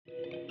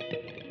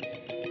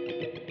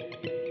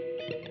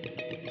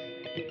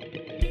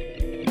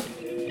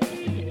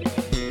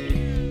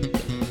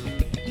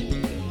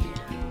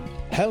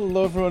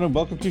Hello, everyone, and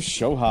welcome to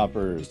Show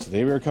Hoppers.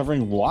 Today we are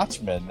covering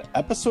Watchmen,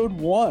 Episode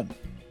 1.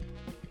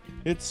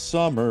 It's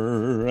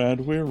summer,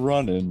 and we're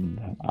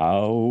running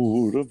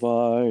out of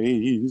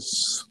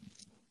ice.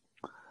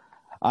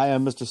 I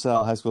am Mr.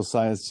 Sal, high school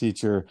science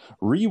teacher,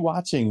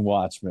 rewatching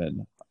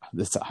Watchmen.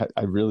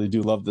 I really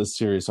do love this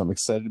series, so I'm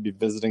excited to be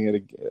visiting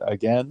it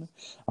again.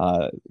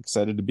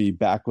 Excited to be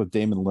back with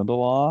Damon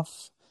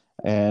Lindelof.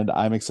 And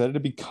I'm excited to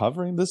be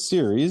covering this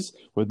series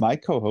with my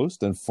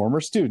co-host and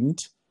former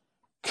student,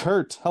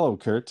 Kurt. Hello,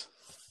 Kurt.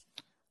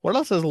 What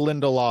else has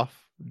Lindelof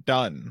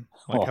done?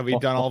 Like, have we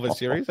done all of his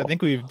series? I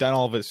think we've done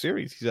all of his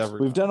series he's ever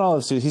We've done all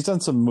of series. He's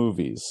done some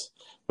movies,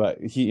 but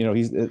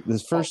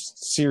his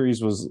first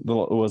series was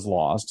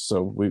Lost,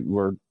 so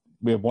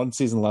we have one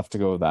season left to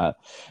go with that.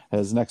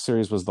 His next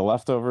series was The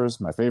Leftovers,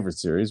 my favorite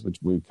series, which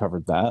we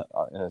covered that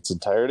in its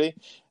entirety.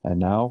 And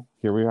now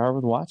here we are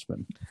with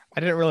Watchmen. I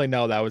didn't really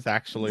know that was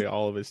actually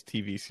all of his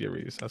TV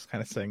series. I was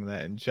kind of saying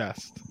that in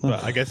jest,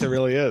 but I guess it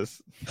really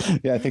is.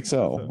 Yeah, I think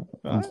so.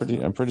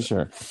 I'm pretty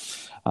sure.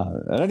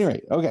 At any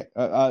rate, okay.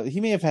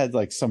 He may have had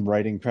like some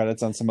writing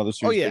credits on some other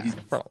series. Oh yeah,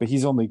 but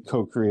he's only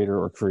co-creator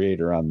or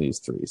creator on these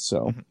three.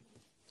 So,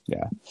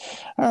 yeah.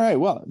 All right.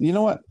 Well, you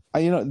know what?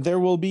 There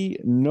will be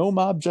no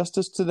mob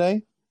justice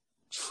today.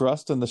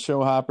 Trust in the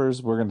show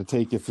hoppers. We're going to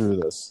take you through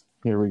this.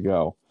 Here we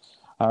go.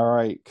 All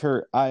right,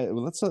 Kurt.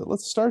 Let's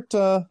start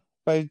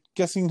by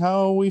guessing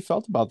how we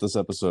felt about this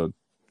episode.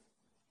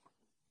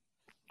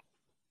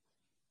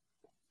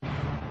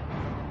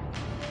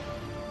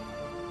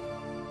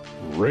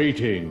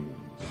 Rating.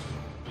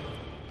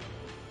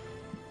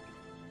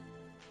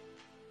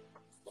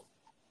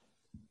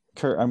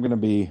 Kurt, I'm going to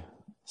be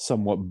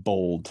somewhat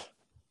bold.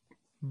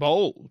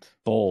 Bold.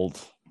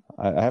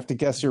 I have to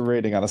guess your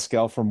rating on a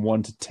scale from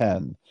 1 to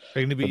 10.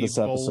 Are you going to be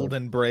bold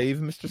and brave,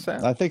 Mr.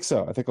 Sam? I think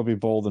so. I think I'll be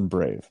bold and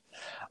brave.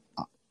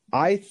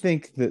 I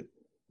think that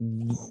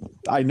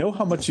I know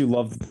how much you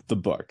love the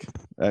book,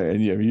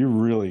 and you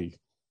really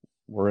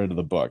were into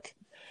the book.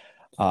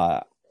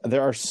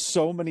 There are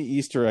so many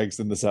Easter eggs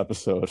in this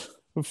episode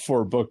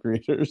for book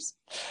readers.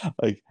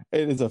 Like,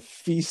 it is a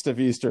feast of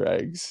Easter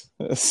eggs.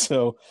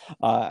 So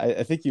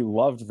I think you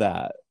loved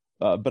that.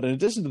 But in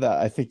addition to that,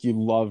 I think you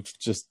loved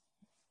just...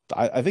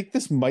 I think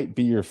this might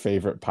be your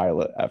favorite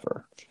pilot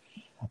ever.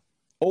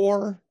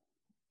 Or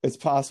it's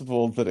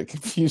possible that it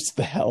confused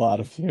the hell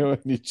out of you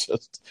and you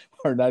just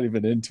are not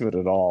even into it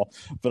at all.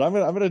 But I'm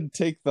gonna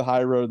take the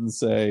high road and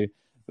say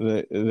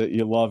that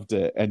you loved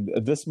it. And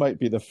this might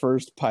be the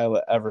first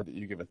pilot ever that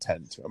you give a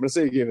 10 to. I'm gonna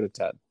say you gave it a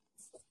 10.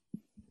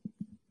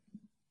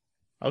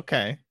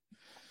 Okay.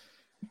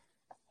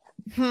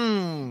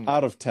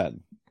 Out of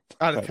 10.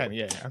 Out of 10,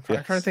 yeah. I'm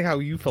trying to think how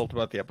you felt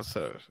about the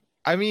episode.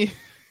 I mean,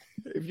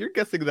 if you're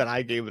guessing that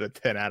I gave it a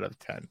 10 out of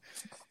 10,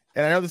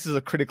 and I know this is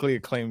a critically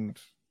acclaimed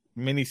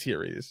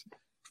miniseries,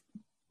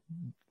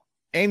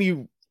 and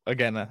you,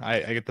 again,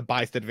 I get the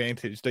biased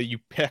advantage that you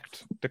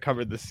picked to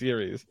cover the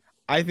series,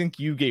 I think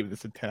you gave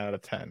this a 10 out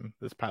of 10,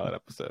 this pilot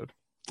episode.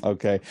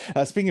 Okay.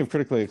 Speaking of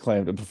critically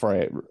acclaimed, before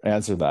I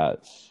answer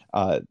that,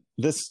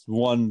 this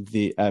won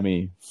the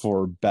Emmy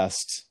for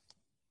Best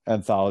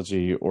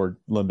Anthology or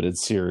Limited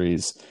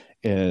Series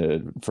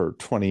for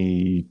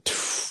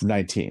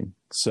 2019.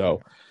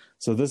 So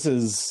this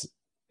is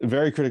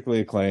very critically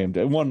acclaimed.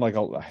 It won like,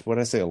 what did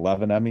I say,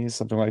 11 Emmys,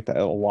 something like that?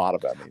 A lot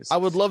of Emmys. I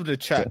would love to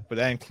check, but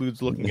that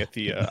includes looking at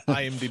the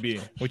IMDb,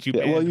 which you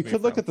well, you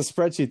could look at the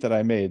spreadsheet that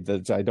I made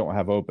that I don't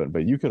have open,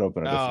 but you could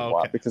open it if you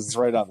want, because it's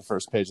right on the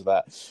first page of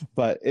that.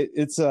 But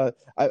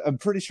I'm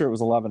pretty sure it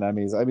was 11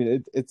 Emmys. I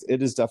mean, it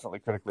is definitely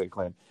critically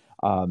acclaimed.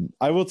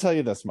 I will tell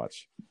you this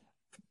much.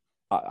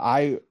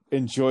 I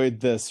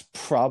enjoyed this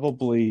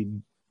probably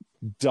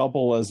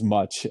double as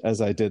much as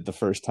I did the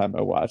first time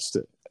I watched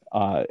it.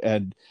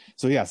 And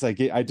so, yes, I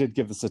did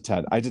give this a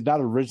 10. I did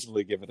not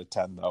originally give it a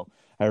 10, though.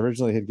 I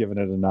originally had given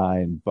it a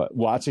 9, but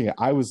watching it,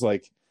 I was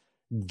like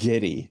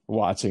giddy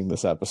watching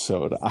this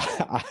episode.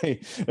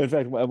 In fact,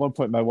 at one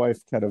point, my wife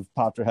kind of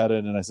popped her head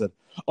in and I said,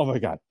 "Oh my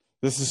God,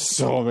 this is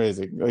so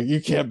amazing. Like, you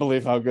can't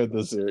believe how good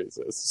this series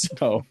is."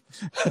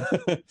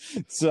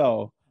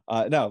 So,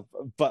 no,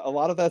 but a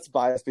lot of that's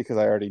biased because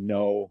I already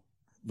know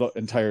the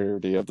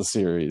entirety of the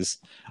series.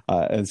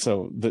 And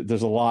so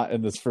there's a lot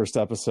in this first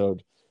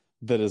episode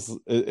that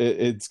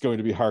it's going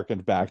to be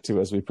harkened back to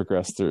as we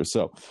progress through.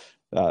 So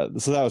that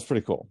was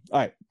pretty cool. All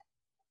right.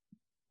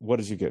 What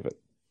did you give it?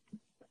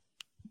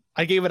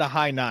 I gave it a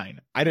high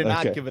 9. I did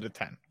not give it a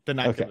 10. Did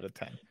not give it a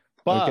 10.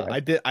 But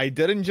I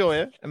did enjoy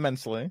it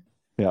immensely.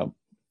 Yeah.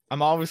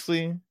 I'm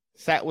obviously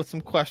sat with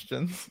some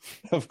questions.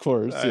 Of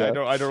course. Yeah.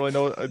 I don't really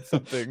know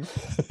some things.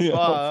 Yeah.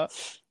 But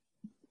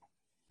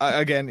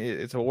again,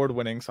 it's award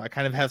winning, so I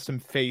kind of have some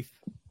faith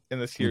in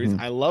the series.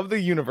 Mm-hmm. I love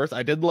the universe.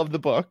 I did love the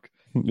book.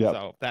 Yeah.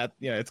 So that,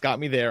 it's got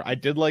me there. I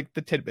did like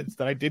the tidbits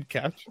that I did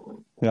catch.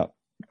 Yeah.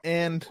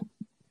 And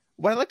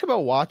what I like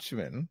about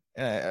Watchmen,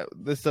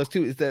 this does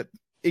too, is that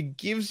it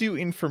gives you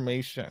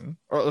information,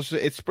 or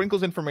it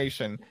sprinkles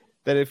information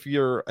that if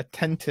you're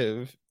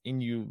attentive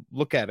and you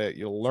look at it,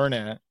 you'll learn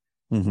it.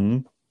 Mm-hmm.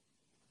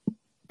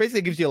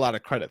 basically gives you a lot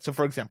of credit. So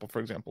for example,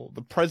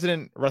 the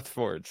President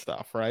Rutherford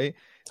stuff, right?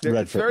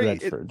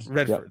 Redford, Yep.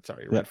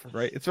 sorry, Redford,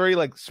 right? It's very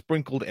like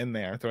sprinkled in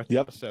there throughout the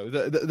Yep. episode.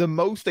 The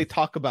most they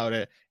talk about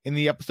it in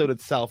the episode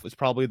itself is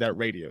probably that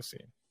radio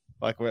scene,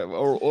 like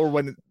or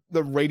when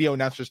the radio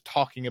announcer's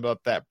talking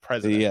about that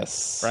president.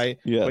 Yes. Right.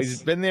 Yes. But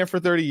he's been there for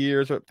 30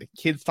 years. The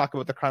kids talk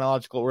about the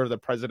chronological order of the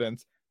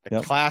presidents.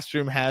 The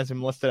classroom has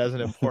him listed as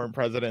an important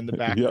president in the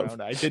background.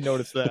 Yep. I did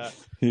notice that.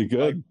 You good?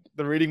 Like,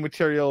 the reading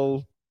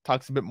material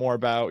talks a bit more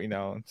about,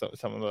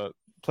 some of the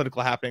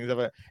political happenings of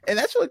it. And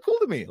that's really cool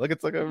to me. Like,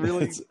 it's like a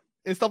really,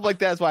 and stuff like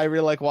that is why I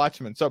really like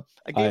Watchmen. So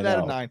I gave that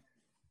a 9.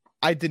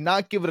 I did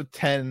not give it a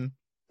 10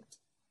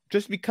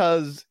 just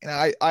because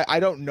I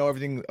don't know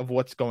everything of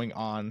what's going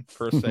on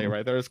per se,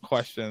 right? There's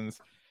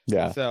questions.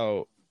 Yeah.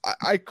 So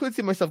I could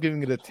see myself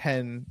giving it a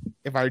 10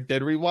 if I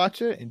did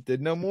rewatch it and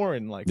did know more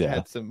and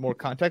had some more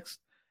context.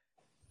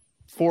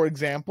 For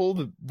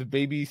example, the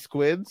baby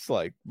squids,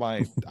 I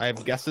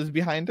have guesses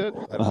behind it.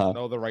 I don't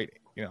know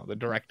the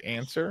direct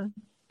answer,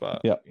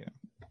 but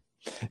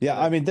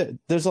yeah. I mean,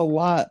 there's a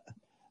lot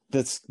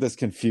that's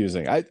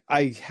confusing.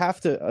 I have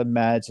to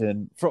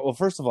imagine.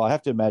 First of all, I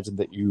have to imagine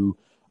that you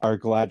are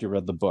glad you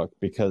read the book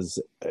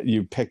because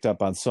you picked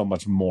up on so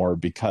much more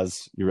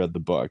because you read the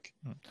book.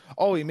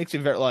 Oh, it makes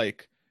you very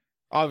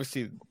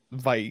obviously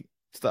Veidt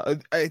stuff.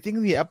 I think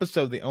in the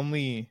episode they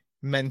only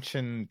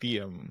mention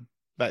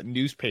that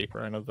newspaper.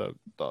 I know the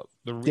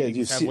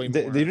you see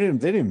they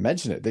didn't even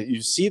mention it. That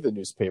you see the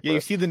newspaper. Yeah,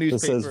 you see the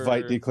newspaper that says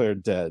Veidt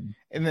declared dead,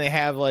 and they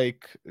have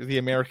the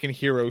American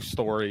hero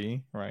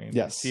story, right?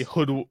 Yes, the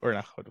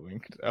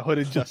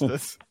hooded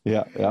justice.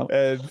 yeah,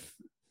 and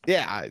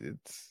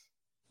it's.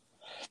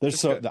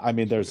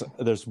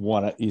 There's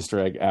one Easter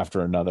egg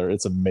after another.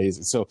 It's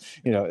amazing. So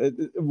I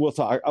will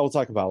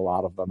talk about a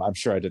lot of them. I'm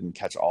sure I didn't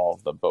catch all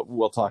of them, but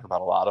we'll talk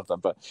about a lot of them.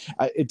 But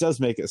it does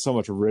make it so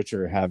much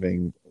richer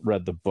having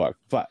read the book.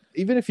 But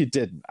even if you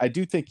didn't, I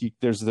do think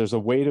there's a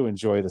way to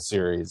enjoy the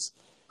series,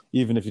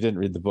 even if you didn't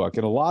read the book.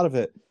 And a lot of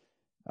it,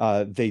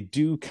 they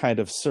do kind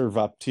of serve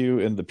up to you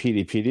in the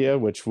PDpedia,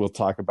 which we'll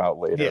talk about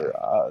later.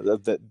 Yeah.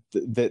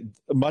 That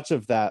much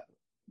of that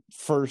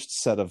first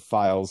set of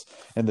files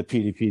in the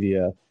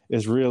PDpedia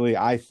is really,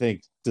 I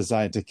think,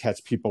 designed to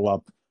catch people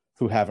up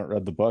who haven't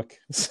read the book.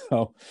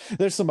 So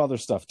there's some other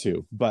stuff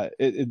too, but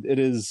it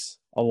is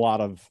a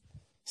lot of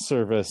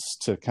service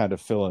to kind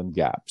of fill in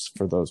gaps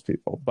for those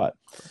people. But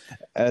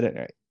at any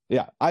rate,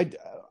 yeah,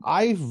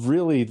 I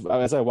really,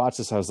 as I watched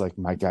this, I was like,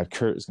 my God,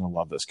 Kurt is going to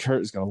love this.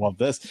 Kurt is going to love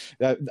this.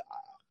 Am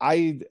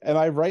I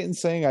right in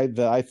saying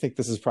that I think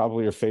this is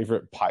probably your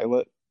favorite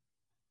pilot?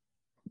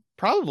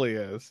 Probably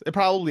is. It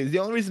probably is. The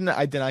only reason that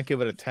I did not give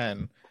it a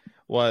 10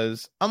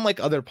 was, unlike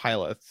other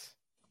pilots,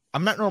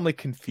 I'm not normally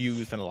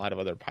confused in a lot of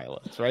other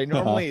pilots, right?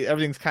 Normally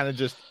everything's kind of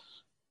just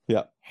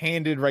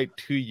handed right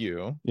to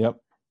you. Yep.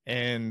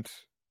 And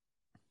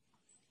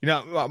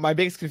my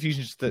biggest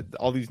confusion is that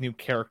all these new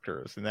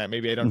characters and that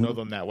maybe I don't know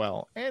them that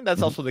well. And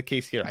that's also the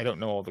case here. I don't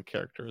know all the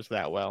characters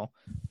that well.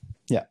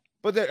 Yeah.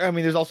 But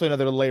there's also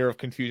another layer of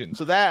confusion.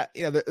 So that,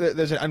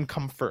 there's an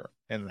uncomfort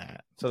in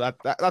that. So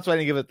that's why I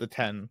didn't give it the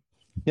 10.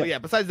 Yep.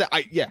 But besides that,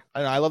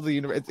 I love the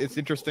universe. It's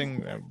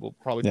interesting. We'll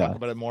probably talk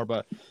about it more,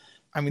 but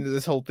I mean,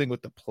 this whole thing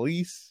with the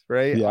police,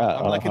 right? Yeah,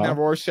 I'm liking that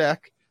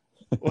Rorschach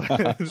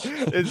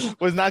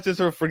was not just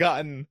a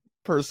forgotten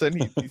person.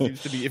 He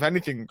seems to be, if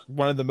anything,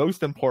 one of the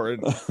most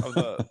important of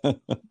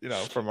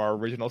the, from our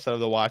original set of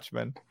the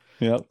Watchmen.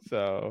 Yep.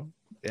 So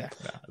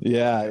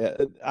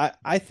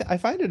I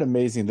find it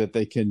amazing that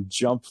they can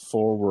jump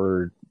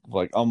forward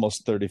like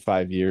almost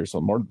 35 years,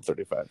 or more than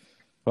 35.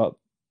 Well,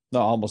 no,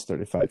 almost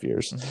 35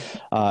 years.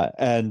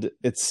 And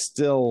it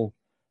still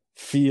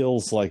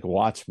feels like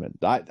Watchmen.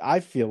 I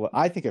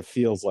think it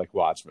feels like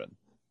Watchmen.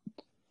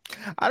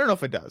 I don't know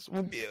if it does.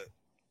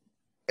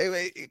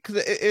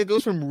 Because it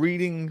goes from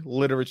reading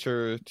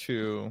literature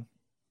to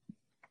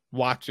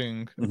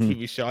watching a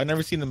TV show. I've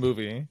never seen the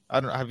movie. I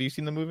don't know. Have you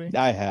seen the movie?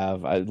 I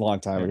have, a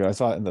long time ago. I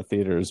saw it in the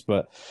theaters,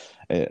 but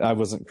I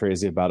wasn't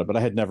crazy about it. But I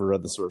had never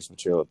read the source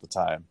material at the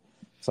time.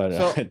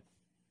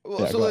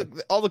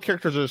 All the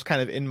characters are just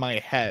kind of in my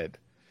head.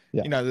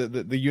 Yeah.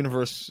 The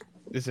universe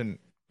isn't.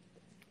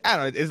 I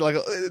don't know. It's like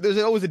there's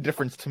always a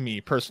difference to me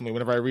personally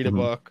whenever I read a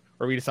book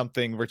or read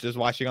something versus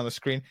watching on the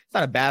screen. It's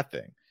not a bad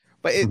thing,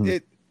 but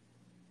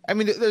I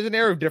mean, there's an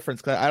air of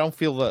difference because I don't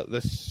feel the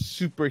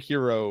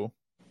superhero,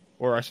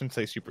 or I shouldn't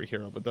say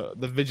superhero, but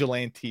the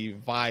vigilante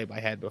vibe I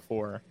had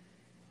before.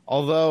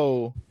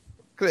 Although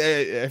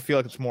I feel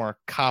like it's more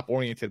cop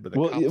oriented, but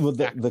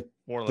the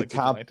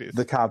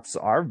cops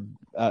are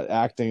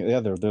acting.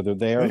 Yeah, they're the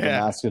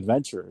masked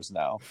adventurers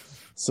now.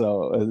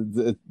 So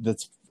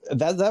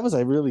that was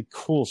a really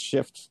cool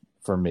shift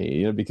for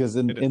me, because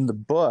in the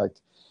book,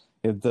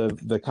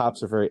 the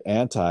cops are very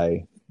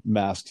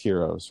anti-masked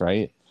heroes,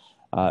 right?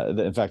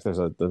 In fact, there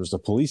was a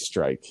police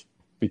strike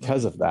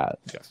because of that.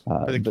 Yes.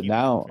 But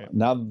now,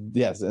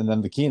 yes, and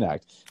then the Keene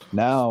Act.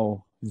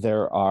 Now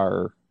there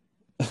are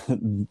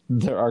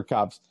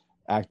cops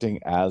acting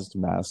as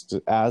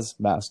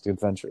masked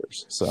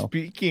adventurers. So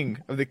speaking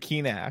of the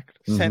Keene Act,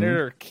 Mhm.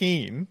 Senator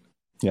Keene.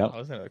 yeah, That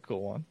was another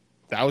cool one.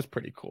 That was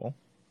pretty cool.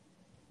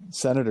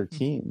 Senator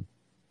Keene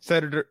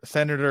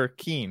Senator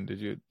Keene. Did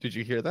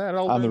you hear that at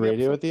all on the during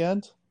radio episode? at the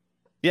end.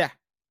 Yeah.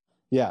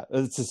 Yeah,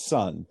 it's his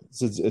son.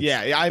 It's,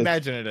 Yeah, I it's-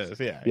 imagine it is.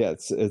 Yeah. Yeah,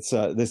 it's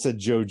they said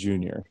Joe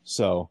Jr.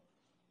 So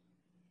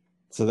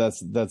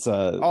that's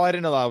Oh, I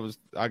didn't know that was.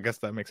 I guess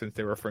that makes sense.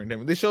 They were referring to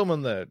him. They show him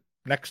on the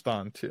next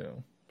on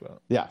too. But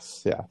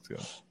yes, yeah, it's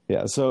good.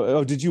 yeah.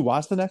 So did you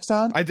watch the next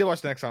on? I did watch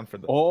the next on for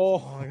the. Oh,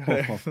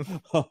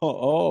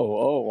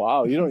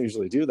 wow! You don't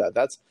usually do that.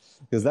 That's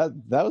because that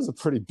was a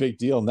pretty big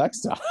deal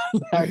next on.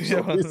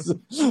 Actually,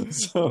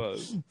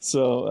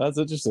 so that's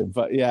interesting.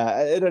 But yeah,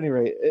 at any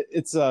rate,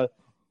 it's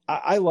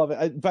I love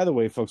it. By the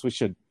way, folks, we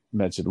should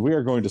mention we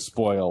are going to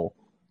spoil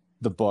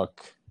the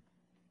book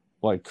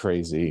like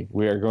crazy.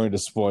 We are going to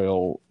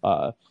spoil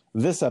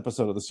this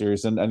episode of the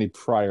series and any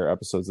prior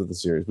episodes of the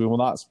series. We will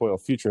not spoil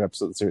future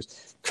episodes of the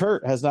series.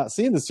 Kurt has not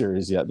seen the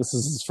series yet. This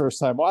is his first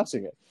time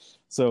watching it.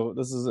 So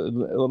this is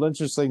an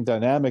interesting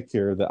dynamic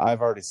here that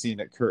I've already seen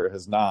it. Kurt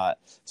has not.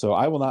 So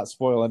I will not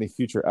spoil any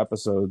future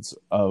episodes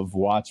of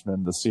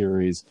Watchmen, the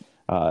series.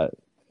 But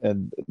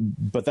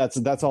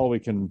that's all we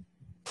can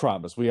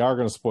promise. We are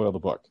going to spoil the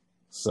book.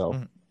 So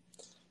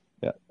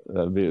yeah,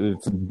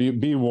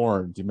 be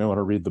warned. You may want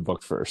to read the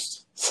book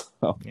first.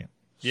 So,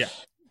 yeah.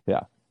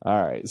 All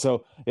right.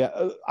 So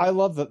yeah, I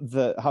love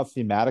how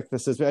thematic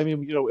this is. I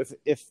mean,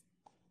 if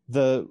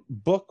the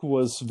book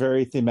was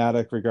very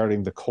thematic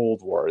regarding the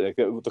Cold War, like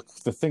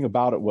the thing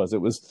about it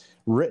was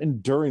written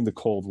during the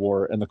Cold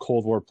War, and the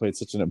Cold War played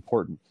such an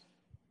important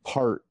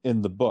part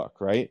in the book,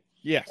 right?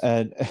 Yes.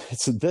 And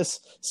so this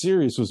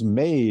series was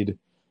made.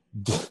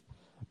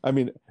 I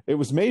mean, it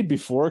was made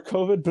before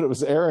COVID, but it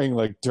was airing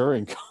like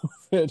during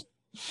COVID.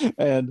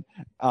 And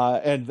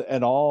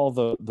all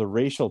the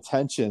racial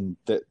tension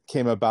that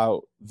came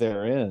about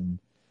therein.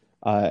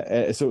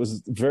 So it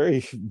was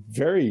very,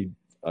 very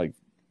like,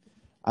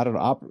 I don't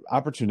know,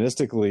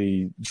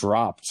 opportunistically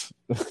dropped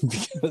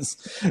because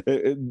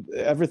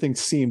everything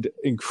seemed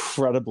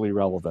incredibly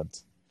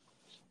relevant.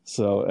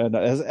 So, and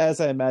as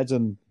I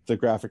imagine the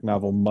graphic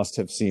novel must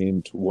have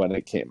seemed when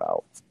it came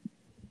out.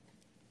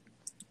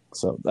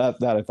 So that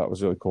I thought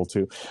was really cool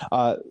too.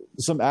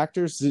 Some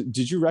actors.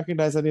 Did you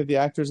recognize any of the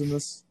actors in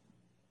this?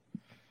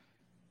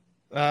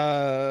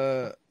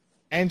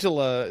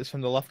 Angela is from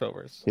The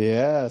Leftovers.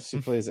 Yeah, she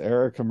plays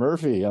Erica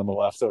Murphy on The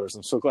Leftovers.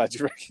 I'm so glad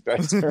you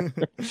recognized her.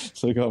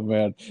 It's like, oh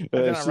man, I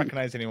did not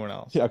recognize anyone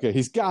else. Yeah, okay,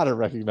 he's got to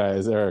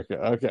recognize Erica.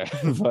 Okay,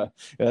 but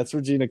yeah, that's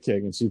Regina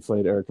King, and she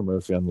played Erica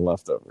Murphy on The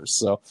Leftovers.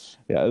 So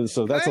yeah,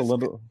 so that's a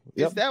little.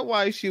 Is that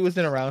why she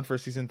wasn't around for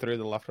season 3 of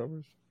The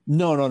Leftovers?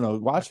 No.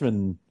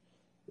 Watchmen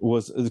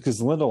was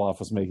because Lindelof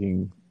was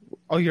making.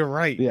 Oh, you're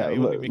right. Yeah,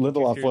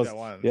 Lindelof was.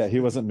 Yeah, he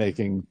Mm-hmm. wasn't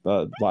making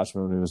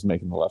Watchmen when he was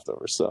making The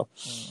Leftovers. So,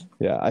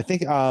 yeah, I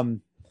think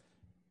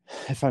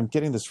if I'm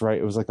getting this right,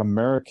 it was like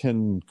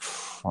American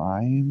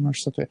Crime or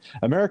something.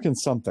 American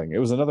something. It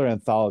was another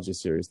anthology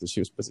series that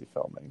she was busy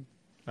filming.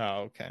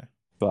 Oh, okay.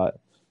 But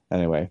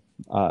anyway,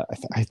 I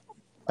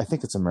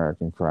think it's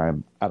American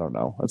Crime. I don't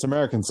know. It's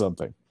American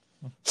something.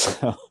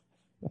 So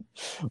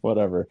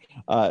whatever.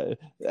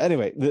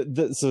 Anyway,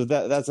 so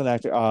that's an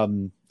actor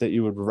that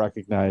you would have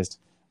recognized.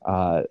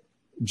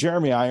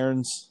 Jeremy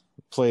Irons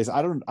plays.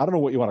 I don't know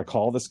what you want to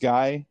call this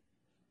guy.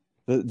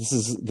 This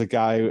is the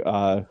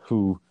guy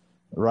who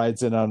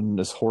rides in on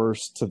his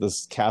horse to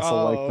this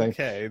castle-like thing.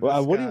 Okay.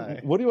 What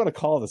do you want to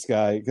call this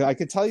guy? I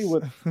can tell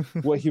you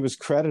what he was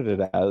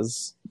credited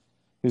as.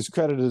 He was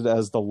credited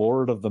as the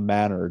Lord of the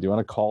Manor. Do you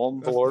want to call him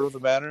the Lord of the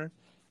Manor?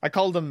 I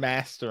called him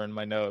Master in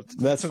my notes.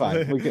 That's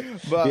fine.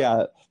 But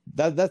yeah,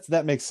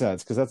 that makes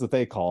sense because that's what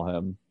they call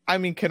him. I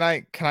mean, can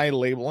I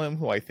label him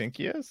who I think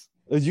he is?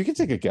 You can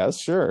take a guess,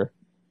 sure.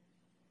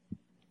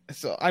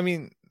 So I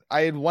mean,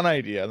 I had one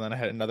idea, and then I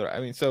had another. I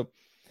mean, so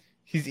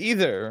he's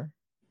either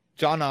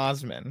John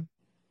Osman,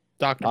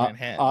 Dr.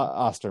 Manhattan.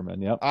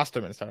 Osterman, yep.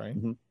 Osterman, sorry.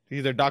 Mhm. He's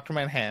either Dr.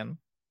 Manhattan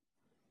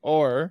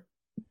or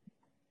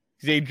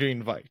he's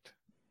Adrian Veidt.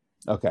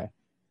 Okay.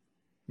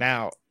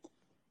 Now,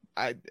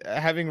 I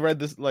having read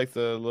this, like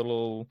the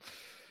little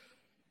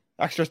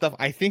extra stuff,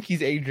 I think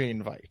he's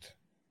Adrian Veidt.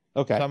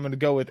 Okay. So I'm going to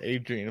go with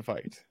Adrian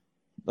Veidt.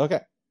 Okay.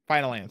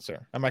 Final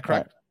answer. Am I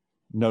correct? Right.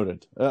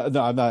 Noted.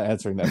 No, I'm not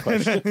answering that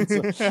question.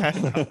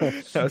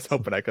 I was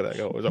hoping I could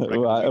go.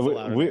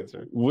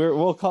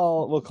 We'll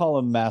call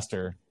him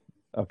Master.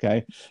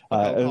 Okay.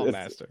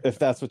 Master. If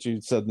that's what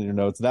you said in your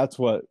notes, that's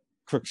what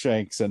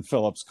Crookshanks and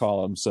Phillips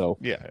call him. So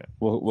yeah,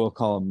 we'll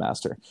call him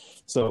Master.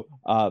 So,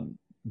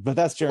 but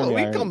that's Jeremy.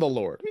 We call him the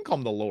Lord. We call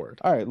him the Lord.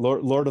 All right,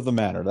 Lord of the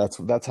Manor.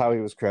 That's how he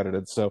was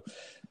credited. So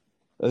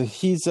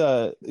he's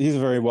a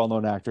very well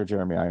known actor,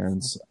 Jeremy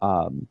Irons.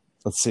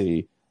 Let's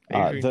see.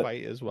 Adrian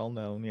Veidt is well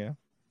known. Yeah.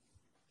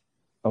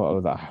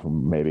 Oh,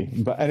 maybe.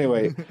 But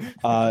anyway,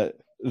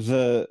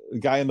 the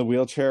guy in the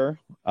wheelchair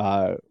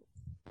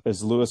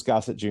is Louis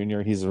Gossett Jr.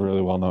 He's a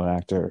really well known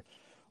actor.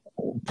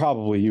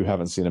 probably you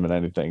haven't seen him in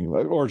anything,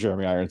 or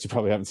Jeremy Irons. You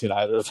probably haven't seen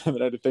either of them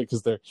in anything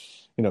because they're,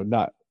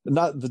 not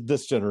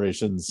this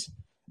generation's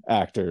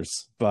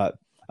actors, but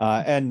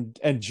and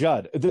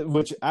Judd,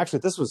 which actually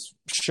this was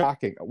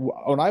shocking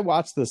when I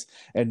watched this,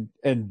 and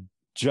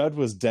Judd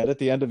was dead at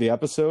the end of the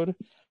episode.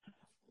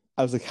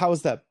 I was like, how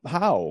is that?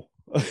 How?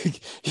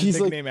 He's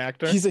big like name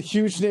actor. He's a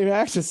huge name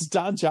actor. It's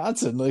Don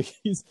Johnson. Like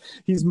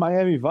he's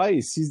Miami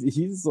Vice.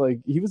 He's like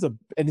he was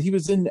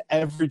in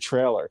every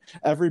trailer,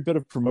 every bit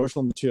of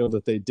promotional material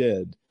that they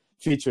did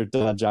featured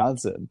Don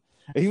Johnson.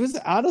 He was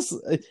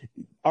honestly,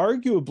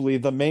 arguably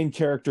the main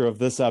character of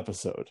this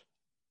episode.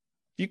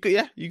 You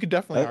could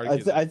definitely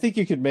argue. I think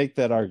you could make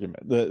that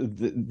argument.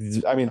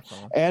 I mean,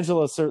 definitely.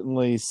 Angela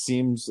certainly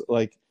seems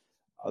like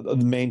the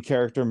main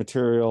character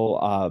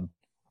material.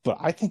 But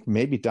I think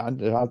maybe Don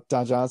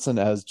Johnson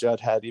as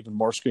Judd had even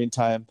more screen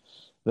time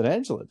than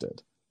Angela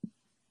did.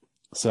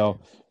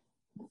 So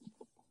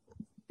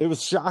it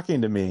was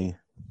shocking to me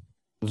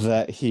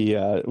that he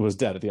was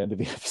dead at the end of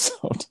the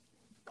episode.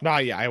 No,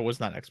 yeah, I was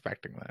not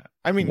expecting that.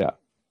 I mean, yeah.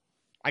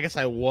 I guess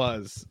I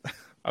was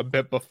a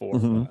bit before.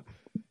 Mm-hmm. But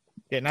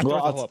yeah, not the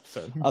whole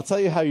episode. I'll tell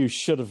you how you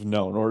should have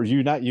known, or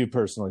not you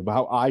personally, but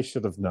how I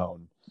should have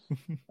known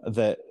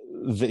that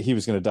he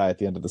was going to die at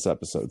the end of this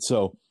episode.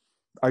 So.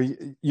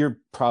 You're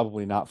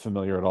probably not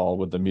familiar at all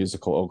with the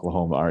musical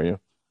Oklahoma, are you?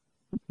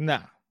 No.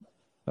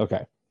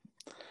 Okay.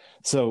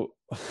 So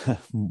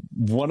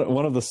one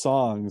of the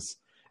songs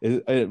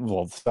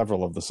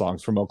several of the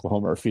songs from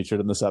Oklahoma are featured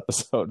in this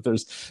episode.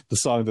 There's the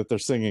song that they're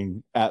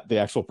singing at the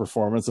actual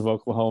performance of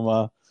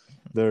Oklahoma.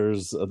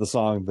 There's the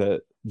song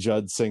that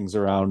Judd sings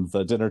around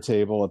the dinner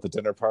table at the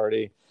dinner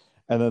party.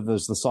 And then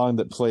there's the song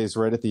that plays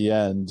right at the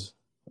end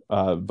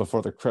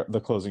before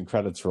the closing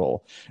credits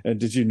roll. And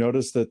did you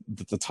notice that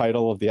the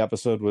title of the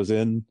episode was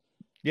in?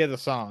 Yeah, the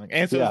song,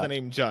 and so was the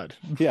name Judd.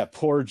 Yeah,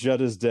 poor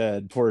Judd is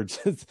dead. Poor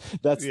Judd.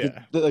 That's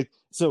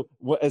so.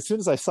 As soon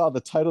as I saw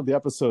the title of the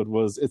episode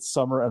was "It's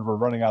Summer and We're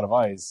Running Out of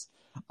Ice,"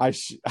 I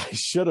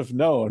should have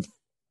known.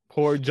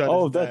 Poor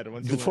Judd is dead.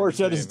 The poor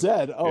Judd is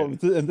dead. Oh,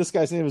 yeah. And this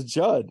guy's name is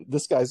Judd.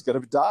 This guy's gonna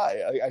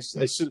die. I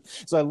should.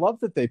 So I love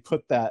that they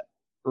put that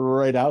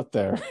right out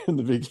there in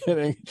the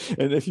beginning.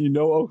 And if you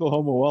know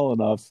Oklahoma well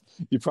enough,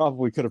 you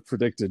probably could have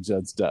predicted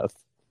Judd's death.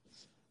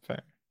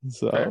 Fair.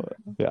 So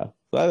yeah,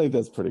 so I think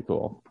that's pretty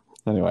cool.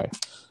 Anyway,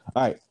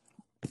 all right,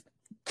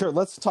 Kurt,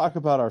 let's talk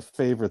about our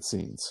favorite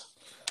scenes.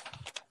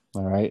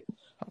 All right.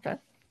 Okay.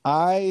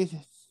 I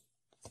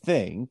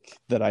think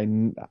I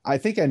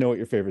know what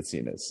your favorite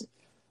scene is.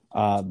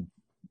 I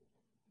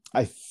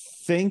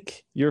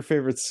think your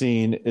favorite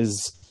scene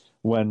is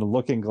when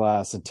Looking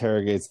Glass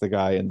interrogates the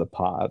guy in the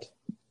pod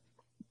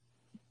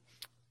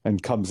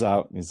and comes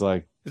out and he's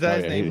like, is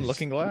that his name?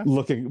 Looking Glass?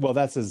 Well,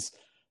 that's his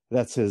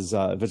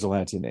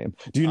vigilante name.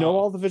 Do you know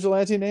all the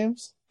vigilante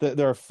names?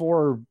 There are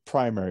 4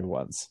 primary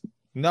ones.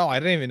 No, I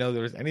didn't even know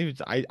there was any.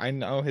 I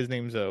know his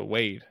name's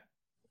Wade.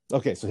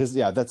 Okay, so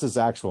that's his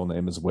actual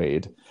name is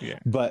Wade. Yeah.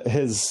 But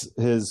his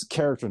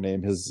character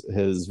name, his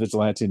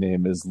vigilante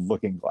name is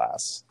Looking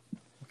Glass.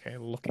 Okay,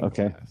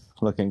 Glass.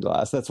 Looking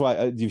Glass. That's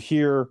why you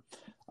hear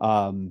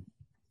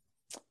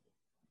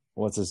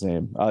what's his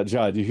name?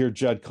 Judd. You hear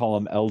Judd call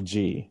him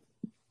LG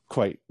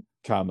quite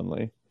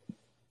commonly.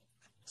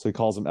 So he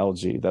calls him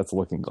LG. That's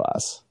Looking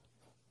Glass.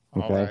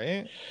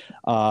 Okay.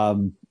 All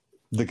right.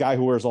 The guy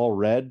who wears all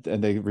red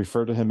and they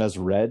refer to him as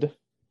Red.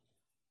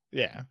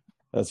 Yeah.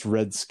 That's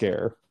Red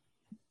Scare.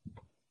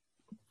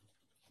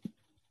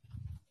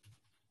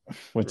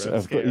 Which,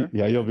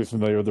 yeah, you'll be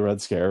familiar with the Red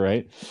Scare,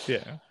 right?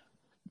 Yeah.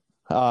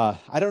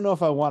 I don't know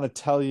if I want to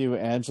tell you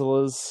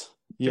Angela's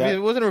yet. I mean,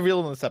 it wasn't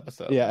revealed in this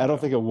episode. Yeah, I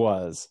don't think it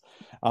was.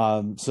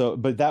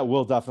 But that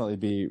will definitely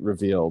be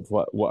revealed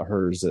what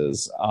hers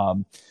is.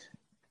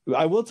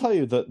 I will tell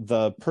you that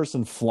the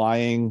person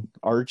flying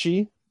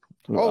Archie.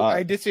 Oh,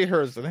 I did see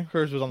hers. I think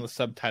hers was on the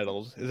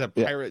subtitles. Is that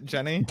Pirate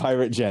Jenny?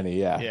 Pirate Jenny,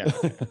 yeah.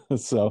 Yeah.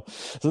 So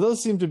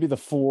those seem to be the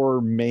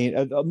 4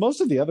 main. Most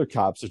of the other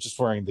cops are just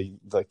wearing the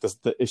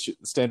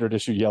standard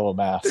issue yellow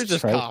masks. They're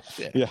just cops.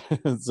 Yeah.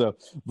 So,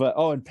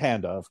 and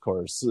Panda, of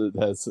course,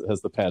 has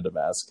the Panda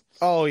mask.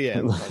 Oh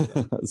yeah.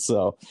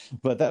 So,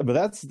 but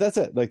that's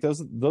it. Like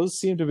those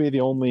seem to be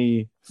the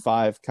only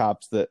 5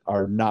 cops that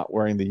are not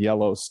wearing the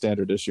yellow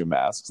standard issue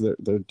masks.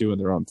 They're doing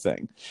their own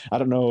thing. I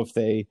don't know if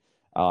they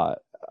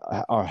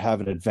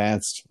have an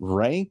advanced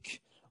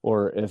rank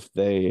or if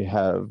they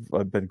have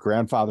been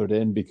grandfathered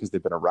in because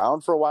they've been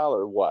around for a while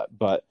or what.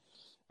 But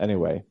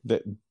anyway,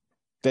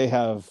 they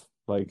have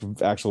like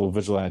actual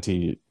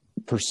vigilante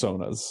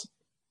personas,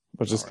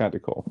 which is kind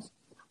of cool.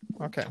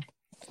 Okay.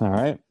 All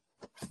right.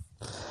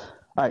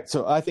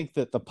 So I think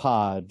that the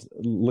pod,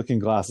 Looking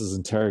Glass's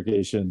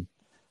interrogation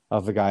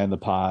of the guy in the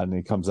pod, and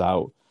he comes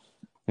out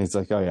and he's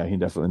like, oh yeah, he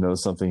definitely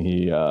knows something.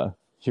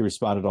 He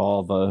responded to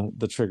all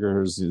the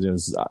triggers.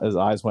 His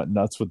eyes went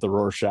nuts with the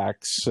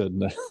Rorschachs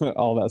and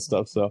all that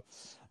stuff. So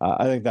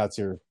I think that's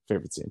your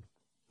favorite scene.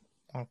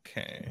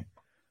 Okay.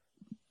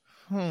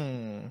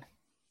 Man,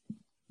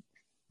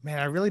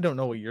 I really don't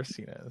know what your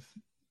scene is.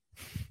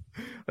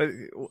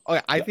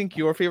 I think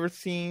your favorite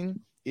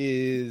scene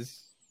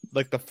is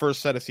like the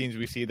first set of scenes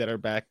we see that are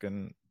back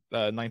in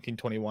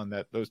 1921.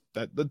 That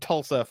the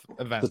Tulsa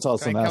event. The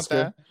Tulsa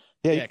Massacre.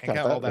 Yeah, you can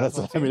count all that. that as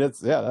one I mean, scene?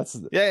 it's yes,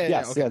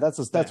 okay. yeah. That's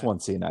Yeah. one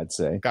scene I'd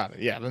say. Got it.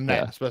 Yeah, then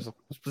Yeah. that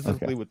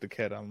specifically Okay. with the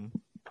kid.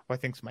 I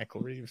think it's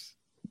Michael Reeves.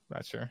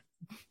 Not sure.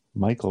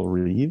 Michael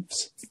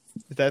Reeves.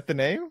 Is that the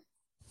name?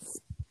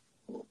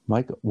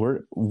 Michael,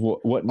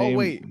 what name? Oh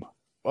wait.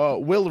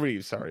 Will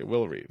Reeves. Sorry,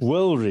 Will Reeves.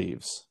 Will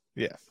Reeves.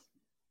 Yes.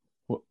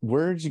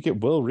 Where did you get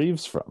Will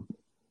Reeves from?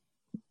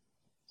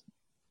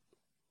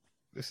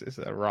 This is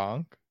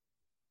wrong.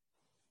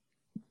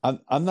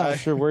 I'm not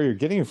sure where you're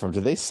getting it from.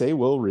 Did they say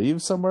Will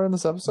Reeves somewhere in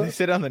this They episode?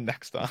 said on the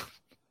next one.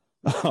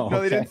 Oh,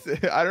 No, they okay.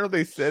 didn't. I don't know if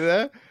they said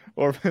that,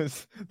 or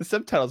if the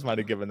subtitles might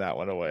have given that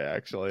one away.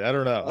 Actually, I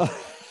don't know.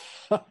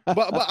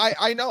 But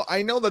I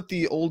know that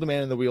the old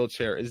man in the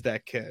wheelchair is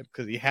that kid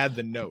because he had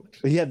the note.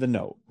 He had the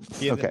note.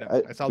 He had the Okay,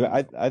 note. I saw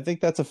the I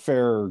think that's a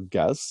fair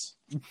guess.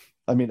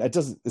 I mean, it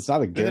doesn't. It's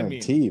not a Doesn't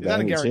mean- guarantee. it's not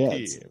a by any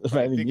guarantee. chance, but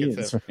by I any think means,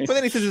 it's a- right? But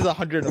then he says he's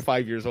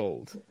 105 years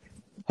old.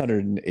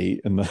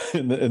 108 in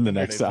the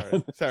next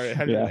time. Sorry,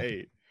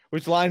 108,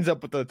 which lines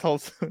up with the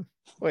Tulsa.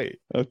 Wait,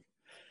 Okay.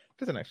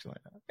 doesn't actually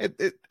line up.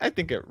 It I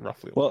think it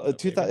roughly. Well, lines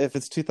up, maybe. if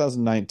it's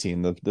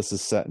 2019, this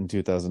is set in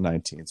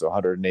 2019, so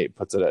 108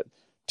 puts it at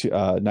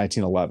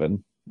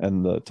 1911,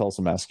 and the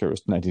Tulsa Massacre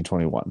was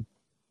 1921.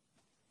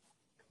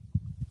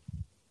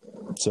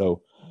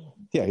 So,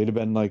 yeah, he'd have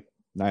been like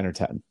 9 or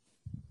 10.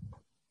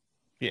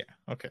 Yeah.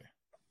 Okay.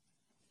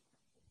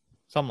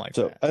 Something like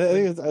So that. I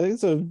think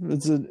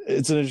it's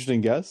an interesting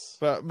guess.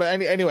 But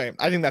anyway,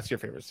 I think that's your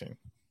favorite scene.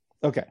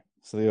 Okay,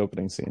 so the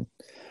opening scene.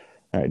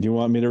 All right, do you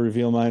want me to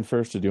reveal mine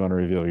first, or do you want to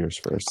reveal yours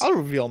first? I'll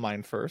reveal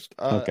mine first.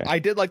 Okay. I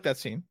did like that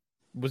scene.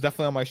 It was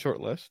definitely on my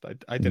short list.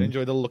 I did Mhm.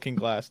 enjoy the looking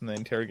glass and the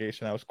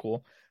interrogation. That was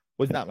cool.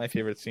 Was not my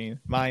favorite scene.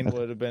 Mine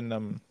would have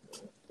been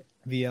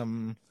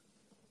the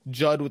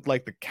Judd with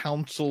like the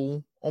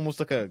council, almost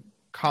like a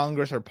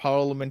Congress or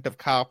Parliament of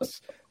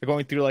cops. They're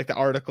going through like the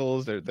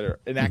articles. They're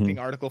enacting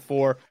Article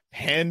 4.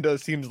 Panda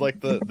seems like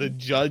the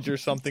judge or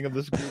something of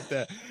this group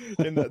that,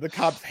 and the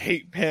cops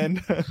hate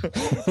Panda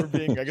for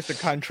being, I guess, a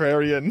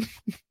contrarian.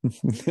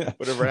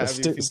 Whatever have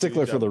you.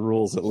 Stickler for the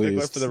rules, at Stickler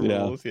least. for the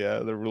rules, yeah,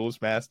 the rules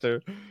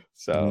master.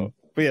 So,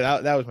 but yeah,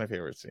 that was my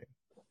favorite scene.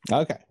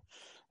 Okay.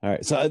 All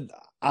right. So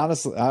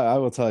honestly, I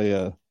will tell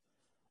you.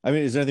 I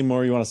mean, is there anything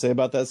more you want to say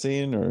about that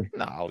scene, or?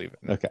 No, I'll leave it.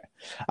 Okay.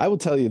 I will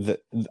tell you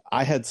that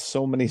I had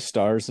so many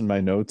stars in my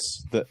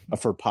notes that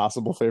for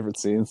possible favorite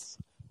scenes.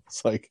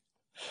 It's like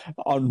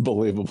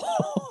unbelievable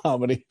how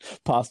many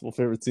possible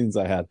favorite scenes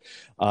I had.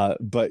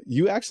 But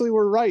you actually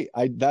were right.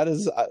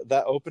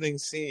 That opening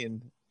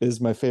scene is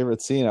my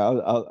favorite scene. I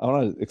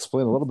want to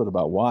explain a little bit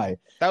about why.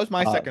 That was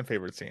my second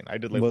favorite scene. I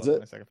did label was it it?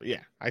 my second. Yeah,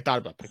 I thought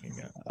about picking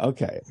it.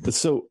 Okay.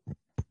 So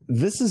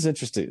this is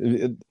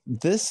interesting.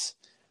 This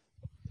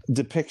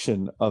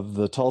depiction of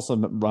the Tulsa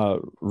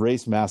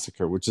race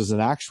massacre, which is an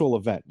actual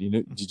event.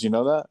 Did you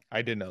know that?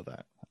 I did know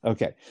that.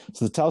 Okay.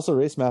 So the Tulsa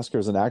race massacre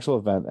is an actual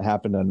event that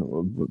happened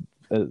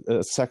in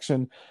a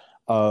section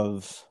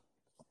of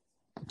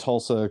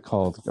Tulsa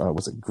called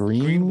was it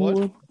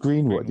Greenwood?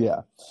 Greenwood,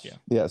 yeah.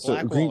 So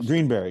Black Wall Street.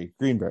 Greenberry.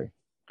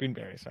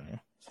 Greenberry, sorry.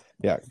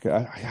 Yeah,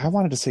 I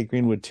wanted to say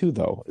Greenwood too,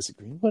 though. Is it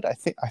Greenwood? I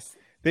think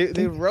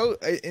They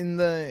wrote in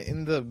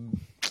the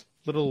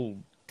little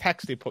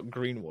text they put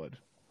Greenwood.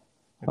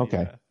 In the,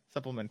 Okay.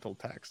 Supplemental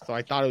text. So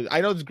I thought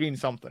I know it's green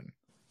something.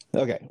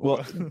 Okay.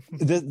 Well,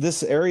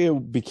 this area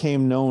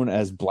became known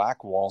as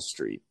Black Wall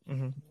Street.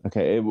 Mm-hmm.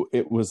 Okay,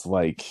 it was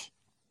like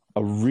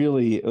a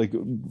really like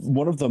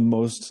one of the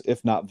most,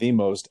 if not the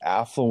most,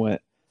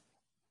 affluent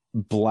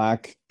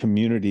Black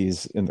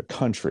communities in the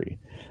country.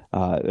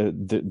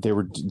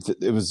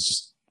 It was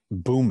just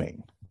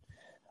booming,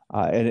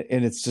 and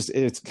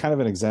it's kind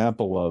of an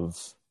example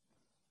of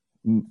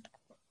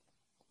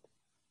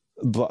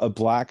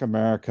Black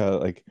America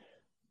like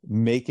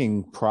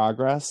making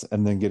progress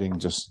and then getting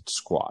just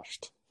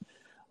squashed.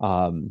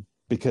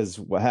 Because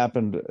what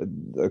happened,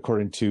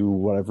 according to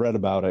what I've read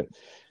about it,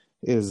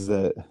 is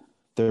that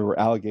there were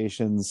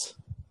allegations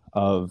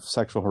of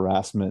sexual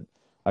harassment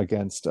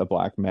against a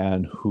Black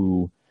man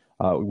who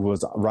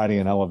was riding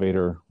an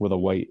elevator with a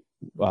white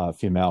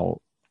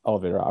female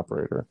elevator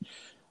operator.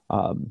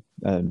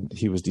 And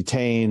he was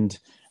detained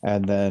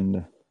and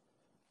then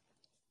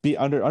be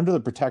under the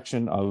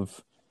protection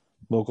of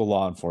local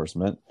law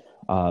enforcement.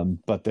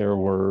 But there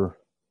were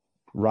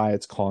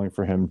riots calling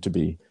for him to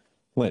be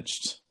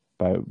lynched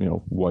by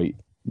white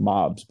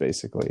mobs,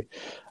 basically.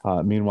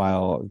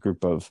 Meanwhile, a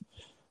group of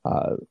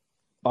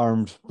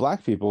armed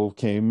Black people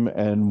came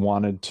and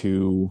wanted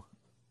to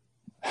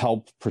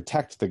help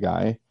protect the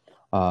guy.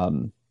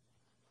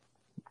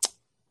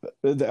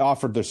 They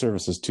offered their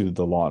services to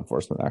the law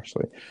enforcement,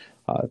 actually,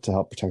 to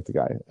help protect the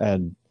guy.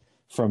 And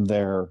from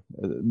there,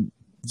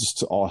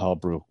 just all hell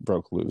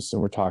broke loose.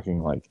 And we're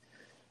talking like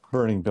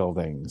burning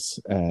buildings.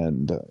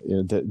 And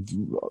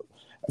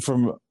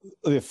from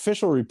the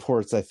official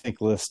reports, I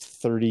think list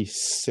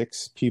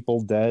 36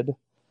 people dead.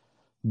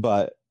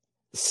 But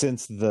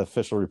since the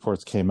official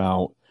reports came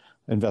out,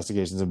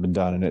 investigations have been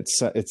done, and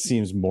it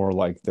seems more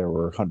like there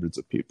were hundreds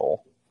of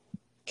people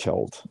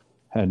killed,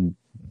 and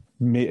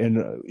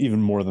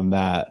even more than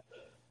that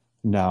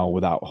now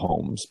without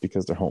homes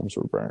because their homes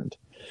were burned.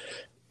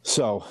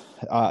 So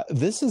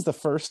this is the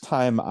first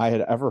time I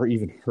had ever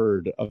even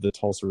heard of the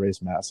Tulsa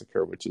Race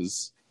Massacre, which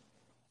is,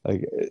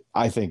 like,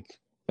 I think,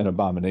 an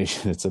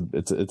abomination. It's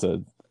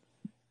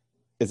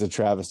a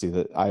travesty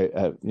that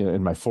I,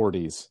 in my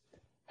 40s,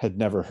 had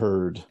never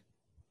heard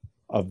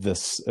of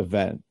this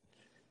event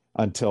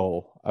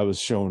until I was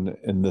shown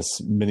in this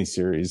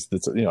miniseries.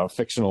 That's a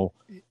fictional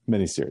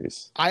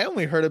miniseries. I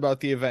only heard about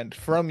the event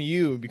from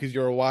you because you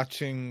were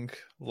watching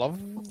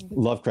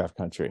Lovecraft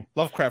Country.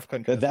 Lovecraft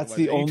Country. That's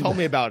the only. You told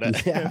me about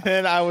it, Yeah.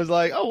 and I was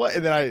like, "Oh, what?"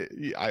 And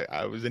then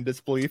I was in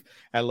disbelief.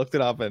 I looked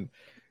it up, and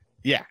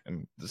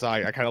and so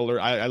I kind of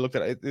learned. I looked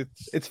at it.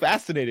 It's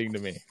fascinating to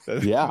me.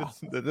 Yeah,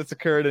 this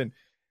occurred, and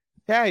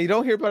you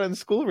don't hear about it in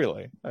school,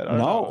 really. I don't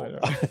know.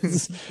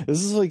 This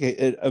is like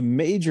a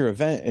major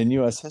event in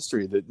U.S.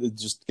 history that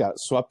just got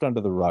swept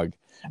under the rug.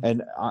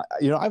 And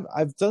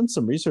I've done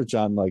some research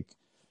on like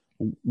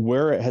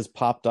where it has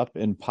popped up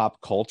in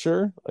pop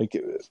culture,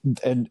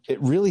 and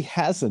it really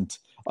hasn't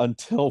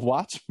until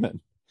Watchmen.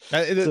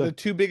 The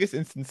two biggest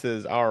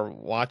instances are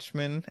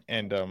Watchmen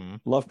and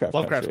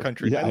Lovecraft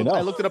Country. Yeah, I know.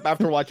 I looked it up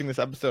after watching this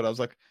episode. I was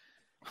like,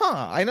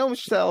 I know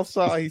Michelle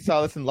saw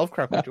this in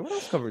Lovecraft Country. What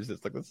else covers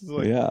this? Like, this is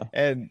like,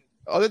 and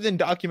other than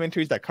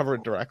documentaries that cover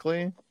it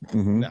directly,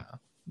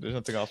 there's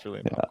nothing else really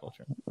in pop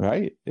culture.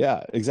 Right?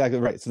 Yeah, exactly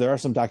right. So there are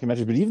some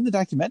documentaries, but even the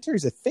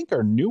documentaries I think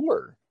are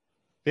newer.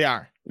 They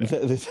are.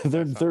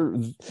 They're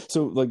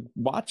so like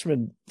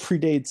Watchmen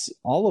predates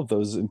all of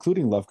those,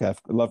 including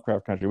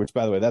Lovecraft Country, which,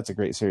 by the way, that's a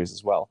great series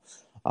as well.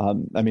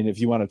 I mean, if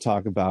you want to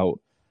talk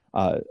about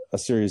a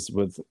series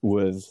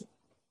with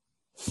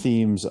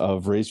themes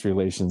of race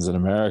relations in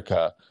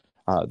America,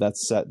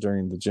 that's set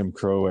during the Jim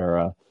Crow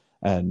era,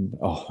 and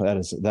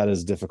that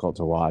is difficult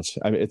to watch.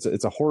 I mean,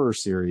 it's a horror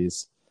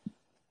series,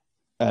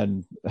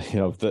 and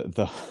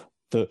the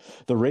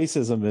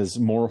racism is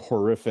more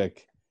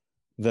horrific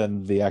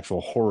than the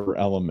actual horror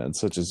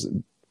elements, which is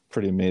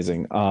pretty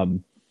amazing.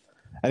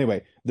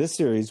 Anyway, this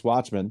series,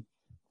 Watchmen,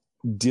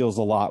 deals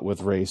a lot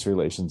with race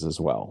relations as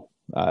well.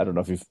 I don't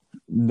know if you've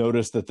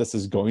noticed that this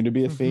is going to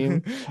be a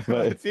theme,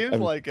 but it seems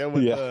like it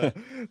with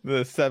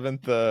the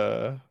seventh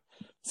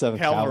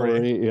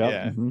Cavalry. Yep.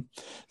 Yeah. Mm-hmm.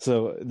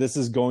 So this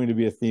is going to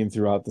be a theme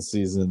throughout the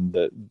season,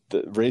 that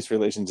the race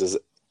relations is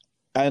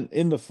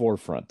in the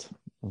forefront.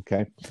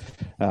 Okay.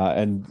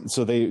 And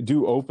so they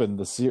do open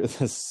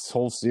this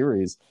whole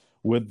series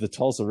with the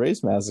Tulsa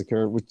Race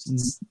Massacre, which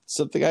is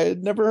something I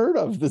had never heard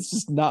of.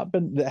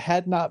 That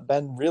had not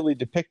been really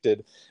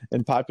depicted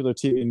in popular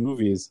TV and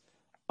movies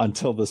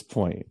until this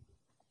point,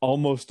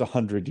 almost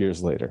 100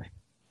 years later.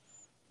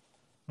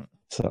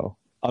 So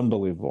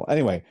unbelievable.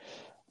 Anyway,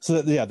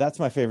 so that's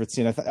my favorite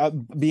scene.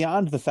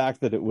 Beyond the fact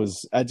that it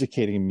was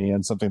educating me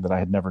on something that I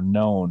had never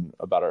known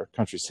about our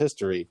country's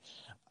history,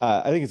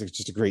 I think it's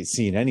just a great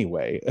scene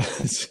anyway.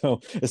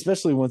 So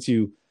especially once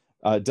you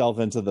delve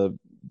into the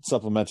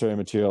supplementary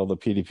material, the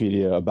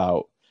Peteypedia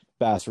about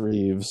Bass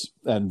Reeves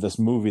and this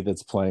movie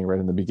that's playing right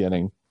in the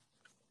beginning,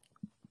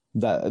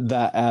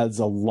 that adds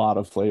a lot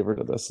of flavor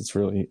to this. It's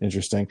really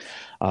interesting.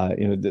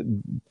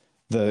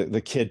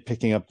 The kid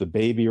picking up the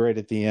baby right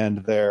at the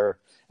end there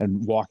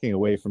and walking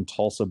away from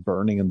Tulsa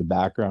burning in the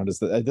background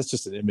that's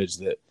just an image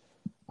that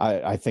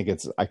I think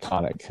it's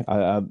iconic.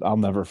 I'll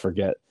never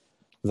forget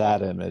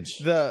that image.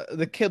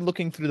 The kid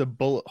looking through the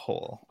bullet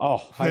hole.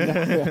 Oh, I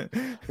know.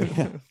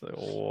 Yeah. Like,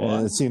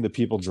 and seeing the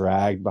people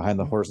dragged behind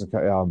the horse and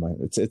oh my,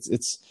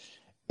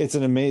 it's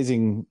an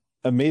amazing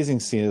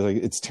scene.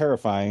 It's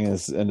terrifying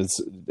and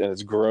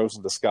it's gross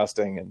and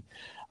disgusting, and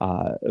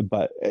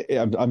but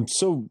I'm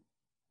so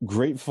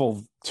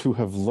grateful to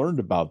have learned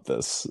about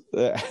this.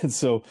 And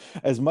so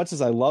as much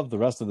as I love the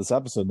rest of this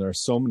episode, there are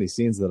so many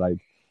scenes that I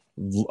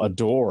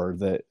adore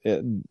that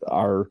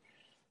are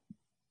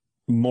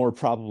more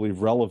probably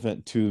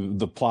relevant to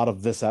the plot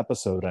of this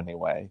episode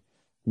anyway.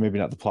 Maybe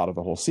not the plot of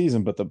the whole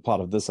season, but the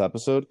plot of this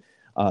episode.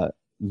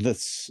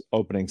 This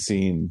opening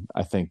scene,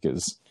 I think,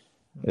 is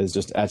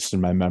just etched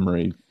in my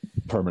memory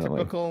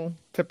permanently.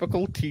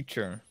 Typical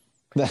teacher.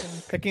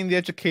 Picking the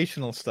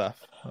educational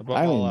stuff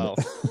above all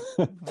else.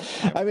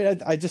 I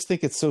mean, I just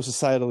think it's so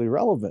societally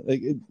relevant.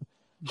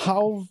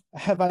 How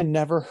have I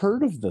never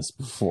heard of this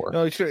before?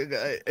 No, sure.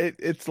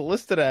 It's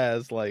listed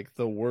as like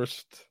the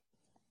worst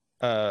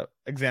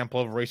example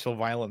of racial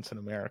violence in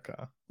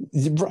America.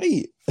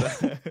 Right.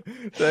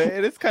 So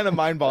it is kind of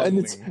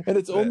mind-boggling. And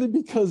it's only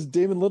because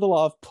Damon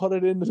Lindelof put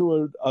it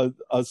into a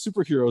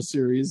superhero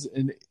series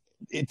in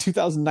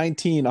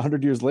 2019,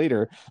 100 years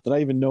later, that I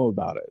even know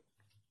about it.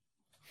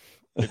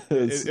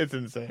 It's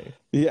insane.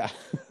 Yeah.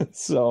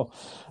 So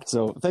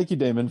thank you,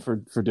 Damon, for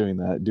doing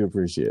that. I do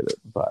appreciate it.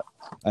 But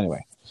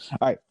anyway.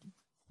 All right.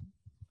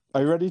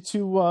 Are you ready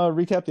to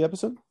recap the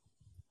episode?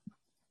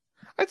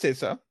 I'd say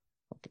so.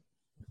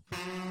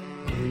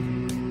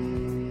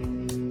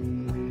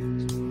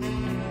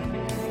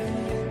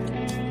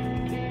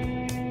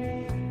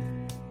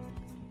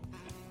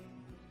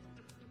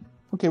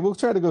 Okay, we'll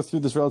try to go through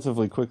this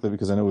relatively quickly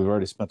because I know we've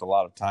already spent a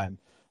lot of time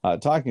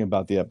talking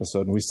about the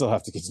episode, and we still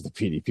have to get to the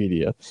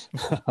PDpedia.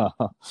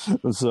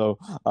 So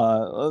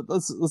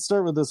let's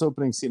start with this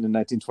opening scene in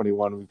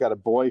 1921. We've got a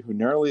boy who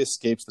narrowly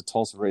escapes the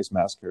Tulsa Race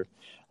Massacre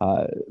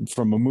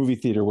from a movie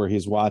theater where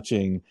he's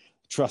watching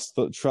Trust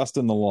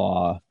in the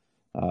Law,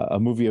 a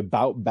movie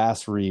about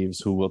Bass Reeves,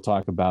 who we'll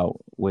talk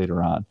about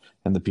later on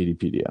in the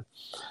PDpedia.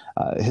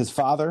 His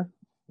father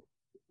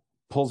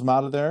pulls him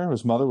out of there.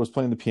 His mother was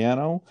playing the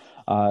piano.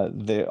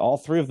 All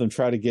three of them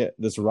try to get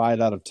this ride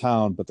out of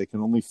town, but they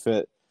can only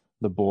fit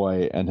the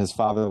boy, and his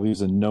father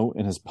leaves a note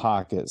in his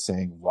pocket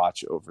saying,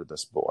 "Watch over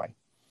this boy."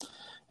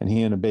 And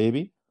he and a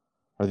baby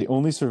are the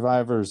only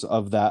survivors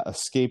of that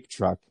escape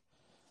truck.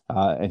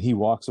 And he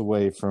walks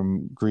away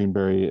from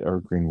Greenwood.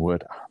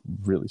 I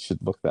really should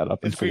look that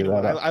up and figure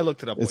that out. I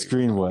looked it up. It's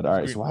Greenwood. All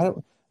right.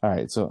 Greenwood. All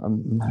right. So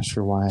I'm not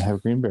sure why I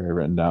have Greenberry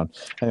written down.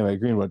 Anyway,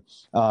 Greenwood,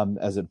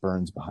 as it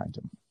burns behind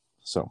him.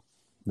 So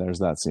there's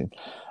that scene.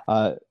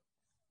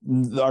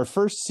 Our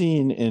first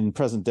scene in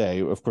present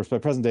day, of course, by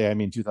present day, I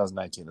mean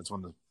 2019. That's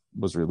when it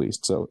was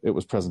released. So it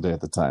was present day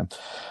at the time.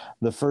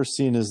 The first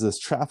scene is this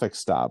traffic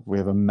stop. We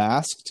have a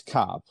masked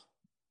cop,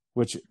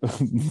 which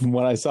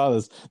when I saw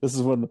this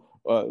is when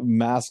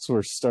masks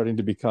were starting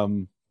to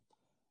become,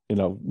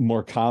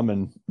 more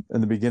common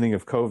in the beginning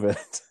of COVID.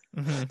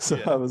 So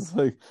yeah. I was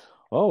like,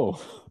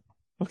 oh,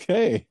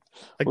 okay.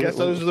 I guess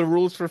those are the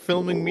rules for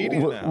filming media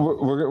now.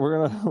 We're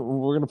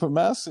gonna put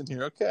masks in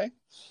here. Okay.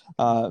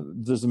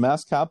 There's a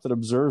masked cop that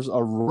observes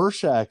a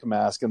Rorschach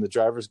mask in the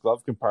driver's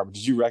glove compartment.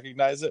 Did you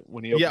recognize it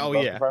when he opened the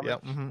glove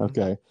compartment? Yeah. Mm-hmm.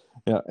 Okay.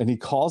 Yeah, and he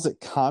calls it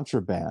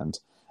contraband,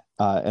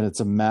 and it's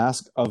a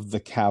mask of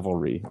the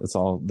cavalry. That's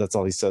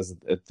all he says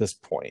at this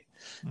point.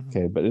 Mm-hmm.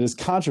 Okay, but it is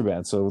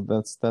contraband, so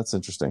that's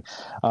interesting.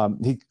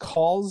 He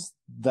calls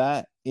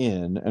that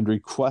in and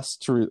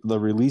requests the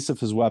release of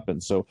his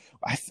weapon. So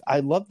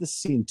I love this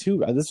scene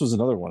too. This was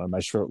another one on my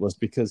short list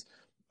because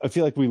I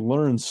feel like we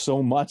learn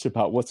so much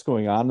about what's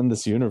going on in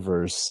this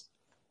universe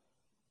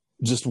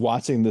just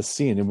watching this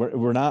scene, and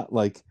we're not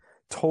like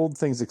told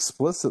things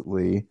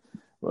explicitly.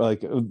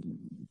 Like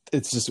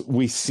it's just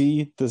we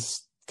see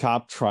this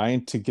cop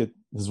trying to get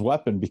his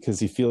weapon because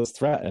he feels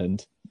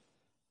threatened,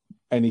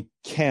 and he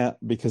can't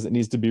because it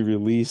needs to be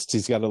released.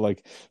 He's got to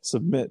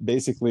submit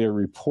basically a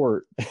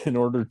report in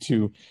order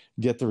to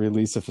get the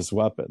release of his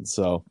weapon.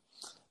 So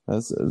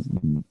we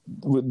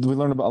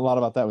learned a lot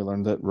about that. We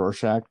learned that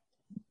Rorschach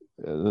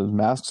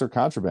masks are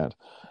contraband.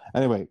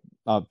 Anyway,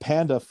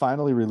 Panda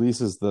finally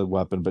releases the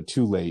weapon, but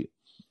too late.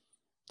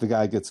 The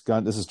guy gets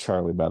gunned. This is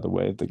Charlie, by the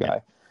way.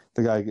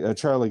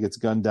 Charlie gets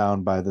gunned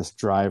down by this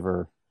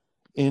driver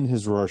in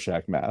his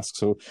Rorschach mask.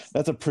 So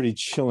that's a pretty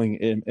chilling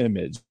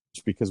image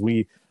because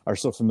we are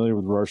so familiar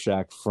with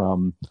Rorschach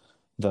from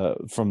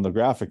the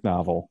graphic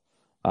novel.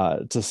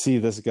 To see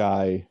this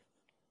guy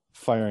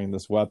firing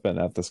this weapon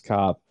at this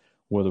cop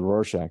with a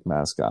Rorschach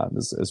mask on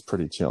is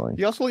pretty chilling.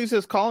 He also leaves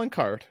his calling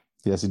card.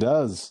 Yes, he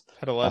does.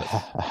 Head of lettuce.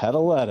 A head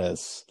of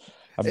lettuce.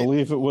 I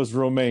believe it was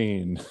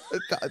romaine.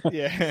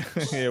 Yeah.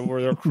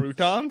 Were there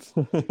croutons?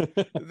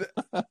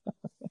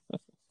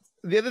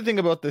 The other thing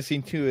about this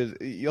scene too is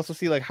you also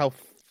see how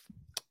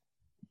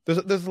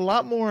there's a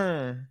lot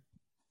more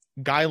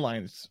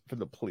guidelines for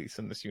the police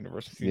in this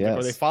universe. Yes.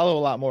 Where they follow a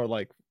lot more.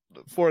 Like,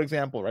 for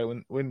example,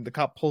 right when the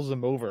cop pulls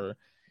him over,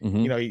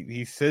 mm-hmm.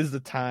 He says the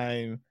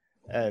time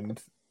and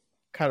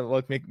kind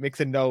of makes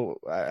a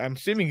note. I'm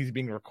assuming he's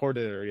being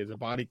recorded or he has a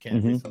body cam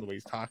mm-hmm. based on the way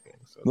he's talking.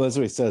 So that's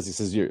what he says. He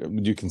says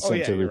you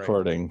consent to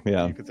recording. Right.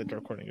 Yeah, you consent to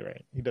recording. You're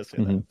right. He does say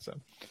mm-hmm. that. So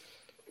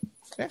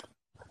yeah,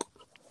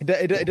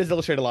 it does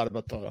illustrate a lot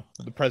about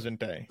the present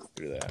day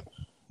through that.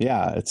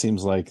 Yeah, it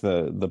seems like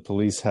the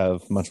police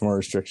have much more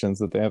restrictions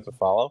that they have to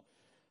follow,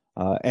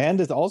 and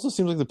it also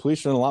seems like the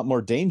police are in a lot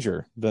more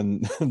danger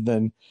than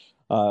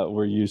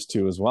we're used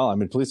to as well. I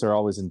mean, police are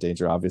always in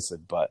danger, obviously,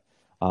 but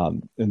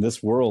in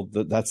this world,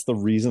 that's the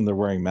reason they're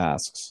wearing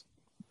masks.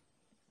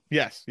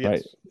 Yes.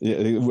 Right.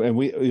 And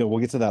we'll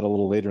get to that a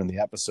little later in the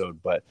episode,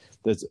 but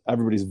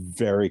everybody's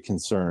very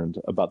concerned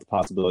about the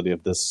possibility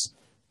of this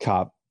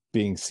cop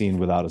being seen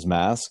without his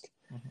mask.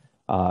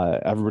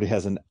 Mm-hmm. Everybody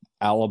has an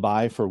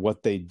alibi for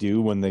what they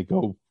do when they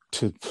go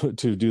to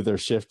do their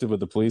shift with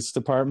the police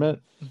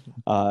department.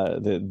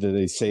 Mm-hmm.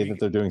 They say that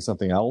they're doing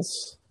something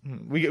else.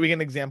 We get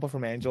an example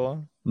from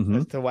Angela mm-hmm.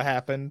 as to what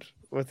happened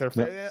with her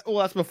face. Yep. Well,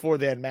 that's before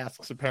they had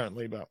masks,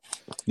 apparently, but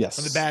yes,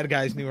 when the bad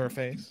guys knew her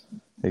face.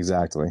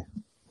 Exactly.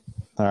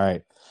 All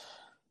right.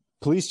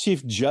 Police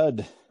Chief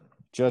Judd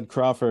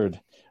Crawford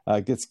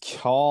gets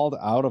called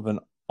out of an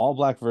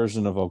all-black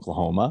version of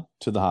Oklahoma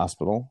to the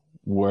hospital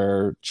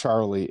where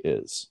Charlie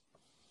is.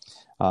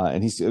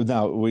 And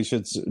now we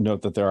should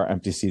note that there are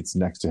empty seats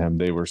next to him.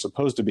 They were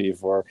supposed to be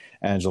for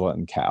Angela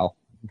and Cal,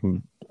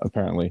 who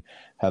apparently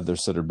have their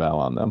sitter bell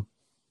on them.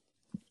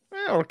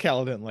 Or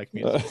Cal didn't like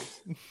music.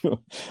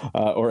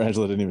 Or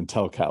Angela didn't even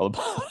tell Cal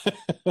about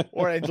it.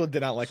 Or Angela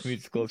did not like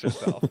musicals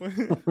herself.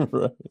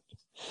 Right.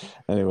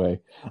 Anyway,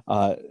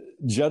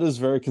 Judd is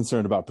very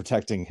concerned about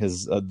protecting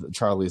his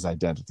Charlie's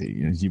identity.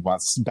 You know, he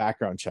wants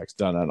background checks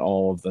done on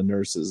all of the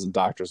nurses and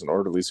doctors and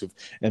orderlies who've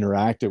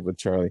interacted with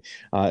Charlie.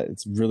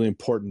 It's really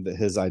important that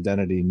his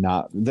identity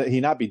not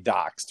be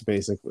doxxed,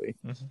 basically.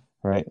 Mm-hmm.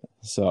 Right.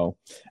 So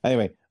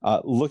anyway,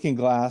 Looking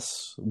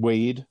Glass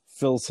Wade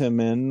fills him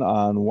in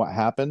on what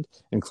happened,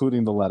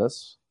 including the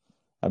lettuce.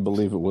 I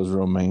believe it was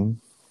romaine.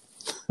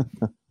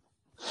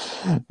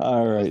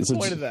 All right. What's the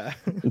point of that?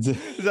 Is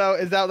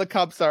that how the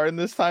cops are in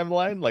this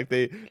timeline? Like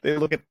they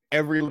look at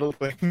every little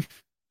thing.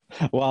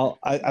 Well,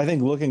 I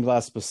think Looking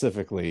Glass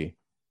specifically.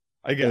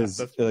 I guess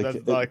that's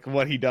like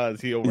what he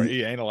does. He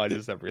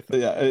analyzes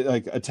everything. Yeah,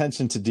 like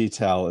attention to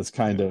detail is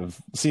kind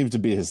of seems to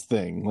be his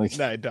thing. Like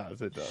no, it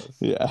does.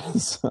 Yeah.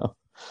 So, all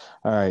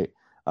right.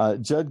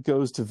 Judd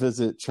goes to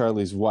visit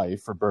Charlie's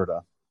wife,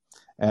 Roberta,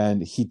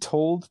 and he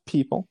told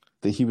people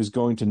that he was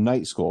going to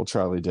night school.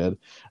 Charlie did.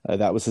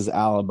 That was his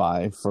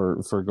alibi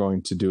for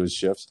going to do his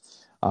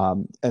shifts.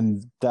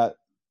 And that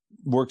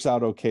works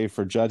out okay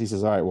for Judd. He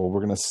says, all right, well,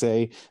 we're going to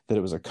say that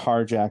it was a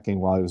carjacking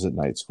while he was at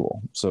night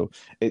school. So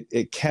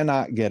it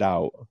cannot get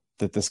out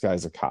that this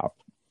guy's a cop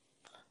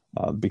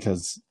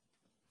because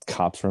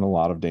cops are in a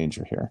lot of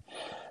danger here.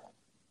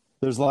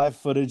 There's live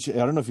footage. I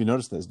don't know if you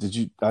noticed this. Did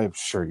you? I'm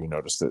sure you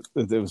noticed it.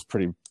 It was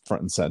pretty front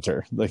and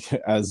center. Like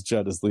as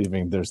Judd is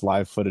leaving, there's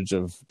live footage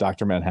of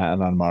Dr.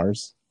 Manhattan on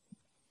Mars.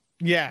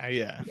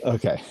 Yeah.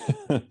 Okay.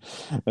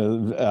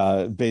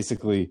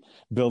 Basically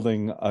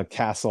building a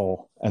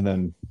castle and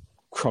then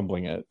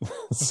crumbling it.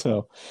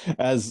 So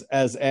as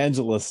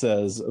Angela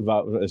says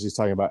as she's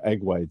talking about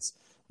egg whites,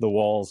 the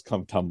walls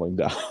come tumbling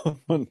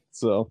down.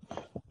 So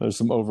there's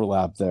some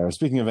overlap there.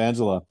 Speaking of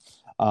Angela,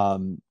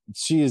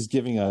 she is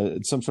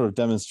giving some sort of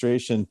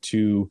demonstration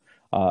to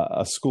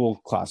a school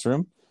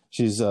classroom.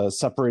 She's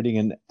separating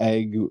an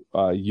egg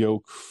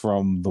yolk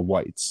from the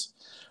whites.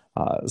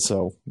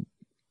 So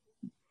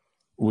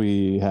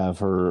we have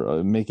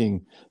her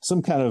making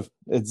some kind of,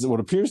 it's what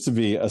appears to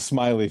be a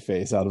smiley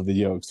face out of the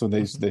yolks when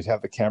they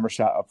have the camera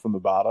shot up from the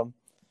bottom,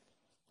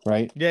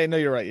 right? Yeah, no,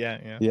 you're right.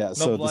 Yeah. No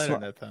so blood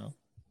in it, though.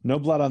 No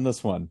blood on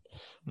this one.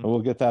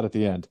 We'll get that at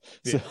the end.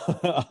 Yeah.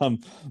 So,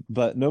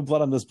 but no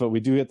blood on this, but we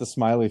do get the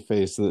smiley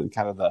face, the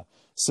kind of the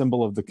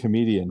symbol of the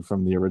comedian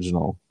from the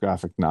original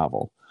graphic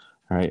novel,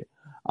 right?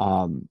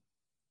 I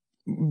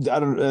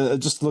don't.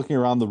 Just looking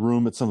around the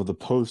room at some of the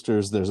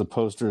posters, there's a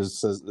poster that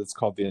says it's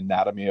called "The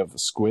Anatomy of a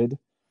Squid."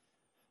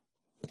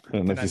 I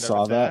don't know if you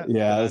saw that.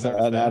 Yeah, it's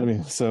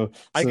anatomy. So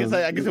I guess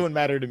it wouldn't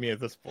matter to me at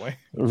this point.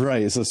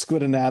 Right. So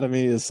squid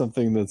anatomy is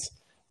something that's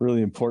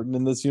really important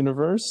in this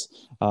universe.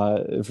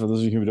 For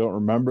those of you who don't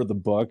remember the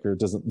book or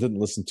didn't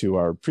listen to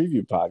our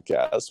preview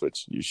podcast,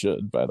 which you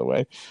should, by the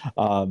way,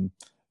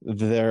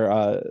 there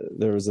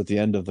was at the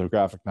end of the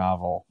graphic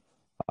novel,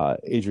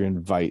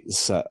 Adrian Veidt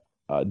set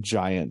a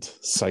giant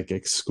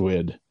psychic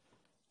squid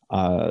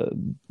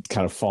kind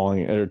of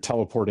falling or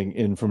teleporting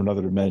in from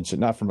another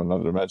dimension, not from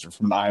another dimension,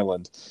 from an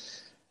island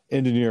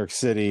into New York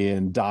City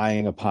and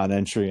dying upon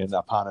entry, and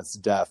upon its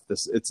death,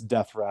 its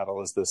death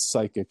rattle is this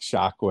psychic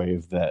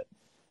shockwave that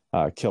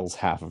kills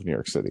half of New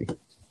York City,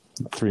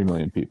 3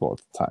 million people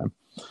at the time.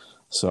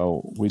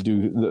 So we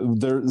do,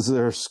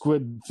 there are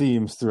squid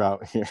themes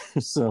throughout here.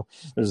 So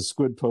there's a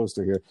squid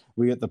poster here.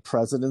 We get the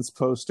president's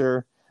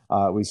poster.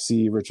 We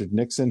see Richard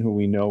Nixon, who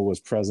we know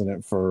was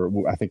president for,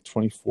 I think,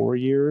 24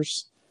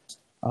 years,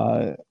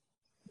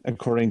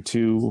 according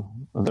to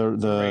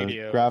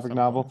the graphic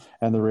novel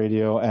and the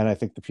radio, and I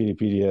think the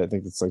Peteypedia, I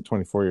think it's like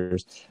 24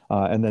 years.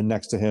 And then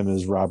next to him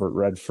is Robert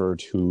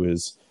Redford, who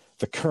is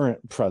the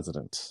current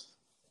president.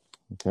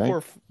 Okay.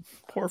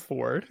 Poor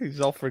Ford.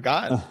 He's all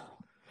forgotten.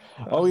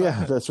 Oh,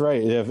 yeah, that's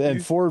right.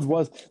 And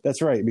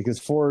that's right, because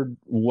Ford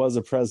was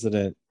a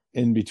president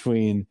in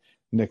between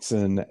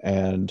Nixon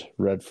and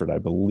Redford, I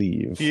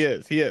believe. He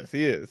is.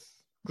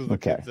 Because the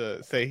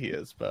kids say he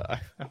is, but I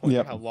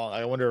wonder how long.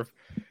 I wonder if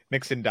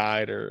Nixon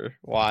died or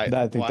why.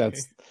 I think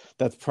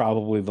that's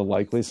probably the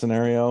likely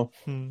scenario,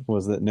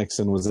 was that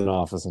Nixon was in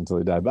office until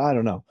he died. But I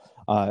don't know.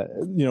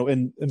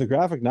 In the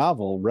graphic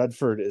novel,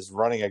 Redford is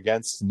running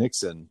against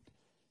Nixon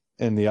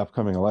in the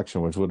upcoming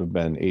election, which would have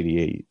been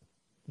 88.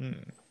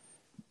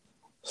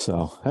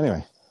 So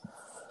anyway,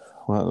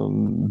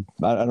 well,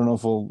 I don't know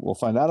if we'll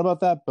find out about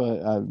that,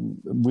 but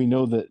we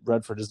know that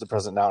Redford is the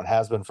president now and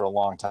has been for a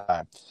long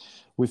time.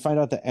 We find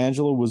out that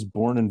Angela was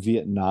born in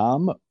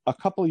Vietnam a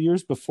couple of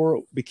years before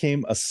it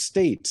became a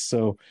state.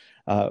 So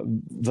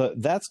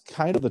that's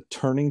kind of the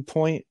turning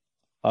point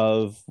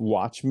of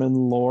Watchmen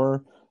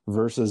lore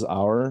versus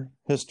our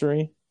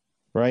history,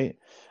 right?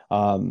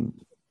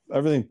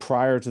 Everything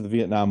prior to the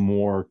Vietnam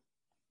War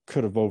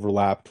could have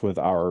overlapped with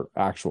our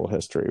actual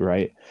history,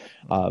 right?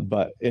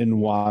 But in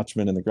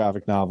Watchmen, in the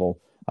graphic novel,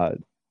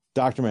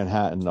 Dr.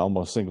 Manhattan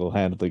almost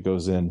single-handedly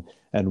goes in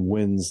and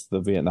wins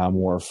the Vietnam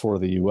War for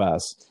the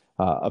U.S.,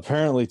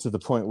 apparently to the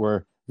point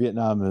where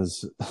Vietnam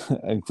is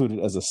included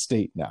as a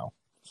state now.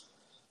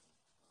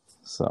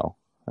 So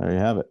there you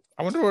have it.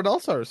 I wonder what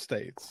else are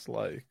states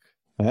like.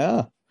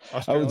 Yeah.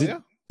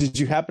 Australia? Did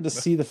you happen to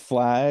see the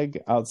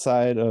flag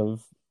outside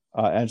of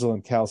Angela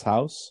and Cal's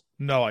house?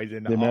 No, I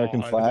didn't. The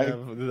American flag?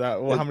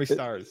 How many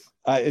stars?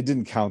 It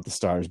didn't count the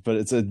stars, but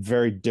it's a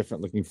very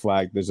different looking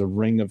flag. There's a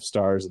ring of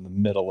stars in the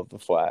middle of the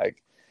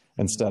flag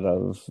instead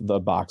of the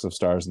box of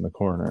stars in the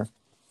corner.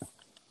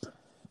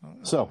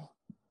 So,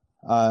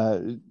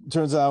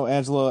 turns out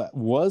Angela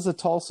was a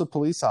Tulsa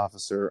police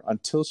officer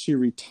until she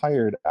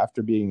retired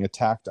after being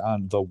attacked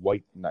on the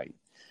White Night.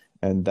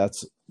 And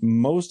that's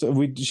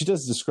she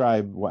does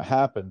describe what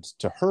happened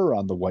to her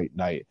on the White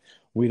Night.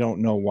 We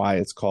don't know why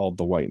it's called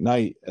the White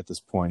Night at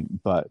this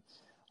point, but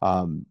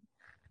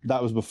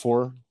that was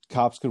before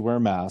cops could wear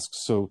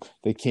masks. So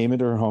they came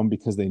into her home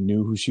because they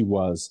knew who she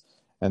was,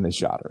 and they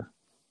shot her.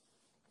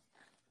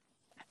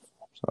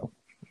 So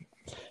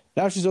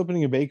now she's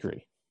opening a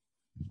bakery.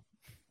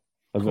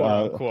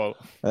 Quote.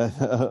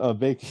 A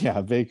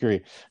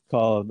bakery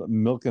called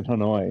Milk and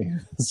Hanoi.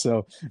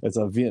 So it's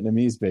a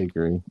Vietnamese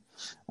bakery.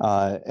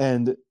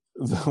 And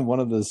one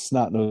of the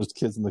snot-nosed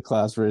kids in the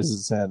class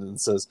raises his hand and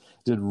says,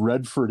 "Did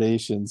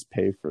Redfordations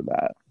pay for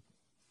that?"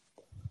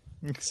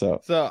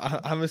 So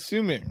I'm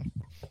assuming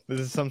this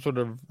is some sort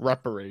of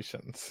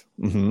reparations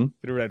to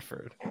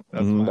Redford.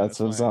 That's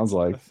what it sounds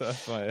like.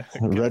 That's my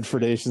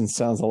Redfordations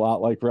sounds a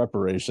lot like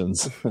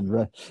reparations.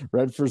 And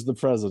Redford's the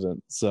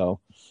president, so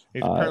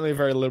he's apparently a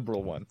very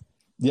liberal one.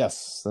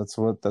 Yes, that's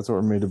what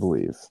we're made to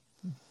believe.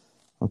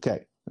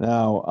 Okay,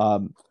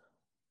 now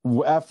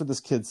after this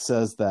kid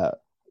says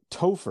that,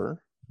 Topher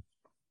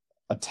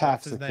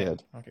attacks the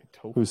kid. Okay,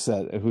 Topher.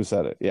 Who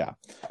said it? Yeah,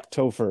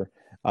 Topher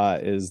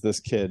is this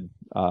kid.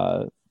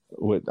 I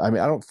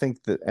don't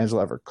think that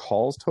Angela ever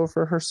calls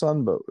Topher her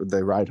son, but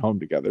they ride home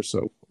together,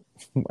 so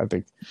I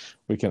think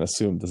we can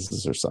assume this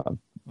is her son.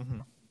 Mm-hmm.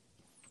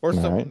 Or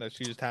someone that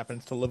she just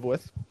happens to live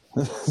with.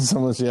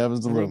 Someone she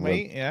happens to live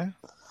with. Yeah.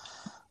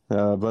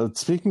 But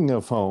speaking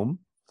of home,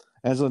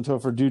 Angela and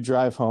Topher do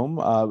drive home,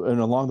 and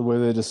along the way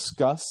they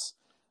discuss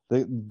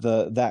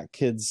that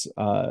kid's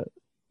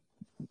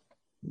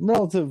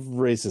relative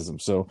racism.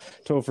 So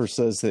Topher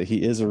says that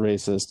he is a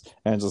racist.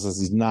 Angela says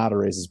he's not a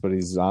racist, but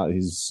he's not.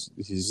 He's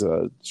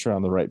sure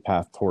on the right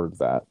path toward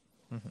that.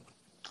 Mm-hmm.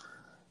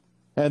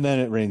 And then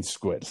it rains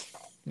squid.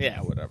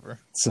 Yeah, whatever.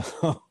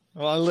 So,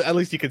 well, at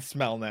least you can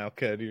smell now,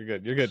 kid. You're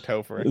good. You're good,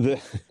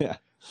 Topher. Yeah.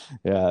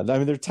 I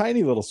mean, they're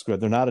tiny little squid.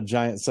 They're not a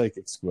giant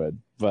psychic squid,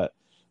 but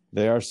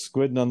they are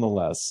squid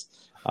nonetheless.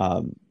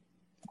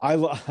 I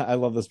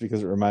love this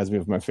because it reminds me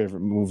of my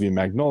favorite movie,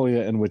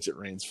 Magnolia, in which it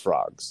rains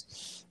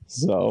frogs.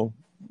 So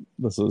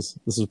this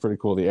is pretty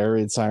cool. The air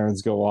raid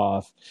sirens go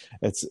off.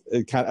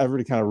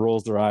 Everybody kind of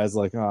rolls their eyes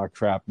like, "Oh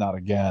crap, not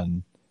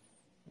again!"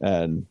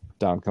 And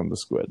down come the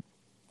squid.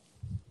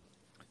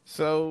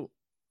 So,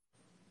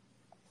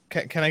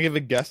 can I give a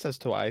guess as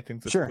to why I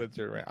think the squids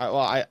are?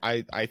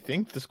 I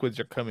think the squids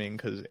are coming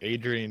because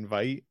Adrian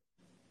Veidt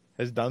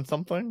has done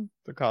something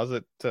to cause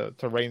it to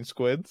rain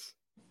squids.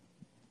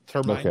 To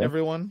remind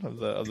everyone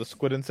of the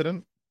squid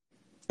incident.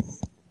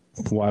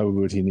 Why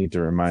would he need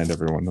to remind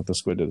everyone of the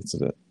squid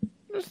incident?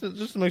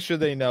 Just to make sure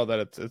they know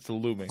that it's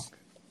looming.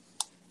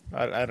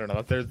 I don't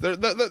know.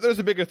 There's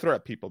a bigger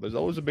threat, people. There's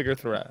always a bigger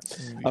threat.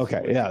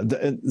 Okay, yeah.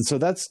 So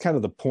that's kind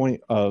of the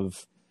point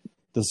of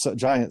the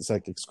giant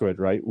psychic squid,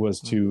 right?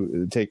 Was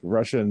to take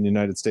Russia and the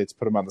United States,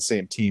 put them on the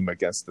same team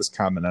against this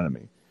common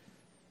enemy,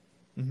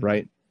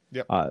 right?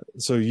 Yep.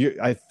 So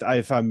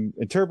if I'm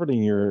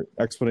interpreting your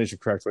explanation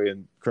correctly,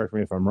 and correct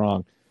me if I'm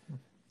wrong,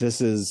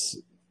 this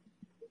is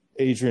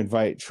Adrian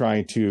Veidt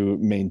trying to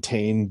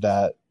maintain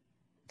that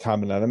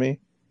common enemy.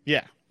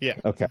 Yeah.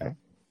 Okay.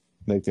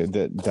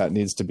 That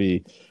needs to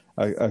be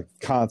a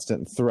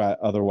constant threat,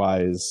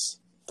 otherwise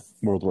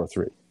World War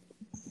III.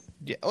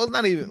 Yeah. Well,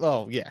 not even.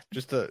 Well, yeah.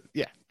 Just to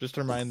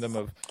remind them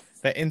of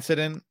that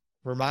incident.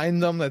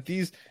 Remind them that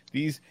these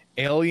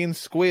alien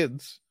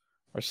squids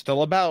are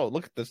still about.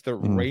 Look at this. They're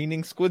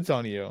raining squids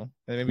on you.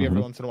 And maybe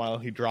every once in a while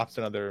he drops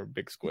another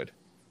big squid.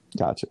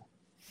 Gotcha.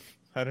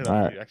 I don't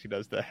know if he actually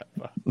does that.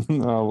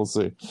 No, we'll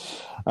see.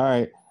 All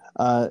right.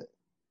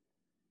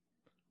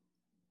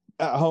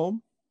 At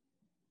home,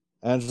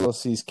 Angela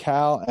sees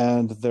Cal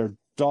and their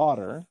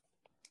daughter,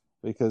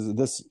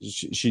 because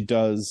she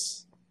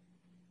does,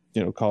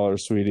 call her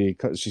sweetie.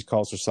 She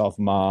calls herself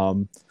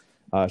mom.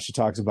 She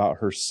talks about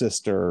her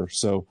sister.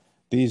 So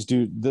this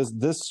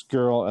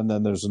girl, and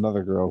then there's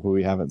another girl who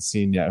we haven't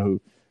seen yet,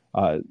 who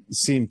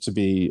seemed to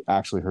be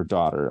actually her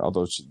daughter,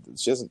 although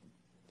she hasn't.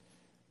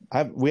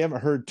 We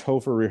haven't heard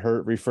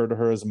Topher refer to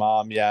her as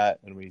mom yet,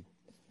 and we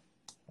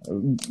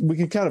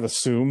can kind of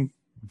assume,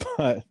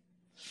 but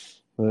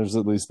there's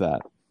at least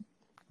that.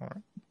 All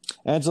right.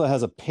 Angela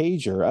has a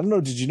pager. I don't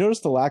know. Did you notice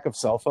the lack of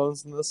cell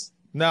phones in this?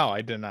 No,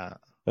 I did not.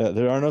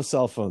 There are no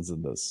cell phones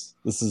in this.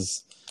 This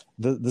is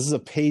a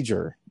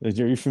pager. Are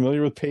you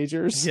familiar with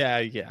pagers? Yeah,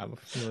 I'm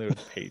familiar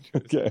with pagers.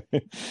 Okay,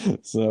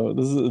 so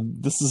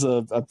this is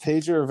a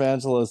pager of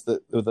Angela's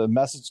with a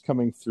message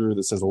coming through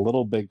that says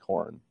 "Little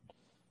Bighorn."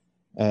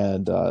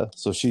 and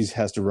so she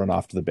has to run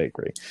off to the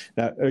bakery.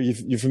 Now, are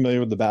you familiar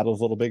with the Battle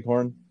of Little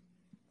Bighorn?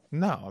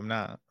 No, I'm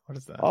not. What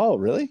is that? Oh,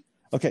 really?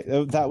 Okay,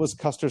 that was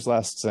Custer's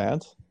last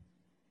stand.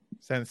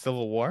 Since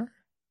Civil War?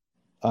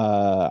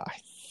 I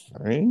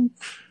think.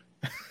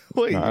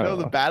 Wait, No, you know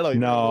the battle?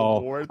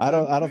 No, I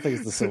don't think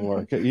it's the Civil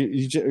War.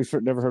 You've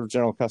never heard of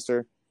General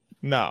Custer?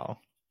 No.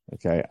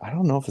 Okay, I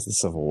don't know if it's the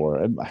Civil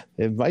War.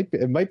 It might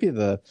be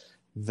the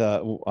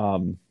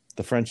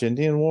French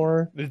Indian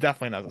War. It's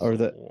definitely not the Or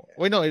Civil the- War.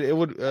 Wait, no, it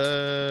would.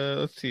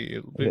 Let's see.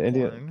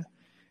 Indian-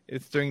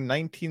 It's during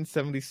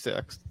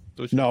 1976.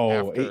 Which No,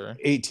 is after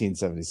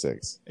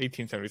 1876.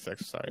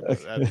 1876. Sorry,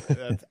 Okay.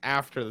 that's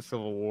after the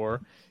Civil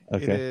War. It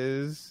Okay.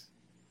 is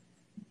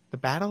the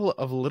Battle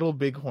of Little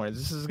Bighorn.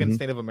 This is against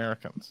Native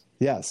Americans.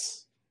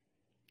 Yes.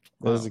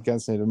 It Wow. was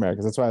against Native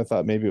Americans. That's why I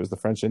thought maybe it was the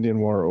French Indian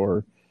War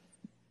or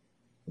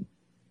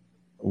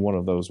one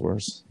of those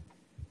wars.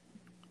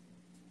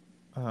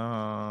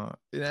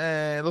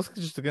 It looks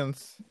just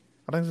against.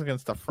 I don't think it's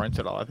against the French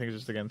at all. I think it's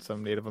just against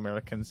some Native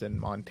Americans in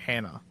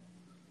Montana.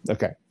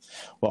 Okay.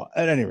 Well,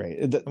 at any rate,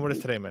 And what is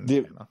today,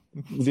 Montana?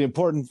 the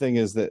important thing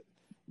is that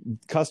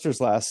Custer's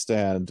last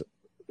stand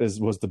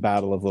was the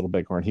Battle of Little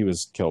Bighorn. He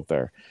was killed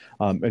there.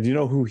 And do you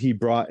know who he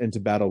brought into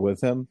battle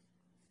with him?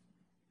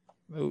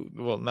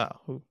 Well, no.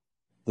 Who?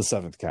 The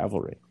 7th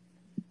Cavalry.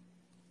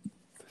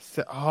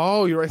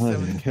 Oh, you're right.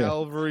 7th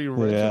Cavalry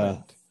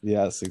Regiment.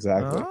 Yes,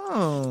 exactly.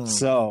 Oh.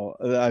 So,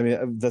 I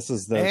mean, this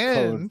is the code.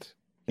 And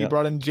he Yeah.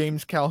 brought in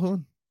James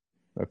Calhoun,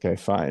 Okay,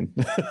 fine.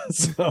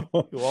 So,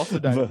 who also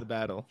died in the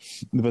battle.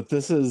 but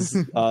this is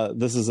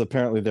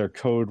apparently their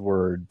code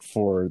word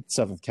for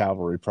 7th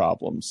Cavalry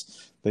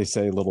problems. They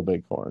say Little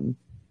Bighorn.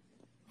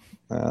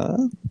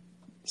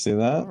 See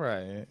that? All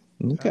right.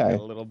 Okay.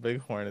 Little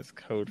Bighorn is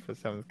code for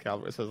 7th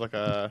Cavalry. So it's like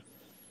a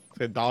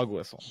dog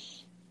whistle.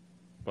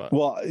 But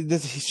Well,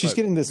 she's But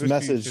getting this which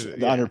message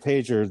she's- on her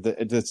pager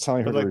that's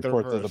telling her But to like the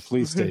report to the reverse.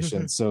 police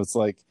station. So it's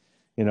like,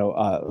 I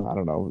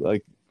don't know,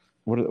 like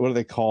what do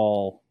they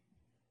call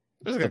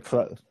there's the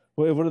like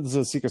a what does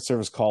the Secret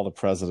Service call the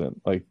president?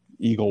 Like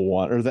Eagle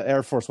One, or the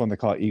Air Force One, they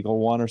call it Eagle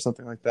One or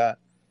something like that.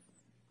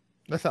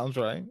 that sounds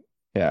right.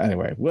 Yeah.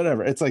 Anyway,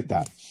 whatever. It's like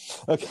that.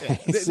 Okay.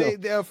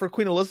 They, for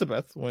Queen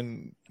Elizabeth,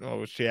 when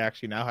she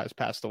actually now has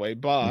passed away,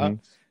 but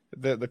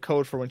the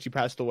code for when she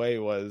passed away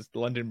was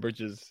London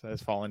Bridges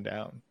has fallen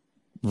down.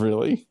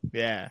 Really?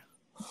 Yeah.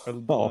 Or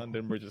the Oh.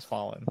 London Bridge has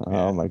fallen.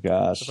 Oh my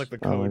gosh. That's like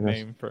the Oh my code gosh.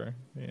 name for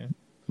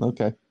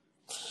Okay.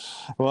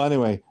 Well,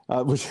 anyway,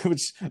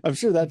 which I'm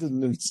sure that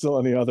didn't instill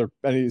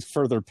any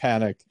further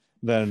panic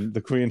than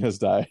the Queen has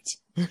died.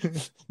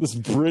 This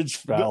bridge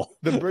fell.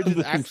 The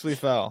bridges actually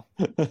fell.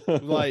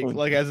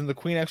 Like as in the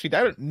Queen actually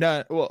died.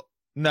 No. Well,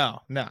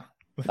 no.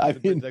 I The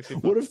bridge mean,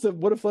 actually fell.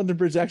 what if London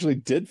Bridge actually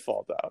did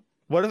fall down?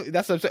 What if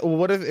that's what I'm saying? Well,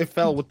 what if it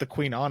fell with the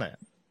Queen on it?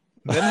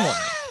 Then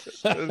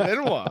what?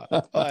 Then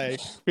what? Like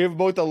we have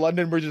both the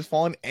London Bridge has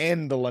fallen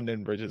and the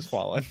London Bridge has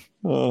fallen.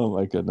 Oh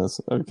my goodness.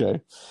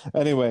 Okay.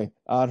 Anyway,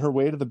 on her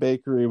way to the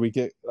bakery, we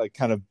get like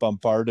kind of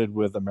bombarded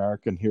with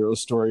American Hero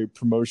Story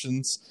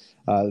promotions.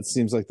 It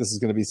seems like this is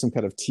going to be some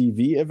kind of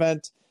TV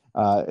event.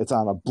 It's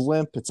on a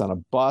blimp, it's on a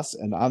bus,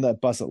 and on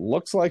that bus it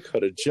looks like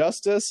Hooded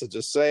Justice. So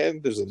just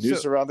saying, there's a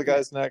noose around the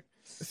guy's neck.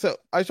 So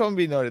I just want to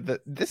be noted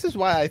that this is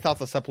why I thought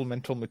the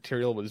supplemental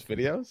material was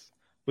videos,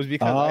 was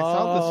because I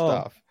saw this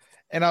stuff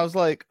and I was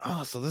like,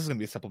 oh, so this is gonna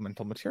be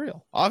supplemental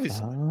material.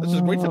 Obviously, this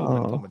is great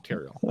supplemental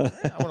material.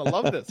 I want to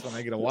love this when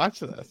I get to watch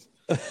this.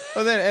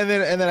 And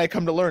then I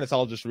come to learn it's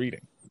all just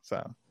reading.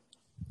 So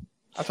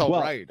that's all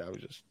right. I was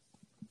just.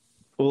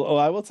 Well,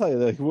 I will tell you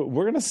that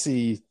we're gonna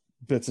see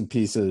bits and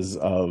pieces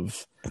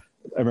of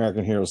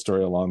American Hero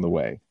Story along the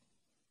way.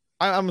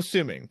 I'm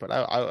assuming, but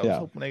I was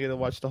hoping I get to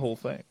watch the whole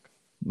thing.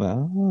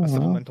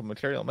 Supplemental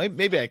material.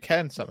 Maybe I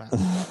can somehow.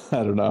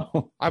 I don't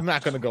know. I'm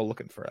not going to go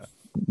looking for it.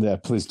 Yeah,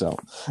 please don't.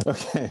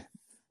 Okay.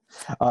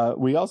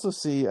 We also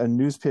see a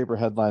newspaper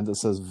headline that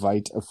says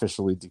Veidt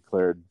officially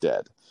declared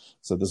dead.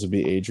 So this would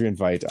be Adrian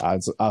Veidt,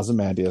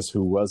 Ozymandias,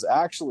 who was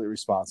actually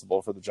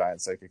responsible for the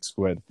giant psychic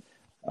squid,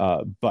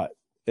 but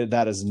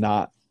that is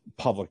not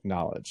public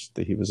knowledge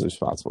that he was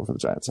responsible for the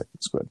giant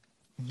psychic squid.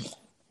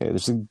 Okay,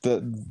 there's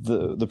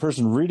the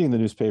person reading the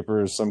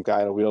newspaper is some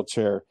guy in a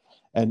wheelchair,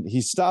 and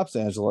he stops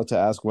Angela to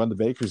ask when the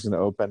bakery's going to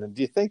open. And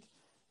do you think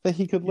that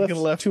he could lift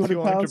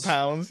 200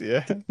 pounds?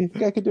 Yeah. You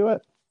think I could do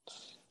it?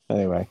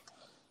 Anyway,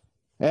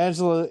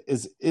 Angela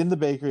is in the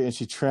bakery and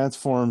she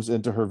transforms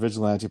into her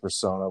vigilante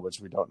persona, which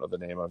we don't know the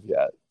name of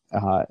yet.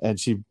 And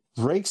she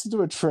breaks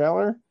into a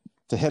trailer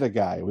to hit a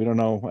guy. We don't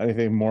know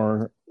anything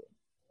more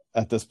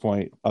at this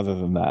point other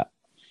than that.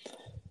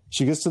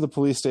 She gets to the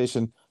police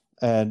station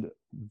and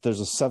there's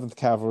a 7th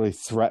Cavalry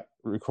threat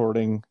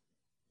recording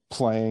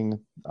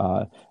playing.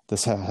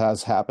 This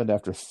has happened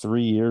after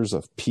 3 years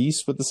of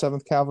peace with the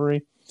 7th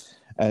Cavalry.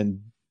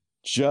 And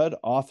Judd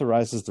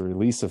authorizes the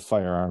release of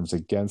firearms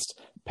against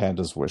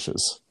Panda's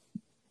wishes.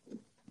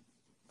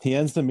 He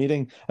ends the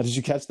meeting. Did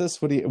you catch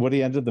this? What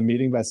he ended the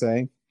meeting by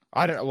saying?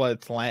 I don't know. Well,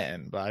 it's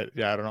Latin, but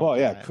I don't know. Well,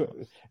 yeah,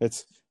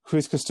 it's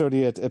quis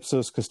custodiet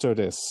ipsos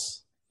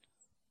custodes.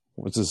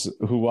 which is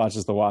who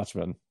watches The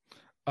Watchmen.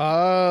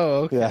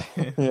 Oh, okay.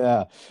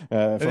 Yeah.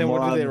 And then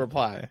what do they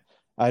reply?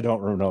 I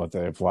don't know what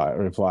they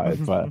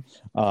replied, but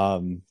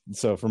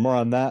so for more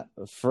on that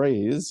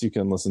phrase, you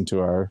can listen to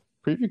our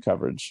preview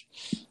coverage.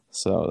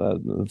 So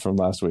from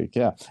last week,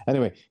 yeah.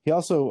 Anyway, he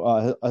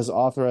also has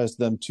authorized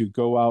them to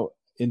go out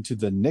into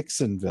the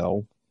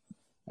Nixonville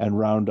and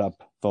round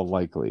up the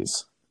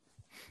Likeleys.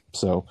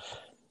 So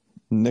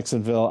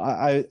Nixonville,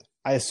 I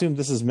assume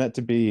this is meant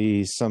to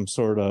be some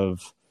sort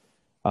of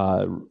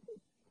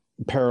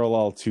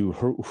parallel to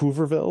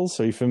Hoovervilles.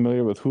 Are you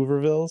familiar with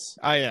Hoovervilles?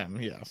 I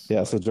am, yes.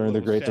 Yeah, so during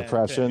the Great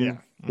Depression,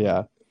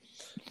 yeah,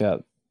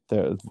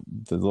 the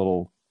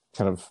little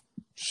kind of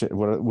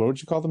what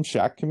would you call them?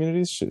 Shack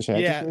communities?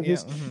 Shanty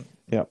communities?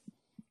 Yeah.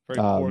 Very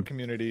poor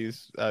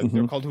communities.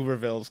 They're called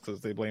Hoovervilles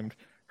because they blamed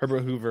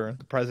Herbert Hoover,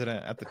 the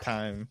president at the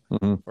time,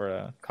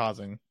 for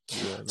causing.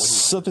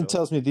 Something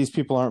tells me these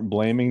people aren't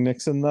blaming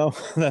Nixon, though.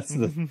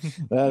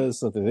 That is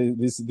something.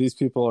 These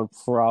people are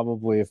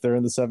probably, if they're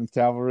in the 7th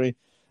Cavalry,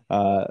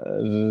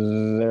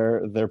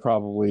 they're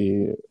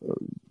probably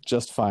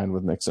just fine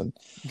with Nixon.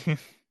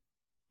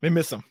 They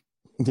miss him.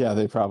 Yeah,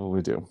 they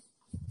probably do.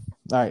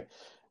 All right.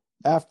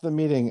 After the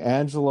meeting,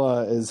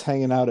 Angela is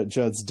hanging out at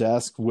Judd's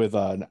desk with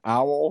an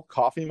owl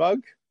coffee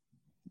mug.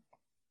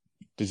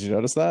 Did you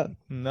notice that?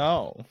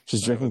 No.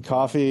 She's drinking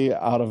coffee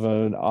out of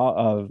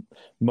a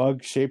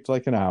mug shaped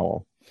like an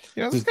owl.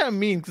 You know, this is kind of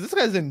mean because this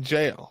guy's in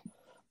jail.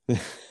 As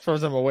far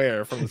as I'm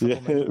aware from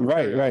the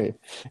right.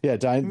 Yeah,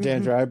 Dan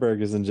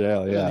Dreiberg is in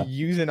jail. Yeah,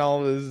 using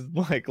all his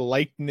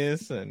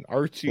likeness and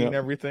Archie and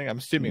everything. I'm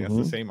assuming that's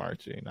the same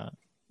Archie, not.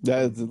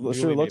 Yeah, it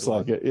sure looks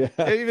like it.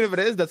 Yeah, even if it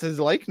is, that's his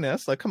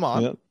likeness. Like, come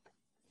on. Yep.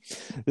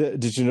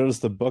 Did you notice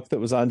the book that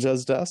was on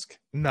Judd's desk?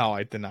 No,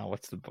 I did not.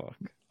 What's the book?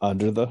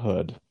 Under the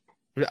Hood.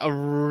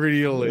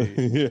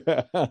 Really?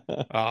 Yeah.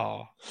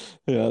 Oh.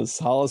 Yes,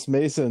 Hollis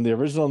Mason, the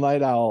original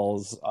Night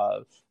Owls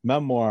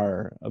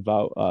memoir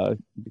about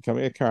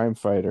becoming a crime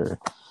fighter.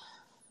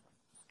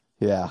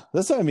 Yeah,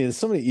 that's what I mean. There's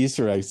so many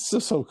Easter eggs. It's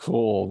just so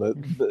cool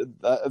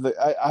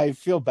that I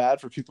feel bad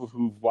for people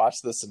who've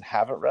watched this and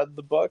haven't read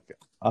the book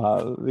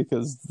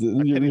because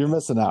you're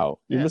missing out.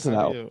 You're missing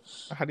out.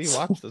 How do you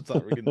watch this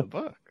without reading the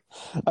book?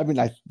 I mean,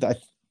 I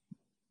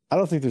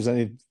don't think there's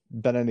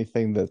been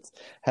anything that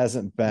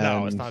hasn't been.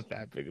 No, it's not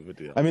that big of a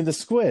deal. I mean, the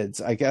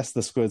squids. I guess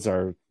the squids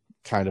are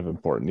kind of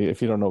important.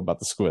 If you don't know about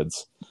the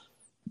squids,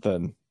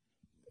 then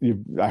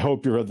I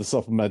hope you read the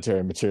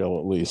supplementary material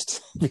at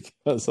least,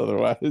 because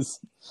otherwise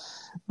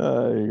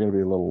you're going to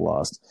be a little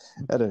lost.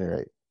 At any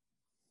rate,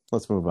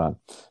 let's move on.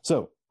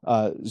 So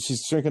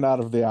she's drinking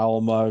out of the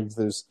owl mug.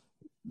 There's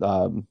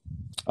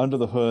Under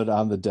the Hood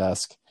on the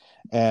desk,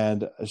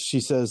 and she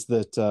says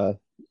that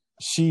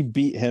she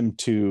beat him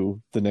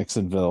to the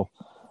Nixonville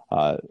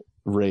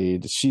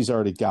raid. She's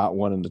already got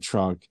one in the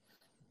trunk.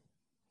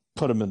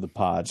 Put him in the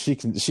pod. She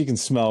can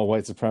smell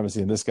white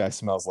supremacy, and this guy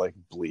smells like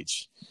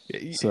bleach.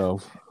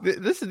 So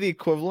this is the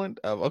equivalent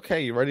of,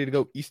 okay, you ready to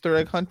go Easter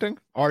egg hunting?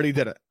 Already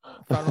did it.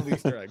 Found all the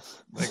Easter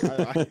eggs. Like,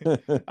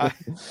 I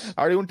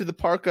already went to the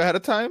park ahead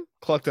of time.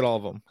 Collected all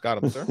of them.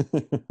 Got them, sir.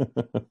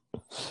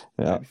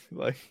 Yeah.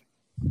 Like,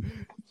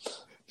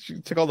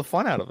 she took all the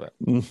fun out of it.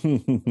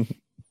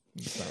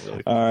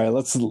 Really. All right,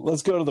 let's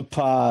go to the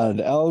pod.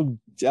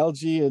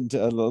 LG and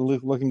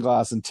Looking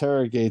Glass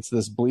interrogates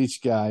this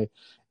bleach guy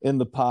in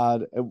the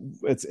pod.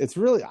 It's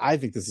really, I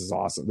think this is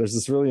awesome. There's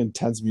this really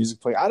intense music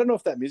playing. I don't know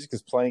if that music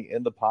is playing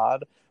in the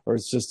pod or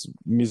it's just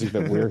music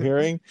that we're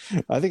hearing.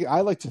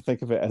 I like to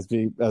think of it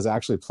as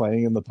actually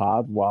playing in the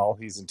pod while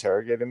he's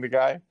interrogating the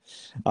guy.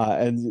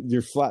 And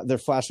they're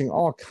flashing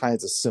all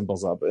kinds of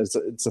symbols up. It's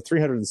a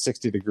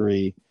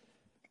 360-degree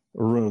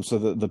room, so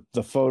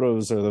the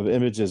photos or the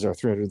images are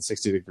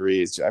 360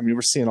 degrees. I mean,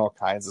 we're seeing all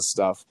kinds of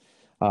stuff.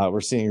 We're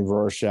seeing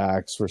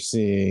Rorschachs. We're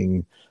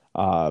seeing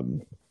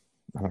I'm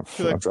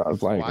drawing a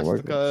blank.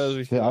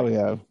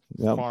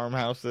 Yep.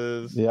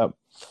 Farmhouses. Yep.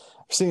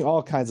 We're seeing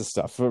all kinds of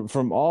stuff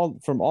from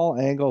all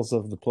angles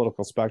of the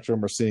political spectrum.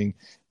 We're seeing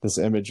this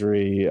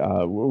imagery.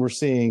 We're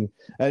seeing,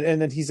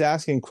 and then he's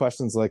asking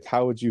questions like,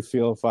 "How would you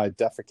feel if I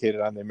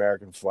defecated on the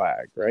American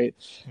flag?" Right?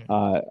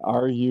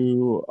 Are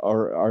you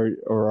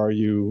are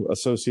you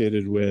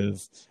associated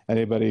with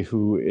anybody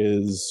who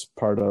is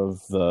part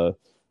of the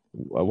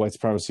white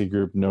supremacy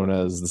group known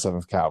as the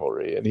 7th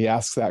Cavalry? And he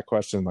asks that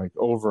question like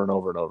over and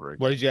over and over again.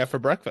 What did you have for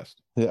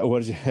breakfast? Yeah,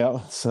 what did you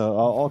have? So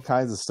all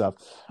kinds of stuff.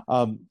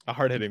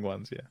 Hard-hitting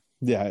ones,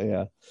 yeah.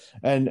 Yeah.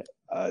 And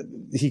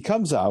he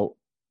comes out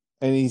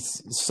and he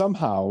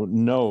somehow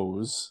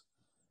knows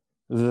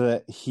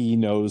that he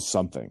knows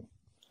something.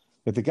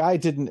 But the guy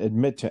didn't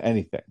admit to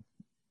anything.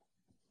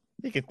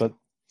 But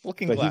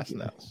Looking Glass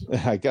knows.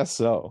 I guess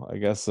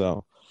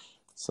so.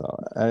 So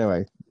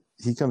anyway,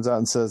 he comes out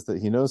and says that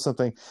he knows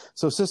something.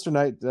 So Sister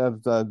Night,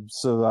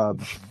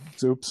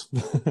 oops,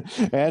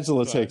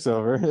 Angela takes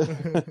over.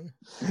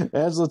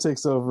 Angela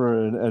takes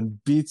over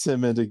and beats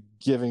him into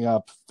giving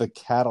up the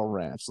cattle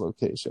ranch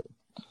location.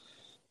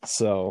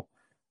 So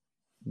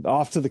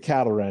off to the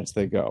cattle ranch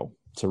they go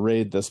to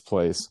raid this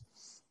place.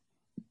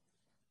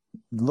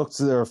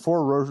 there are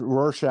 4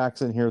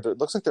 Rorschachs in here. It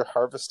looks like they're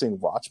harvesting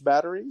watch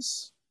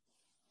batteries,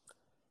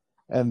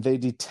 and they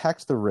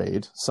detect the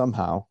raid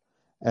somehow,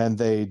 and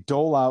they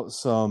dole out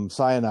some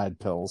cyanide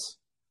pills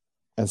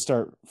and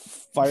start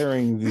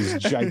firing these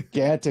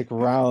gigantic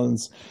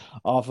rounds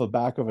off the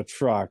back of a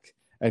truck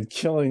and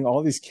killing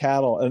all these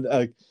cattle.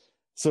 And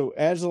so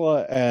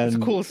Angela and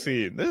it's a cool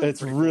scene.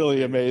 It's really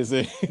cool.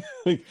 Amazing.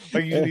 like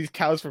using these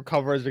cows for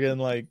cover as they're getting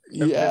like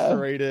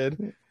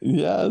eviscerated.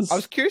 Yes. I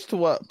was curious to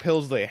what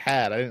pills they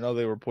had. I didn't know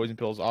they were poison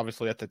pills,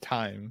 obviously, at the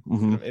time.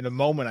 Mm-hmm. In a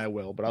moment I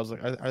will, but I was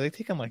like, are they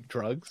taking like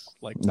drugs?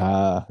 Like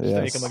to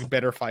make them like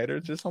better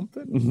fighters or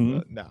something?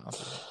 Mm-hmm. No,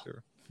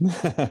 sure.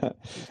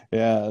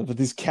 Yeah, but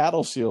these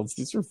cattle shields,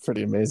 these are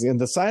pretty amazing. And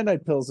the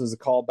cyanide pills is a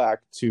callback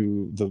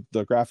to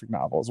the graphic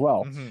novel as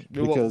well.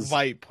 Mm-hmm. Because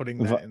Veidt putting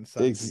that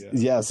inside.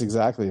 Yes,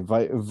 exactly.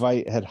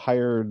 Veidt had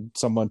hired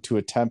someone to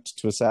attempt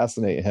to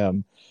assassinate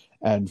him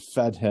and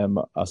fed him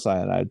a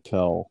cyanide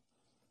pill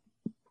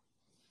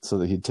so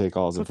that he'd take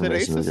all his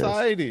information. Today's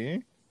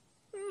society,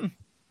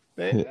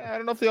 I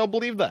don't know if they all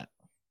believe that.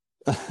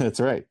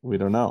 That's right. We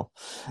don't know.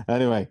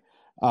 Anyway,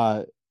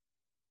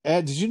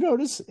 Ed, did you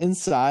notice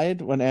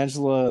inside when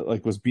Angela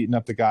was beating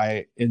up the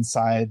guy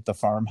inside the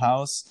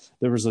farmhouse,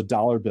 there was a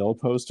dollar bill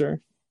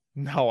poster?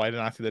 No, I did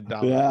not see the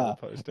dollar bill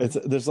poster.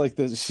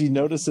 There's she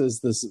notices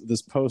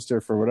this poster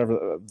for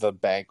whatever the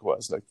bank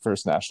was, like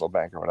First National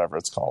Bank or whatever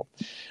it's called,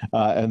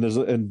 and there's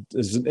an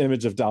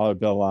image of dollar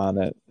bill on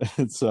it.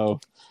 And so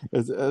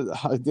it's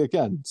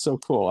again so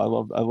cool. I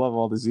love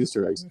all these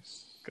Easter eggs.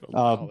 Good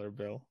old dollar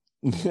bill.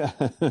 Yeah.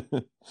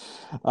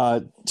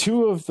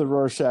 2 of the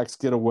Rorschachs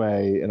get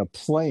away in a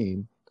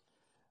plane.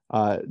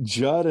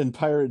 Judd and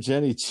Pirate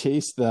Jenny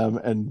chase them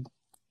and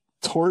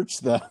torch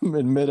them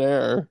in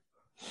midair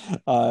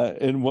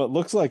in what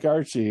looks like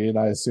Archie, and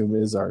I assume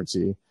is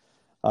Archie.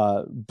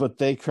 But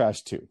they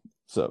crash too.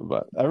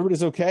 But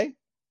everybody's okay.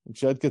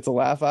 Judd gets a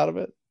laugh out of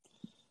it.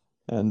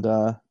 And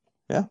there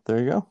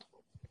you go.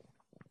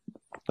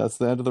 That's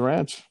the end of the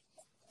ranch.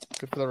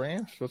 Good for the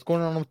ranch. What's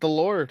going on with the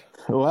Lord?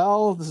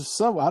 Well,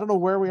 I don't know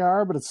where we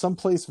are, but it's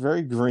someplace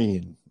very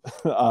green.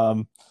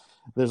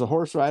 There's a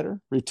horse rider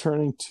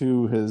returning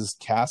to his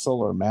castle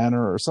or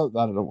manor or something.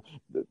 I don't know.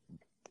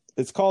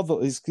 It's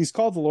called he's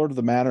called the Lord of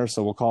the Manor,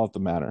 so we'll call it the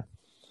Manor.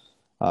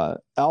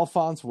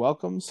 Alphonse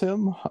welcomes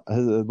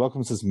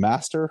his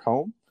master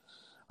home.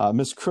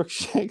 Miss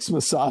Crookshanks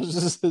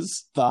massages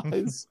his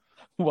thighs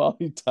while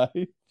he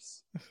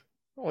types.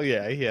 Well,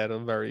 yeah, he had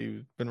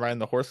been riding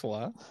the horse a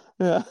lot.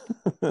 Yeah.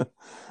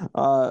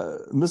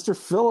 Mr.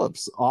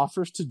 Phillips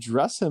offers to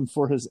dress him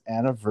for his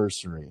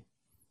anniversary.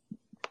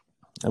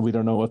 And we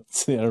don't know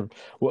what's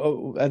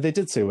they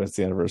did say what's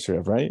the anniversary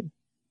of, right?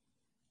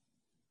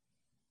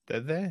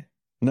 Did they?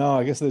 No,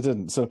 I guess they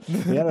didn't. So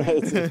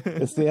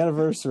it's the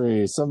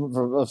anniversary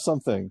of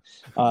something.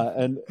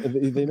 And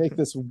they make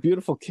this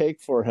beautiful cake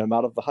for him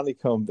out of the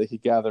honeycomb that he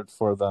gathered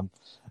for them.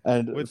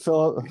 And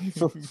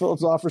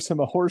Phillips offers him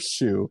a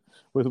horseshoe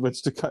with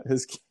which to cut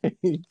his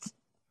cake.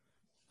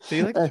 Do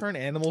you turn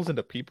animals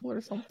into people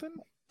or something?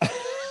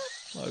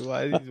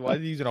 Why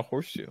is he using a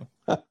horseshoe?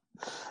 That's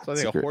what I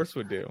think a horse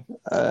would do.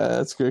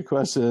 That's a great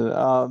question.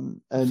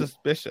 And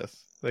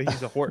suspicious that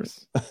he's a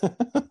horse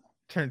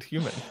turned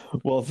human.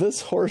 Well,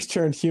 this horse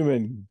turned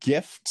human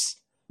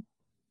gifts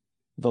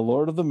the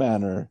Lord of the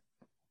Manor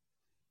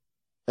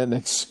an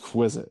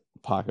exquisite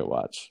pocket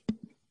watch.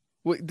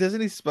 Wait,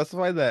 doesn't he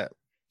specify that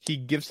he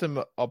gives him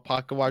a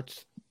pocket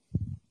watch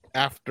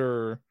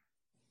after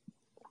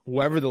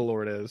whoever the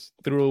Lord is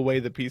threw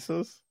away the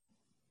pieces?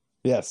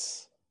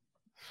 Yes.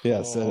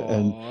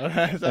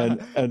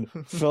 And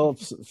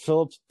Phillips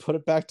put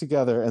it back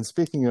together. And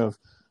speaking of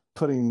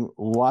putting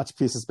watch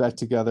pieces back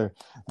together,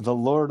 the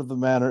Lord of the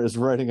Manor is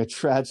writing a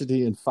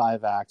tragedy in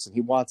 5 acts, and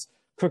he wants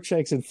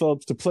Crookshanks and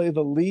Phillips to play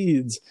the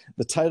leads.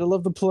 The title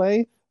of the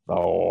play, The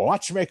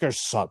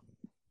Watchmaker's Son.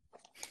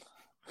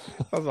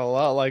 Sounds a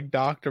lot like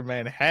Dr.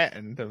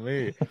 Manhattan to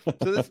me.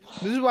 So this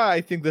is why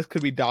I think this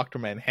could be Dr.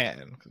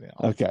 Manhattan.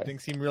 Okay.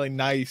 Things seem really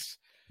nice.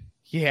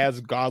 He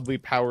has godly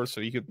power, so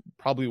he could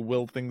probably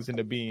will things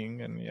into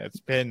being. And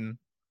it's been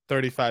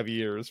 35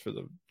 years for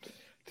the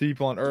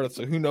people on Earth,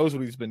 so who knows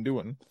what he's been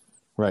doing.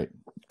 Right.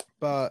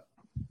 But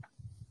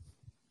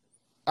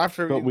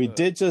we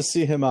did just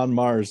see him on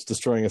Mars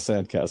destroying a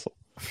sandcastle.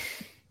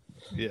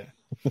 Yeah.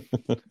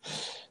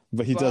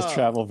 But he does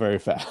travel very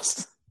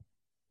fast.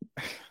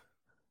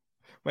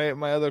 My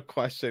other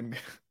question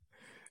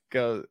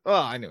goes,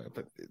 well, I know it,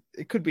 but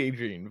it could be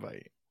Adrian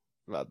Veidt.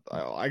 But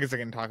I guess I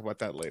can talk about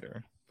that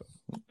later.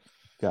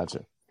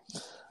 Gotcha.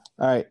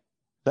 All right.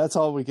 That's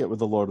all we get with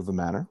the Lord of the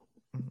Manor.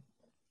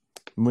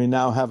 We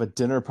now have a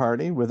dinner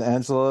party with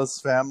Angela's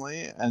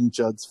family and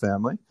Judd's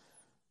family.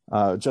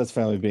 Judd's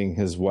family being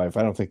his wife.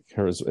 I don't think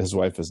his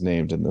wife is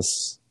named in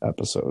this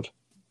episode.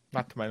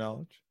 Not to my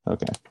knowledge.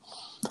 Okay.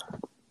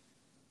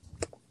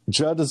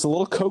 Judd is a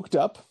little coked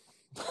up,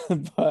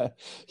 but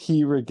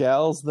he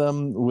regales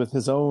them with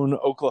his own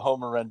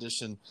Oklahoma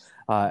rendition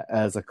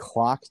as a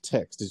clock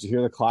ticks. Did you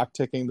hear the clock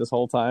ticking this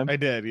whole time? I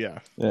did, yeah.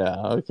 Yeah,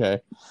 okay.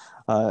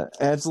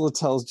 Angela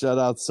tells Judd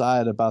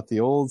outside about the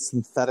old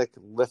synthetic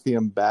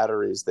lithium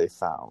batteries they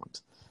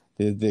found.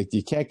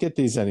 You can't get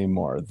these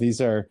anymore.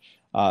 These are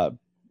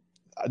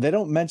they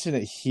don't mention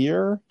it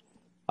here.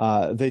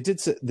 They did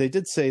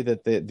say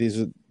that these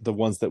are the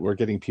ones that were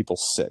getting people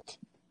sick.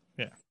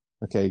 Yeah.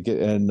 Okay,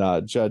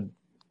 and Judd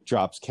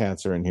drops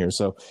cancer in here.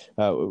 So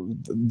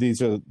these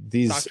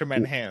Dr.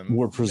 Manhattan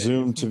were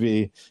presumed to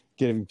be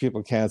giving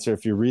people cancer.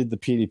 If you read the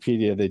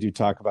Peteypedia, they do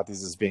talk about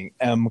these as being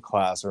M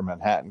class or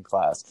Manhattan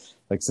class,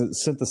 like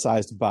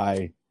synthesized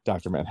by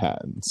Dr.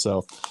 Manhattan.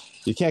 So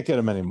you can't get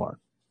them anymore.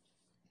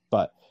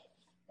 But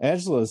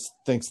Angela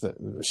thinks that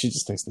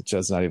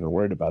Judd's not even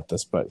worried about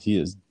this, but he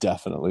is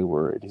definitely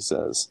worried, he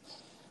says.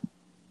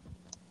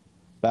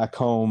 Back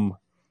home,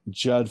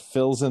 Judd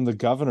fills in the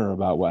governor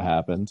about what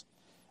happened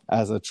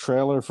as a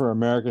trailer for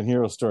American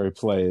Hero Story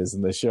plays,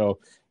 and they show,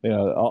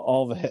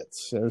 all the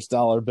hits. There's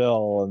Dollar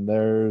Bill, and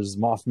there's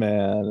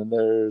Mothman, and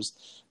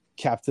there's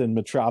Captain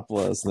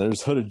Metropolis, and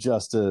there's Hooded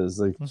Justice.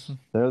 Like,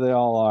 there they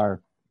all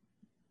are.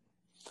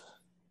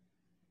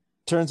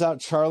 Turns out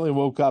Charlie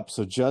woke up,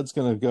 so Judd's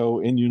going to go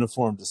in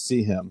uniform to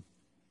see him.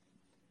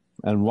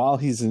 And while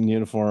he's in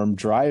uniform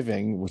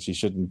driving, which he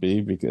shouldn't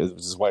be because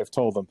his wife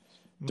told him,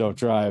 don't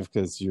drive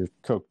because you're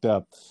coked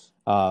up,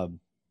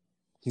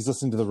 he's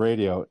listening to the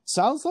radio. It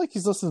sounds like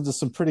he's listening to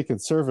some pretty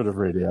conservative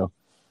radio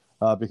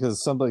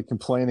because somebody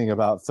complaining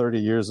about 30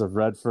 years of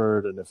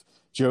Redford, and if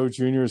Joe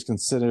Jr. is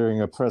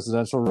considering a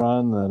presidential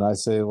run, then I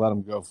say let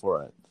him go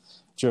for it.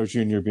 Joe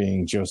Jr.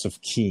 being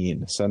Joseph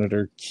Keene,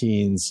 Senator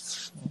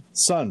Keene's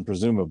son,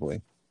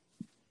 presumably.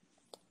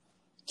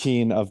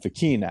 Keene of the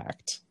Keene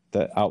Act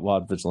that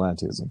outlawed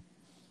vigilantism.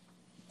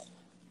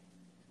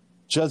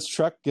 Judd's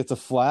truck gets a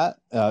flat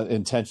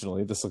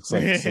intentionally. This looks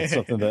like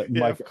something that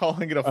Mike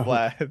calling it a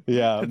flat.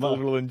 Yeah,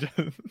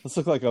 this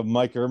looks like a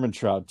Mike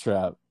Ehrmantraut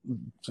trap.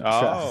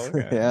 Oh,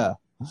 okay. Yeah.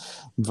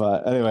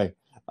 But anyway,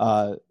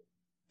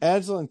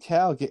 Angela and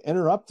Cal get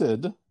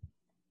interrupted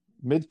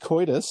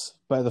mid-coitus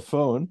by the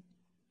phone.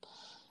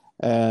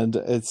 And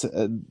it's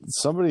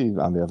somebody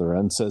on the other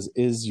end says,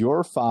 "Is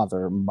your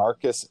father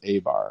Marcus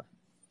Abar?"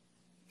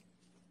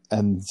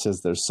 And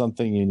says, "There's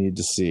something you need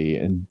to see,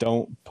 and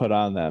don't put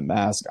on that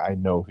mask. I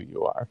know who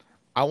you are."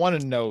 I want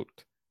to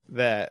note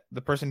that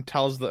the person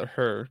tells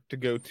her to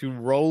go to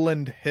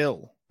Roland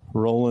Hill.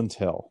 Roland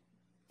Hill.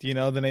 Do you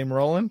know the name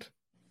Roland?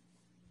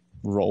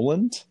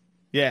 Roland?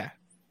 Yeah.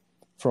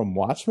 From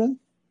Watchmen?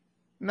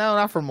 No,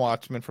 not from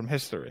Watchmen. From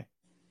history.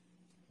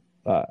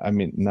 I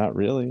mean, not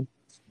really.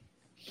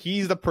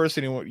 He's the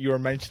person you were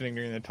mentioning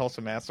during the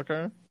Tulsa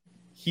massacre.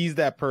 He's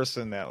that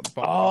person that bumped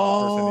the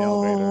person in the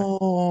elevator.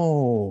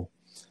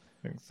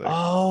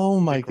 Oh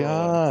my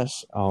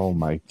gosh. Oh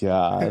my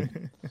God.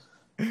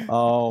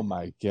 Oh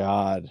my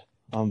God.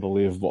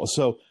 Unbelievable.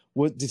 So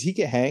what did he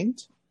get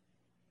hanged?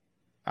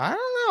 I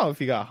don't know if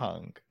he got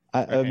hung.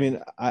 I mean,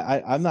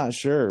 I'm not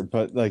sure,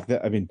 but like,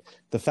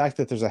 the fact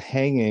that there's a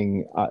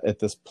hanging at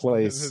this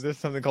place, there's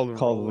something called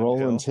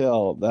Roland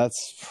Hill.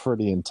 That's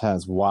pretty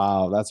intense.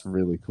 Wow, that's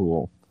really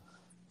cool.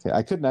 Okay,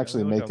 I couldn't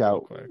actually make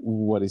out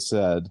what he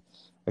said.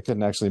 I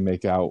couldn't actually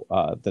make out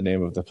the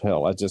name of the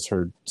hill. I just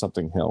heard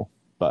something hill,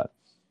 but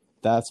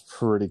that's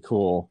pretty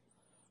cool.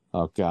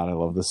 Oh God, I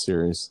love this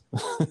series.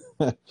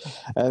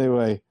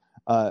 Anyway.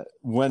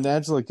 When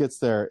Angela gets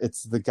there,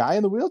 it's the guy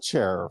in the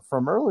wheelchair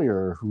from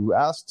earlier who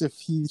asked if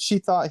she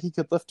thought he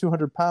could lift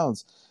 200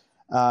 pounds.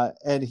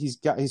 And he's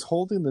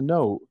holding the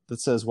note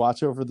that says,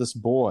 "Watch over this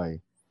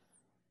boy."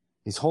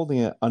 He's holding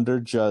it under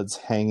Judd's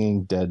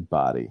hanging dead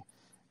body.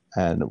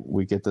 And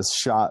we get this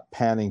shot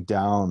panning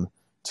down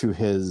to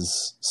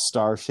his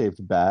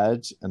star-shaped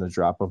badge, and a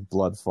drop of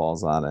blood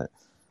falls on it.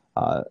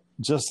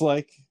 Just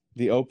like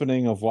the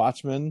opening of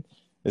Watchmen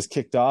is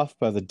kicked off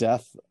by the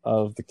death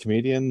of the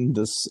comedian,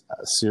 this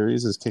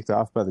series is kicked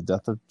off by the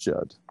death of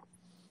Judd.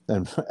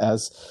 And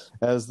as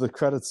the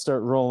credits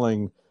start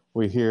rolling,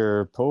 we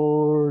hear,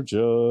 "Poor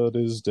Judd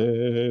is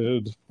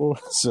dead."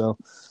 So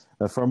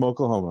from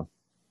Oklahoma.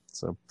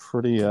 So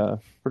pretty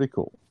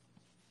cool.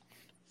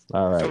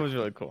 All right. That was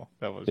really cool.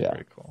 That was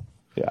pretty cool.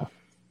 Yeah.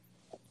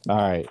 All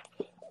right.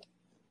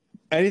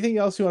 Anything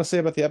else you want to say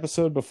about the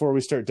episode before we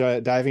start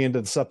diving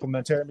into the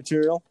supplementary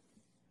material?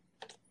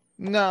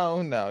 No.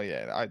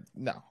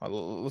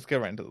 Let's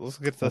get right into it. Let's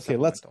get to the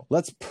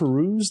let's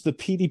peruse the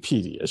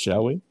Peteypedia,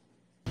 shall we?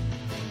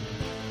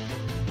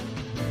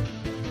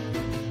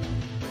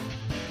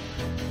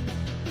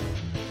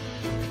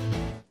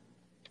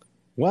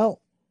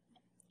 Well,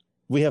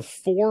 we have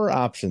 4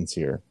 options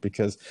here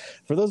because,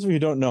 for those of you who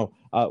don't know,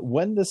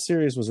 when this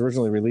series was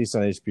originally released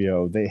on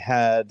HBO, they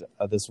had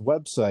this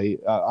website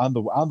on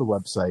the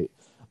website.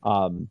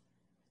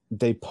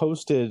 They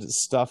posted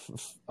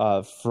stuff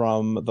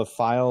from the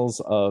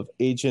files of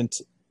Agent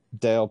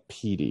Dale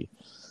Petey.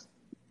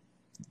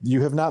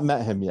 You have not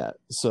met him yet,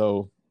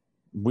 so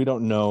we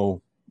don't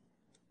know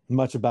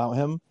much about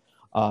him.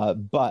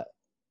 But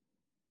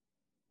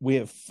we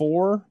have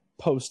 4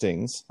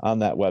 postings on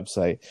that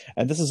website,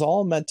 and this is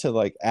all meant to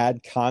like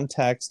add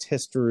context,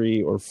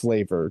 history, or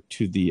flavor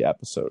to the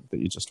episode that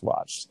you just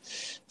watched.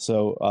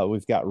 So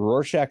we've got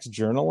Rorschach's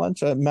journal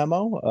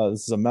memo.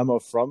 This is a memo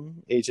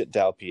from Agent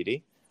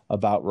Dalpidi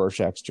about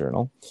Rorschach's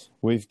journal.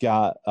 We've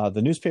got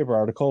the newspaper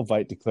article,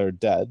 Veidt declared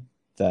dead,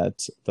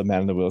 that the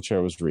man in the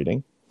wheelchair was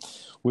reading.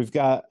 We've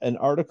got an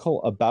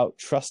article about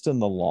Trust in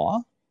the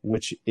Law,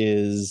 which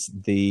is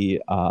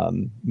the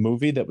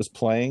movie that was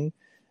playing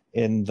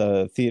in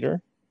the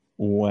theater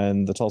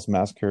when the Tulsa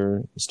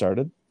Massacre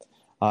started.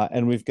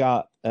 And we've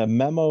got a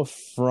memo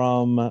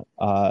from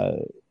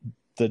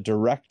the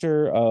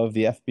director of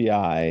the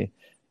FBI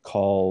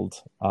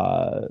called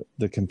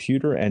The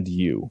Computer and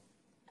You.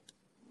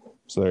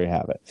 So there you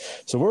have it.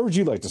 So where would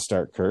you like to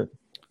start, Kurt?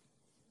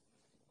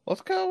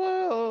 Let's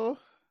go.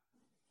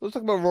 Let's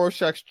talk about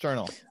Rorschach's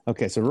journal.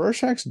 Okay, so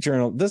Rorschach's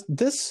journal.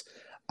 This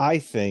I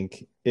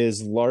think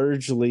is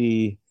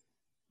largely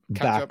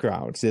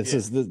background. This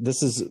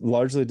is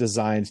largely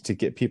designed to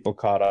get people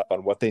caught up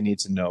on what they need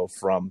to know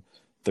from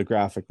the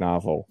graphic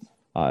novel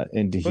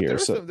into here.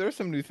 There's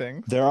some new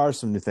things. There are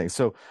some new things.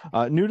 So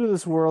new to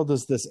this world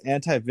is this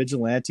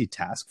anti-vigilante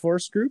task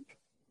force group,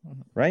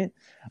 right?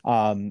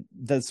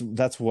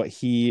 That's what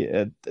he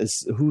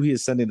is, who he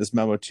is sending this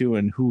memo to,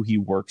 and who he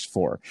works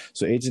for.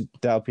 So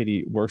Agent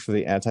Dalpidi works for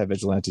the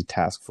anti-vigilante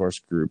task force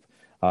group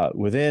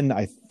within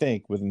the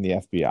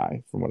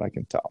FBI, from what I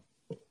can tell.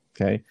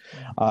 Okay.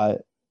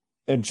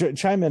 And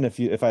chime in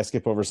if I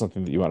skip over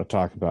something that you want to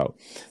talk about.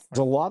 There's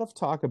a lot of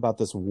talk about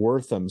this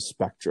Wortham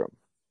spectrum.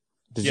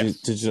 Did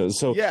you know?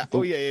 So yeah.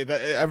 When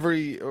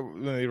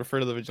they refer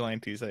to the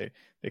vigilantes, they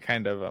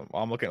kind of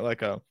I'm looking at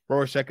like a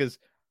Rorschach is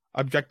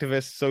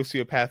objectivist,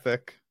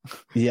 sociopathic.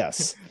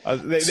 Yes.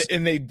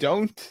 They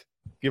don't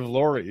give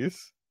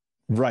lorries.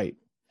 Right.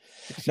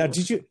 Now,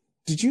 did you?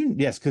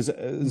 Yes, because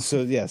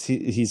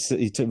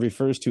he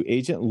refers to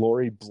Agent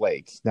Laurie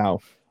Blake. Now,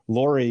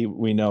 Laurie,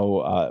 we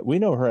know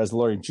her as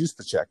Laurie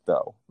Juspacek,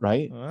 though,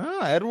 right?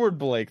 Edward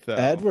Blake, though.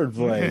 Edward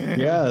Blake,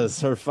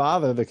 yes, her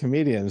father, the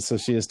comedian. So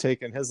she has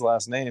taken his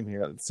last name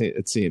here.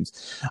 It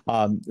seems.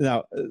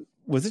 Now,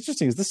 what's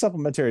interesting is this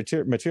supplementary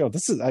material.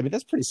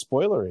 That's pretty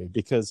spoilery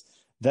because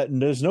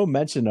there's no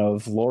mention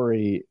of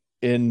Laurie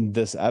in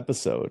this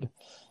episode.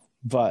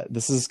 But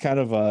this is kind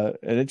of an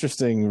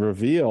interesting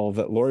reveal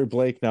that Laurie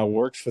Blake now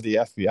works for the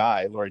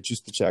FBI. Laurie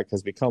Juspacek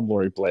has become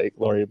Laurie Blake,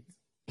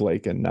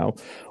 and now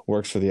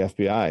works for the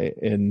FBI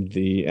in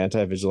the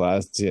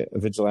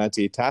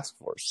anti-vigilante task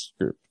force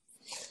group.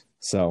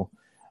 So,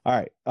 all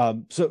right.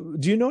 So,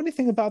 do you know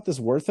anything about this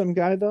Wortham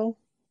guy, though?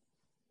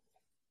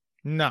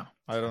 No,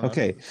 I don't know.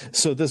 Okay,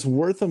 so this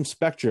Wortham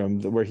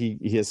spectrum, where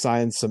he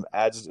assigns some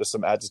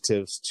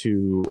adjectives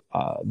to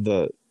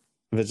the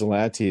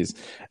vigilantes,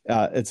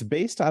 it's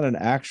based on an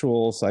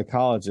actual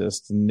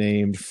psychologist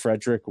named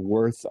Frederick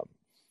Wortham.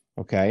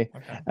 Okay.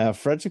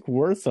 Frederick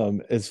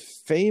Wortham is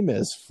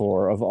famous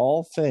for, of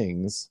all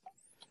things,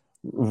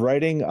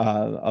 writing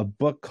a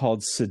book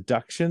called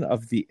Seduction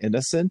of the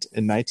Innocent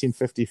in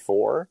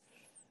 1954,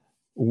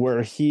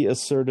 where he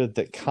asserted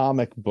that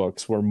comic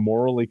books were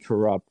morally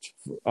corrupt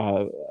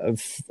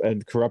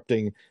and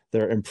corrupting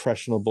their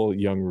impressionable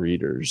young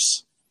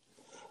readers.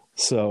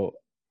 So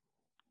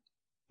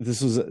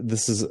this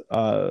is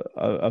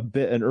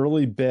an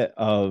early bit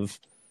of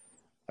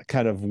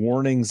kind of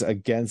warnings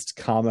against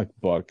comic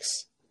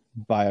books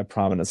by a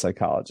prominent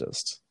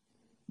psychologist.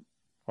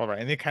 All right,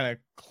 and they kind of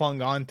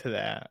clung on to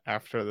that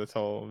after this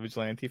whole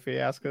vigilante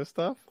fiasco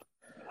stuff,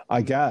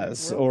 I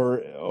guess,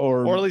 or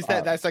at least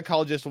that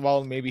psychologist,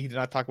 while maybe he did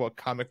not talk about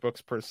comic books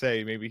per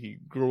se, maybe he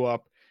grew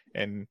up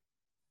and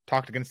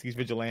talked against these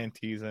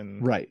vigilantes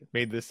and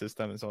made this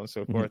system and so on and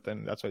so forth,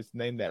 and that's why it's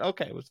named that.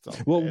 Okay,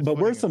 but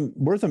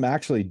Wortham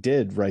actually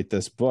did write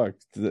this book,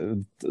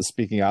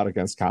 speaking out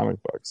against comic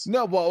books.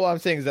 No, well, what I'm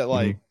saying is that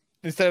like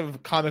instead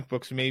of comic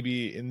books,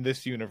 maybe in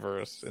this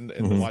universe, in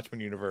the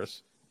Watchmen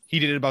universe, he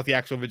did it about the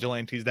actual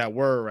vigilantes that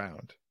were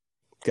around.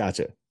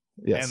 Gotcha.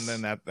 Yes,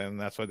 and then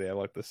that's why they have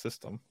like the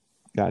system.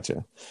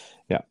 Gotcha.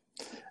 Yeah.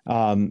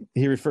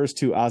 He refers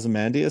to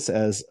Ozymandias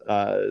as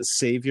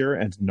savior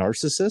and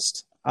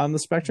narcissist on the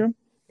spectrum.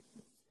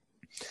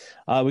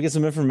 We get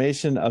some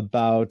information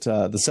about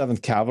the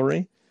 7th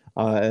Cavalry,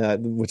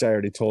 which I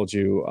already told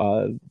you.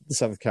 The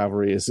 7th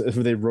Cavalry is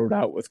who they rode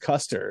out with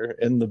Custer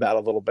in the Battle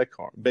of Little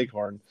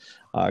Bighorn,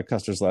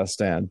 Custer's last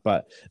stand.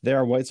 But they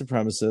are white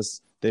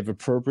supremacists. They've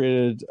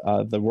appropriated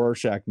the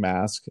Rorschach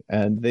mask,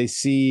 and they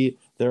see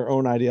their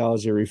own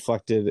ideology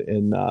reflected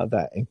in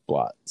that ink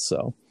blot.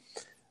 So,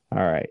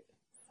 all right.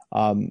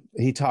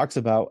 He talks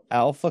about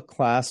alpha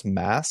class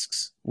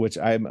masks, which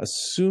I'm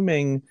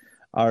assuming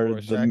are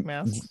he says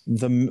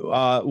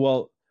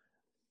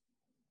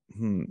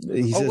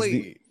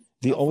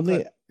the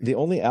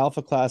only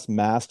alpha class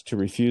mask to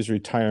refuse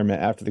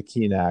retirement after the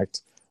Keene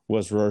Act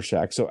was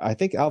Rorschach. So I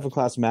think alpha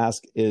class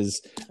mask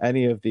is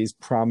any of these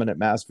prominent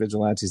mask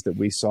vigilantes that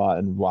we saw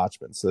in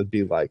Watchmen. So it'd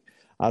be like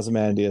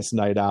Ozymandias,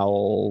 Night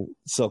Owl,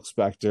 Silk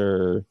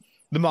Spectre,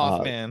 The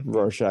Mothman.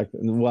 Rorschach.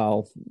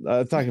 Well,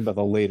 talking about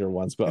the later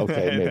ones, but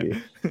okay,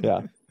 maybe.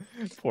 Yeah.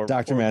 poor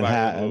Dr. Byron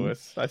Manhattan.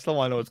 Lewis. I still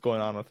want to know what's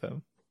going on with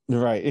him.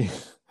 Right.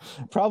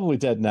 Probably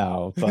dead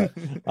now, but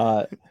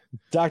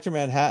Dr.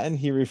 Manhattan,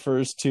 he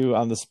refers to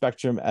on the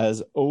spectrum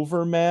as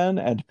overman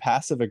and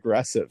passive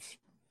aggressive.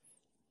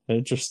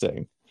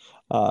 Interesting.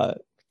 I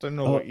don't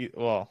know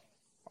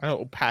I know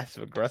what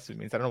passive aggressive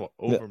means. I don't know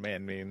what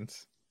overman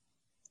means.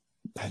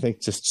 I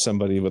think just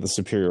somebody with a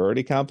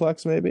superiority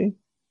complex, maybe.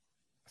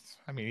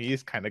 I mean, he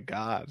is kind of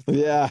God.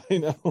 Yeah, I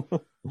know.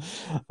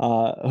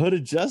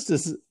 Hooded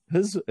Justice,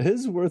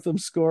 his Wortham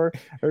score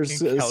or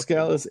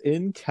scale is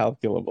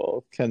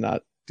incalculable.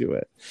 Cannot do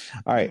it.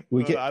 All right,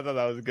 I thought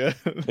that was good.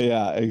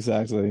 Yeah,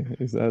 exactly.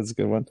 That's a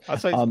good one.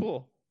 That's why it's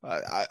cool.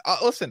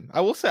 Listen,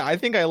 I will say, I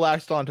think I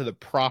latched on to the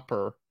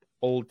proper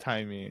old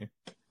timey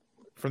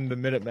from the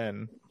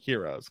Minutemen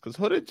heroes, because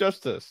Hooded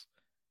Justice,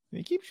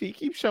 he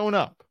keeps showing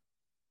up.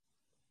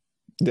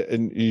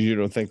 And you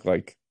don't think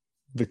like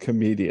the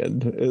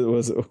comedian it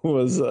was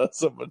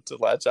someone to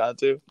latch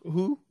onto?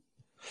 Who?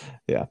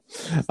 Yeah.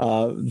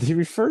 He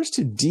refers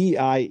to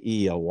DIE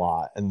a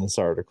lot in this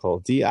article.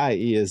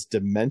 DIE is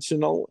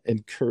Dimensional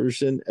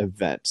Incursion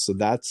Event. So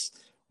that's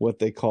what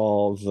they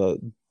call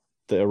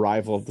the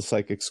arrival of the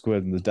psychic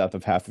squid and the death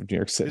of half of New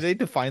York City. Do they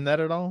define that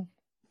at all?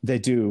 They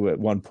do at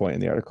one point in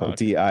the article.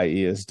 Okay. DIE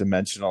is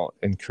Dimensional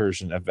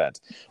Incursion Event.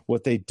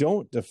 What they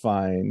don't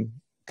define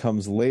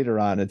comes later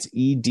on. It's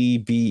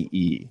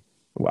EDBE.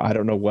 Well, I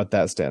don't know what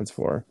that stands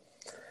for,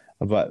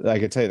 but I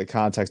can tell you the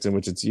context in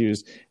which it's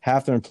used.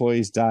 Half their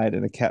employees died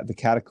in the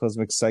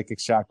cataclysmic psychic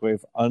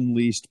shockwave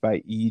unleashed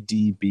by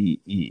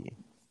EDBE.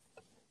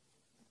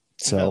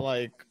 So, is that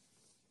like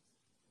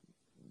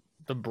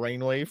the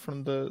brainwave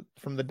from the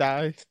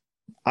die?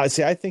 I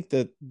think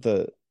that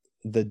the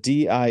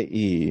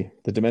DIE,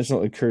 the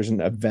Dimensional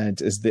Incursion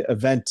Event, is the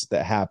event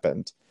that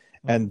happened,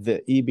 and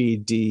the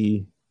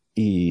EBDE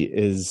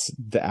is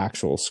the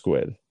actual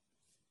squid.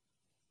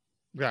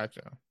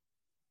 Gotcha.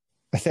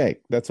 I think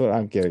that's what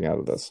I'm getting out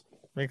of this.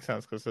 Makes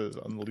sense because it's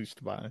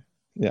unleashed by.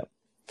 Yeah.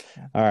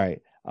 All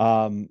right.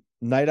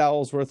 Night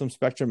Owl's Wortham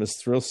Spectrum is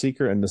thrill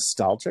seeker and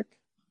nostalgic.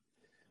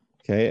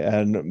 Okay,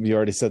 and you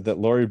already said that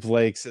Laurie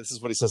Blake's. This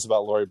is what he says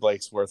about Laurie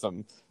Blake's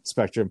Wortham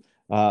Spectrum.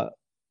 Her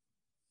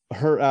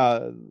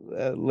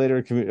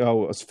later.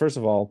 First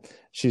of all,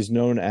 she's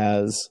known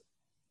as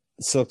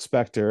Silk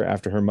Spectre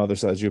after her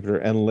mother's side Jupiter,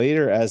 and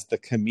later as the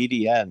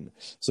comedienne.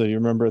 So you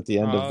remember at the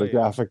end of the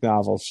graphic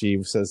novel,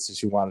 she says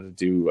she wanted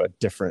to do a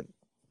different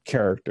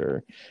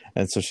character,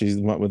 and so she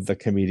went with the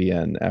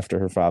comedienne after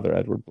her father,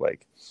 Edward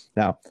Blake.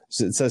 Now,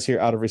 it says here,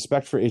 out of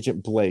respect for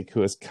Agent Blake,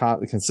 who has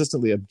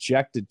consistently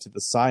objected to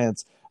the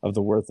science of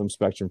the Wortham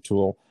Spectrum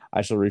tool,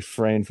 I shall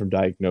refrain from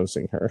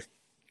diagnosing her.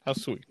 How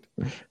sweet.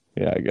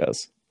 Yeah, I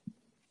guess.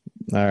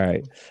 All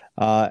right.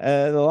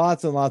 And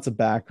lots of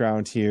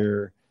background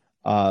here.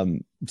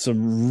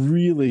 Some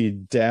really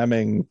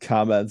damning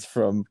comments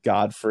from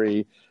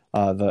Godfrey,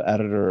 the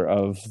editor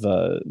of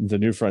the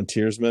New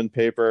Frontiersman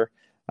paper.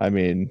 I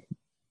mean,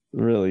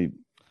 really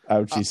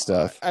ouchy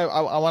stuff. I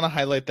want to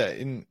highlight that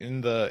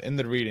in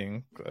the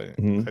reading.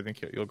 I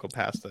think you'll go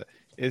past it.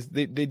 Is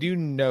they do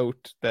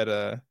note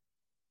that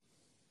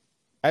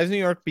as New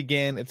York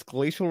began its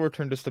glacial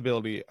return to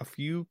stability, a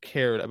few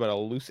cared about a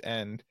loose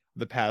end of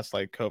the past,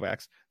 like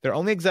Kovacs. Their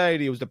only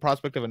anxiety was the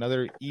prospect of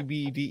another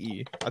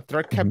EBDE, a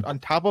threat kept on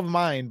top of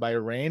mind by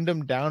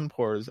random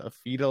downpours of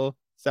fetal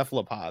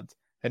cephalopods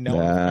that no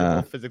one's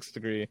medical physics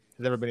degree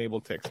has ever been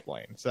able to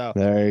explain. So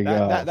there you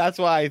go. That's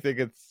why I think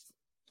it's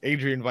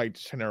Adrian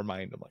Veidt trying to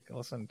remind him, like,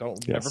 listen,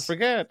 don't never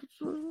forget.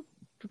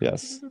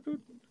 Yes,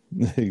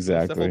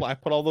 exactly. I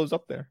put all those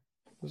up there.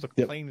 Those are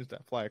planes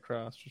that fly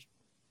across, just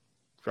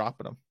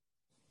dropping them.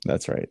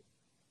 That's right.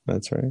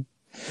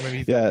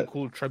 Maybe a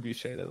cool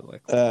trebuchet that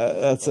like.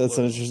 That's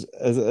an interesting.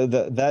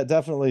 That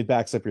definitely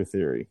backs up your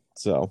theory.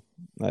 So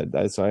I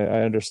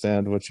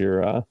understand what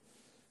you're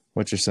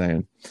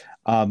saying.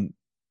 I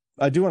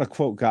do want to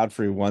quote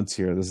Godfrey once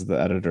here. This is the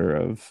editor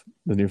of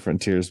the New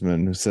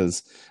Frontiersman, who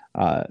says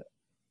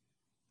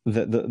the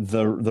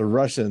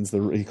Russians,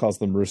 he calls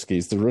them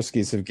Ruskies. The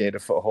Ruskies have gained a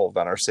foothold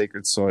on our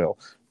sacred soil.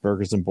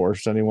 Burgers and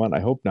borscht, anyone? I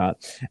hope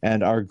not.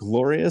 And our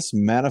glorious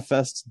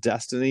manifest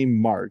destiny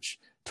march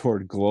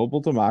toward global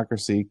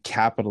democracy,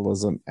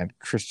 capitalism, and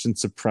Christian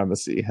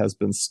supremacy has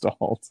been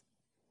stalled.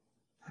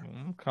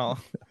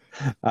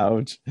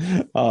 Ouch.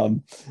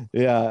 And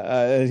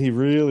he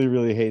really,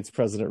 really hates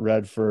President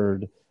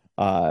Redford.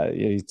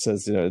 He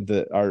says,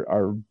 that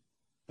our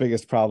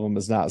biggest problem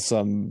is not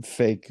some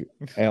fake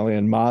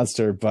alien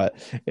monster, but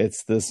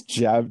it's this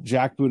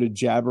jackbooted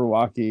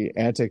Jabberwocky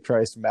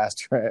Antichrist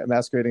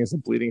masquerading as a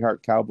bleeding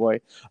heart cowboy,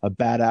 a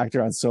bad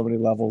actor on so many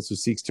levels who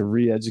seeks to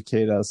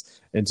re-educate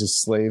us into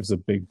slaves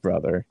of Big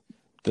Brother,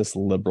 this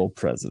liberal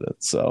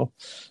president. So,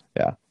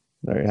 yeah,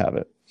 there you have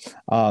it.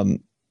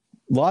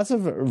 Lots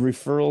of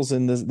referrals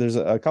in this. There's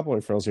a couple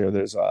of referrals here.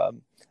 There's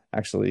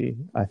actually,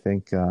 I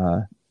think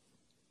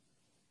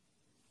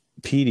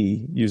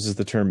Petey uses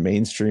the term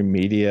mainstream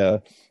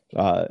media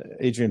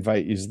Adrian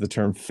Veidt uses the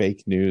term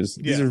fake news.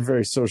 These Yeah. are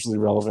very socially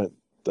relevant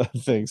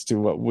things to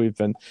what we've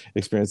been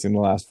experiencing the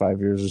last 5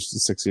 years or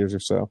 6 years or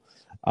so.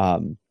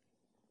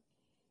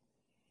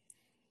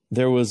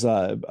 There was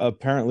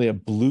apparently a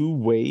blue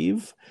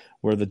wave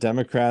where the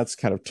Democrats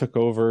kind of took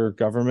over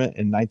government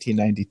in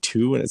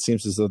 1992, and it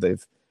seems as though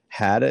they've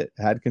had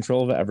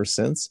control of it ever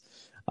since.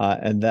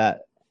 And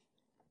that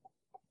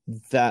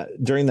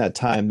during that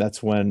time,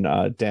 that's when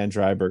Dan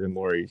Dreiberg and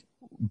Lori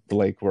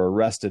Blake were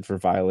arrested for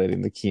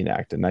violating the Keene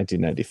Act in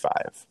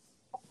 1995.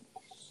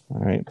 All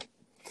right.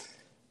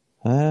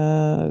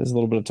 There's a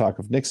little bit of talk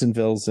of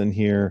Nixonville's in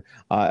here.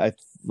 I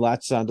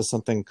latched onto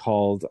something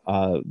called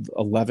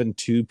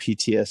 11/2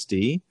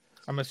 PTSD.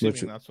 I'm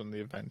assuming that's when the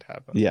event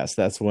happened. Yes,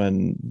 that's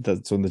when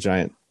the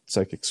giant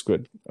psychic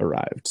squid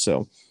arrived.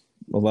 So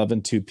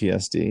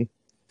 11/2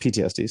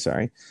 PTSD,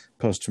 sorry,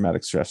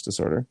 post-traumatic stress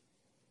disorder.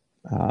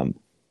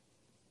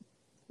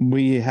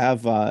 We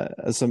have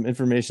some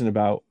information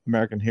about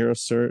American Hero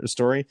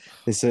Story.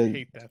 They said, I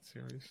hate that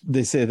series.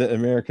 They say that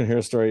American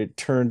Hero Story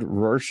turned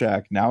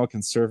Rorschach, now a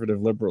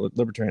conservative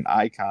libertarian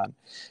icon,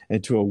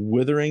 into a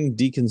withering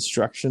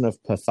deconstruction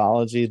of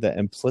pathology that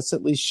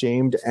implicitly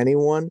shamed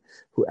anyone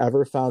who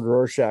ever found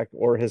Rorschach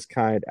or his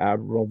kind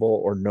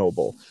admirable or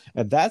noble.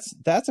 And that's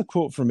a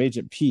quote from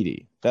Agent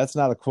Petey. That's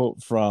not a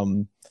quote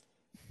from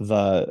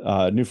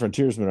the New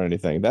Frontiersman or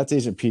anything. That's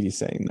Agent Petey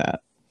saying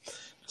that.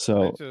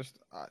 So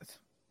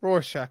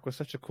Rorschach was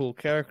such a cool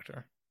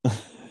character.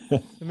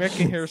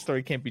 American Hero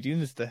Story can't be doing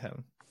this to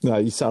him. No,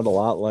 you sound a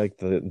lot like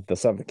the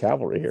 7th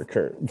Cavalry here,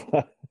 Kurt.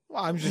 Well,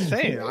 I'm just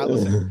saying. I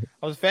was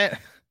a fan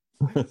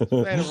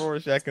of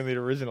Rorschach in the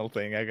original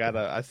thing. I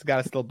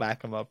gotta still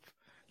back him up.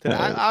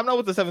 I'm not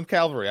with the 7th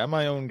Cavalry. I'm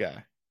my own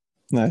guy.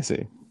 I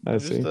see.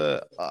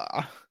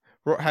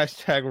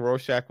 Hashtag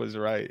Rorschach was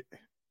right.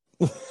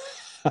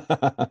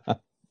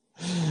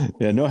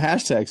 Yeah, no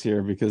hashtags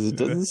here because it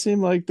doesn't seem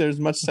like there's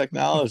much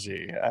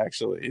technology,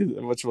 actually,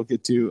 which we'll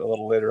get to a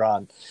little later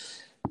on.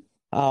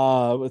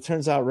 It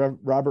turns out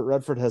Robert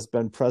Redford has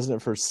been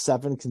president for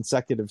 7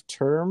 consecutive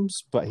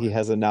terms, but he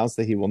has announced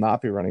that he will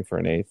not be running for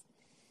an 8th.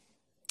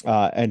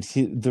 And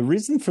the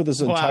reason for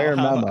this entire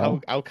memo...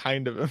 How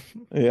kind of him.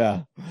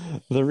 Yeah.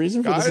 The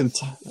reason for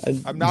this...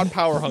 I'm not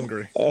power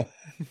hungry.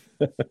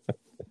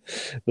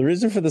 The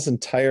reason for this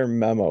entire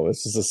memo,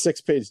 this is a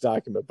 6-page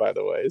document, by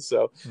the way,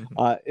 so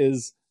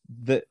is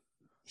that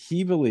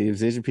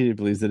Agent Petey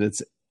believes that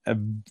it's a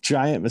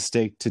giant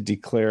mistake to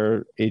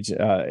declare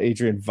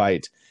Adrian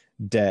Veidt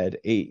dead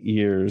 8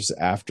 years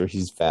after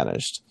he's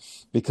vanished.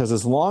 Because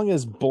as long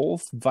as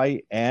both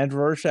Veidt and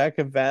Rorschach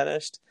have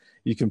vanished,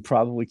 you can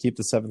probably keep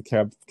the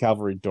 7th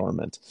Cavalry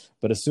dormant.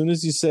 But as soon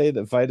as you say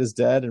that Veidt is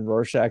dead and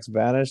Rorschach's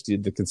vanished,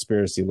 the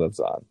conspiracy lives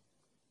on.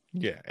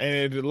 Yeah,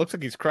 and it looks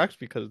like he's correct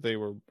because they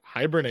were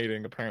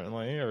hibernating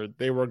apparently, or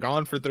they were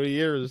gone for 3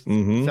 years.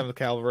 7th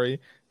Cavalry,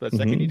 but the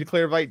second you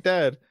declare Veidt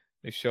dead,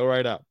 they show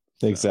right up.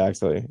 So.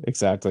 Exactly.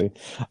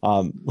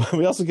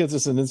 We also get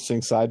just an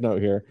interesting side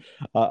note here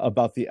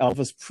about the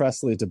Elvis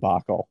Presley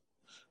debacle.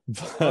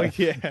 Oh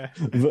yeah,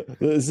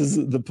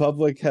 the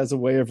public has a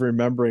way of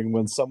remembering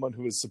when someone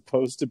who is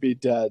supposed to be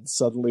dead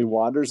suddenly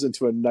wanders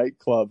into a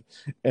nightclub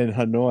in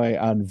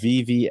Hanoi on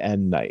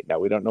VVN night. Now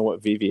we don't know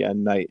what VVN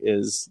night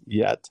is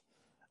yet.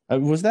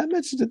 Was that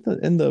mentioned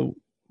in the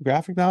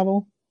graphic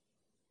novel?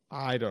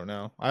 I don't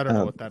know. I don't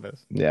know what that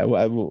is. Yeah,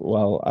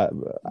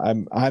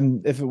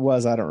 I'm if it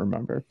was, I don't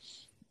remember.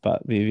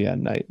 But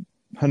VVN night,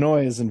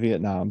 Hanoi is in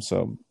Vietnam,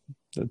 so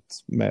it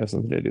may have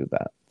something to do with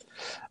that.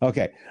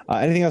 Okay.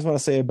 Anything else you want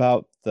to say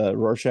about the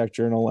Rorschach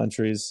journal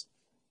entries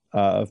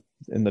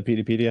in the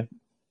Peteypedia?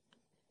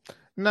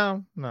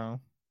 No.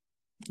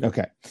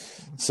 Okay.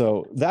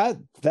 So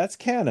that's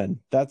canon.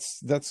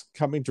 That's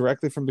coming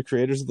directly from the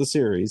creators of the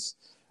series.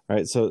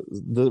 Right. So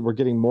we're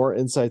getting more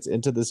insights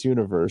into this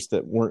universe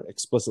that weren't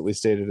explicitly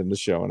stated in the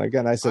show. And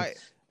again, I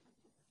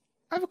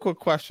have a quick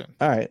question.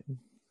 All right.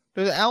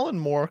 Does Alan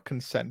Moore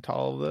consent to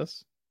all of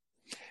this?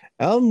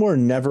 Alan Moore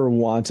never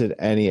wanted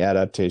any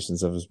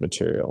adaptations of his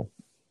material.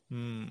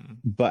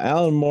 But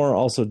Alan Moore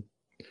also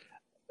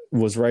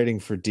was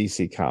writing for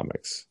DC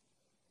Comics.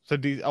 So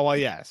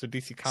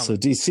DC Comics. So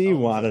DC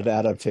wanted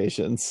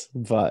adaptations,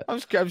 but I'm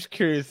just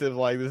curious if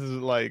this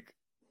is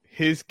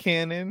his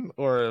canon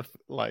or if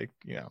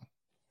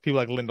people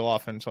like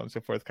Lindelof and so on and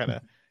so forth kind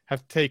of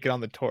have taken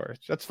on the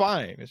torch. That's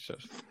fine. It's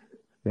just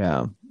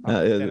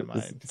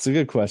it's a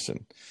good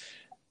question.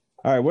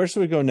 All right, where should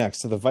we go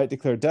next? To the Veidt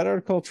declared dead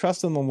article,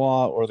 Trust in the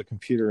Law, or The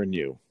Computer and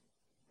You?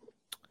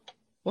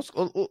 Let's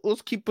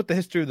keep with the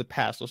history of the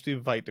past. Let's do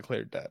Veidt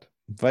declared dead.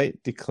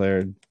 Veidt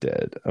declared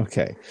dead.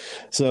 Okay.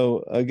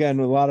 So again,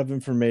 a lot of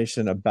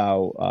information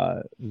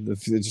about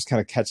just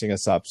kind of catching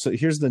us up. So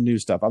here's the new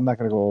stuff. I'm not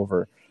going to go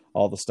over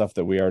all the stuff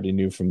that we already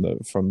knew from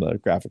the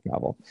graphic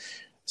novel.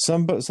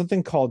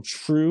 Something called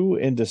True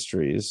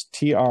Industries,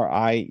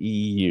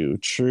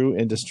 TRIEU, True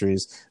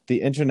Industries,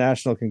 the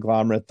international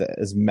conglomerate that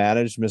has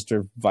managed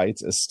Mr.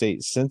 Veidt's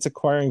estate since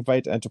acquiring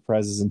Veidt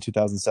Enterprises in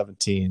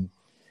 2017,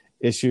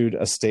 issued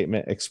a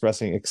statement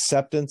expressing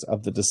acceptance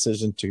of the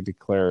decision to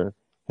declare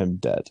him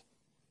dead.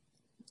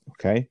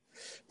 Okay,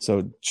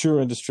 so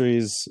True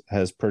Industries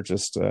has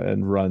purchased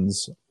and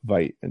runs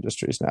Veidt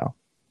Industries now.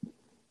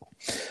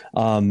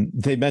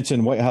 They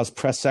mentioned White House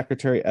Press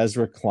Secretary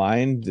Ezra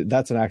Klein.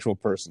 That's an actual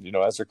person. You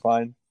know Ezra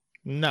Klein?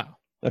 No.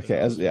 Okay,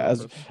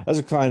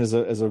 Ezra Klein is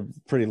a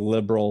pretty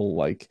liberal,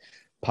 like,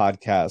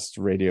 podcast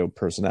radio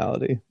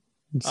personality.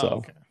 So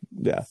okay.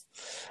 Yeah.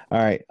 All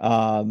right.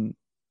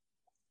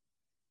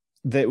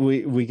 That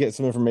we get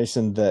some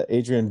information that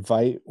Adrian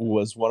Veidt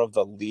was one of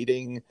the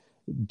leading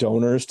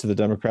donors to the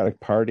Democratic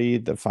Party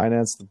that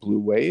financed the Blue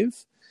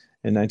Wave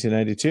in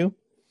 1992.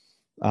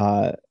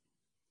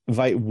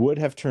 Veidt would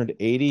have turned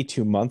 80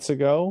 2 months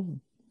ago,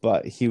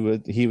 but he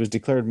was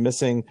declared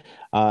missing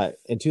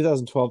in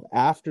 2012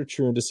 after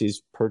True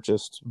Indices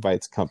purchased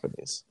Veidt's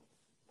companies.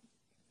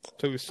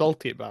 So he was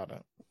salty about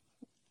it.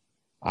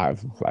 I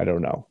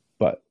don't know,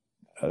 but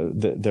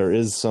there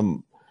is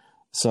some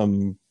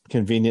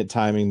convenient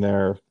timing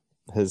there.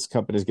 His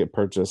companies get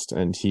purchased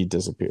and he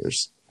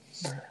disappears.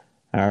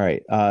 All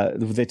right.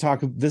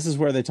 This is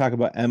where they talk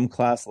about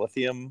M-class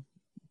lithium,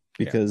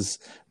 because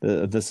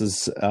this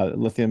is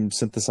lithium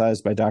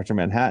synthesized by Dr.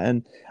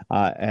 Manhattan,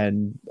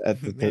 and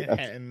at the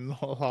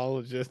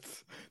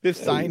Manhattanologists, this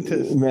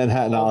scientist,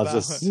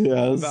 Manhattanologists,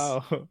 yes,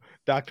 about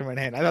Dr.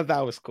 Manhattan. I thought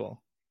that was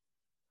cool.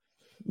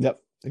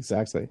 Yep,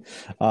 exactly.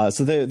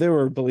 So they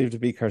were believed to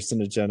be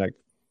carcinogenic.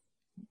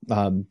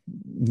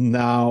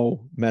 Now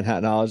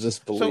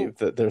Manhattanologists believe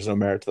that there's no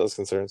merit to those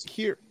concerns.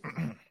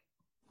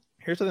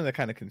 Here's something that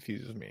kind of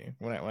confuses me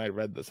when I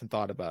read this and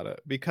thought about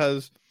it,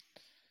 because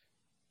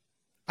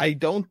I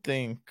don't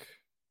think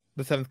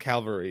the 7th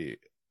Cavalry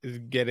is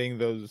getting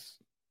those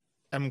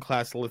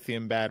M-class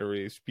lithium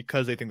batteries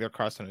because they think they're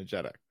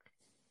carcinogenic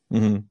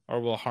or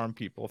will harm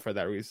people for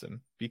that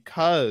reason.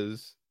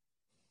 Because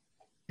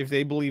if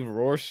they believe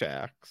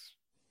Rorschach's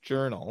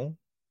journal,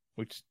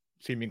 which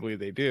seemingly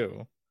they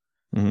do,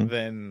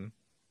 then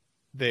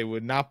they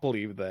would not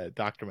believe that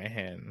Dr.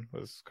 Manhattan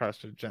was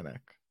carcinogenic.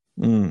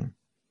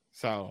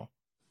 So,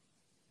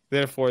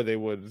 therefore, they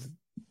would.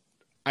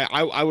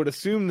 I would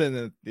assume then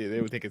that they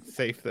would think it's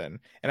safe then,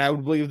 and I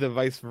would believe the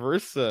vice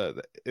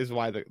versa is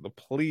why the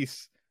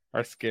police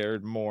are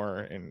scared more.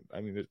 And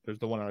I mean, there's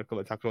the one article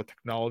that talks about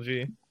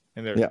technology,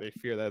 and they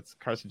fear that's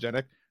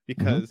carcinogenic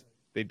because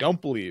they don't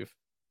believe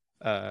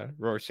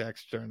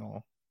Rorschach's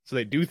journal, so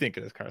they do think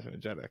it is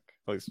carcinogenic.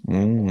 At least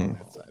on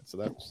that side. So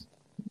that's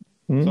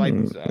so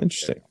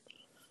interesting.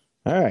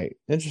 All right,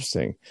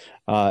 interesting.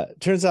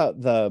 Turns out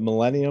the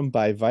Millennium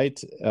by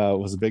Veidt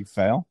was a big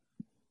fail.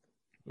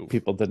 Oof.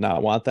 People did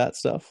not want that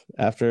stuff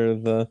after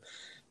the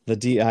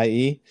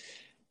DIE.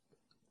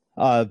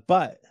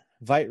 But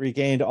Veidt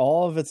regained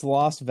all of its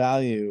lost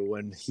value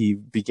when he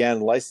began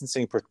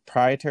licensing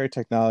proprietary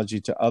technology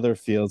to other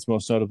fields,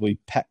 most notably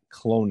pet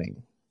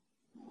cloning.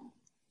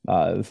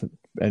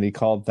 And he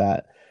called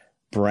that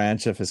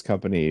branch of his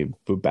company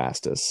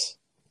Bubastis.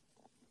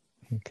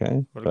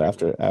 Okay, but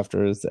after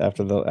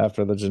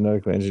the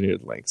genetically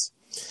engineered links,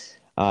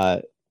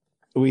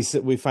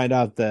 we find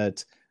out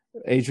that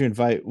Adrian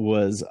Veidt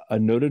was a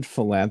noted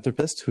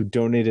philanthropist who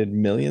donated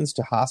millions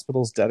to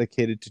hospitals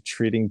dedicated to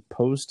treating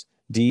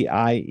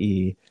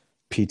post-DIE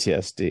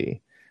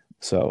PTSD.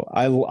 So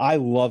I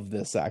love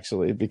this,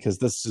 actually, because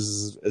this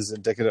is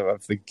indicative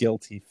of the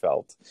guilt he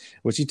felt,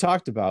 which he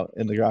talked about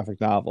in the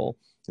graphic novel.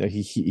 You know,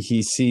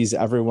 he sees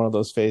every one of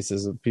those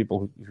faces of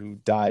people who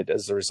died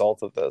as a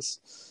result of this.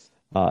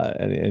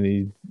 And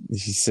he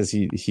says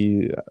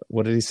he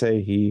what did he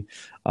say? He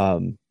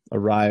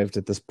arrived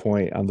at this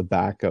point on the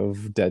back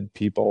of dead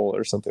people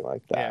or something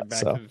like that. Yeah,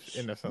 back of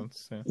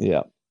innocence.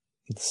 Yeah.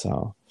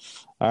 So,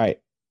 all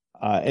right.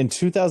 In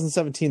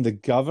 2017, the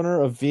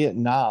governor of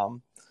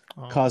Vietnam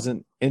caused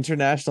an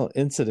international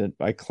incident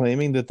by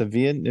claiming that the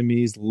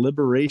Vietnamese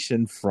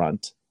Liberation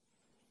Front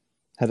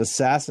had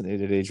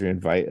assassinated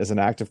Adrian Veidt as an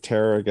act of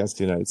terror against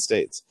the United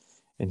States.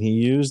 And he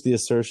used the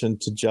assertion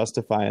to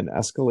justify an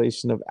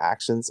escalation of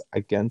actions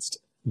against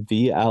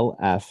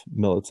VLF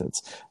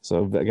militants.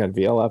 So again,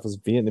 VLF is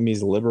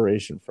Vietnamese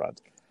Liberation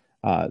Front.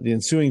 The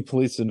ensuing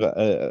police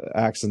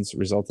actions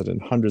resulted in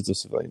hundreds of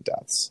civilian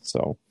deaths.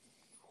 So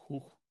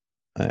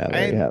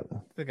they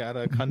got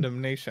a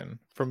condemnation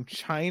from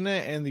China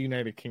and the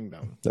United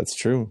Kingdom. That's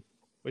true.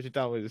 Which I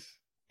thought was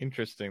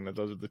interesting that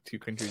those are the two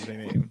countries they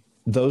named.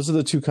 Those are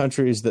the two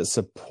countries that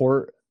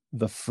support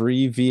the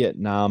Free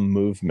Vietnam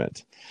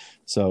movement.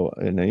 So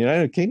in the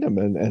United Kingdom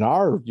and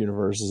our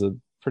universe is a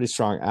pretty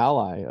strong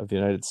ally of the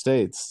United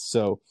States.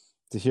 So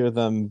to hear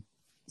them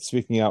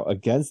speaking out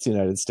against the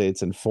United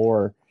States and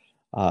for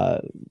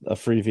a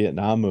Free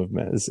Vietnam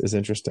movement is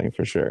interesting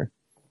for sure.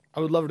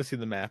 I would love to see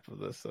the map of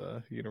this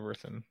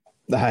universe. And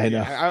I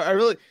know. I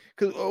really,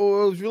 because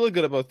what was really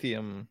good about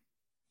the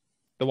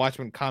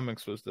Watchmen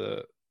comics was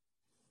the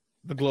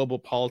global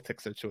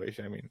politics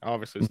situation. I mean,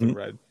 obviously it's the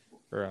red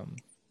or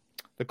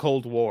the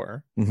Cold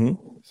War.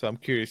 So I'm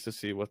curious to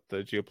see what the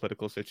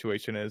geopolitical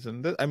situation is.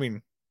 And I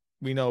mean,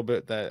 we know a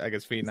bit that I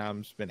guess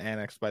Vietnam's been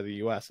annexed by the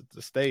U.S. It's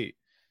a state,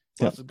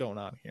 What's going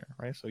on here,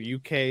 right? So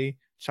UK,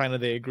 China,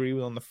 they agree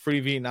on the Free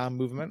Vietnam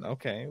movement.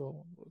 Okay,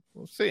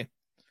 we'll see.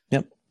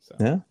 Yep. So.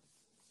 Yeah.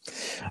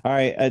 All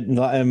right,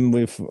 and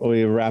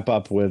we wrap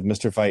up with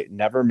Mr. Fight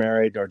never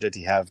married, nor did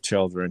he have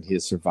children. He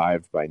is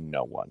survived by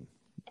no one.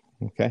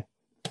 Okay,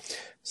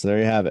 so there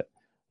you have it.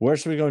 Where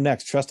should we go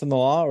next? Trust in the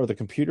Law or The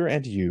Computer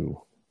and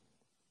You?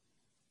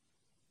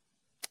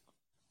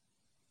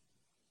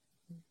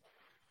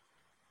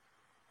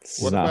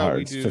 This is not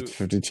hard.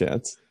 50-50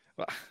 chance.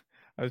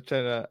 I was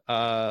trying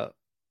to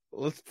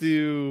let's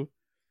do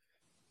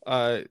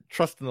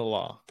Trust in the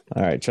Law.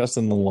 All right, Trust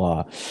in the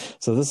Law.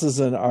 So this is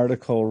an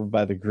article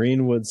by the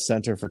Greenwood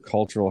Center for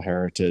Cultural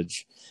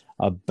Heritage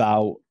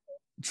about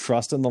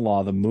Trust in the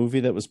Law, the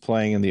movie that was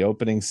playing in the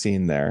opening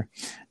scene there.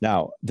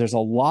 Now, there's a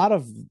lot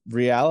of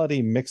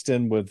reality mixed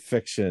in with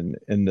fiction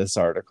in this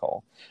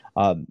article.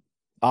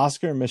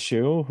 Oscar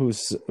Micheaux,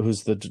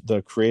 who's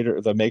the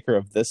creator, the maker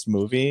of this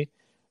movie,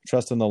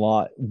 Trust in the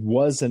Law,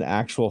 was an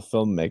actual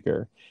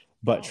filmmaker,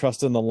 but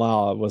Trust in the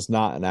Law was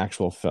not an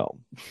actual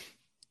film.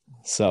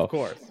 So, of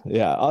course,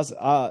 yeah,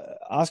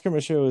 Oscar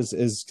Micheaux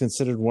is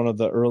considered one of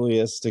the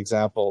earliest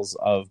examples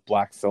of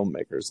Black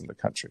filmmakers in the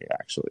country,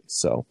 actually.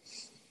 So,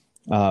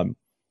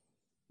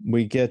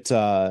 we get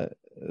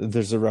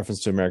there's a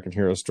reference to American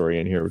Hero Story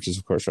in here, which is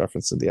of course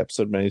referenced in the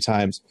episode many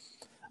times.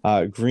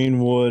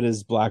 Greenwood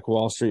is Black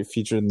Wall Street,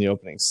 featured in the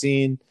opening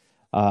scene.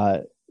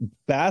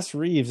 Bass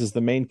Reeves is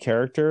the main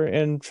character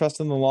in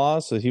Trust in the Law,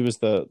 so he was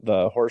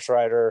the horse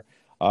rider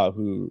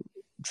who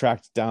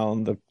tracked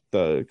down the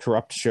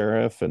corrupt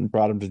sheriff and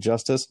brought him to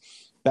justice.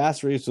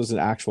 Bass Reeves was an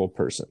actual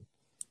person.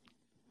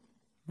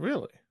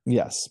 Really?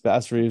 Yes,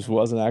 Bass Reeves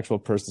was an actual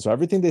person. So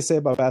everything they say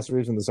about Bass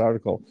Reeves in this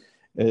article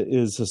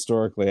is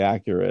historically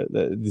accurate.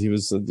 That he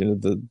was,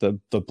 the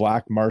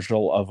Black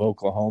Marshal of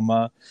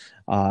Oklahoma.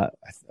 I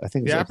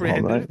think he it was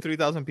apprehended Oklahoma, right?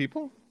 3,000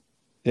 people.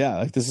 Yeah,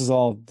 like this is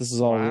all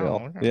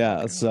Wow. real.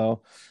 Yeah,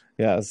 so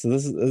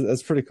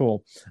that's pretty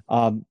cool.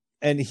 And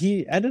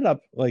he ended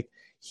up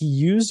he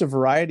used a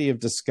variety of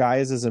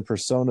disguises and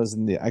personas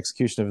in the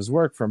execution of his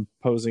work, from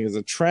posing as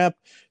a tramp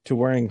to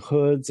wearing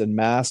hoods and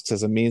masks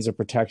as a means of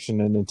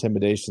protection and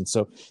intimidation.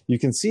 So you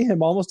can see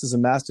him almost as a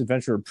masked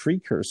adventurer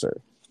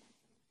precursor,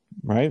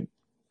 right?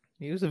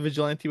 He was a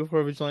vigilante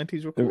before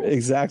vigilantes were cool.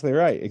 Exactly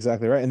right.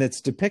 And it's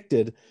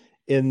depicted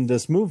in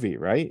this movie,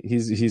 right?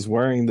 He's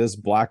wearing this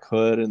black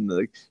hood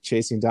and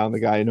chasing down the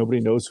guy. Nobody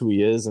knows who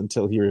he is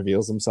until he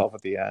reveals himself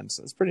at the end.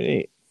 So it's pretty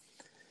neat.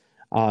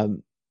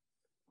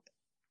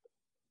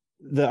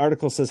 The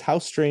article says, how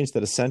strange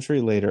that a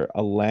century later,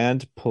 a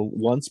land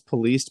once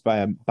policed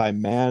by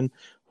man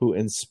who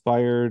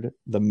inspired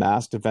the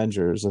masked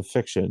Avengers of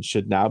fiction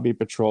should now be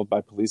patrolled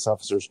by police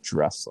officers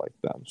dressed like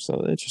them.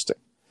 So interesting.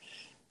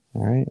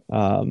 All right.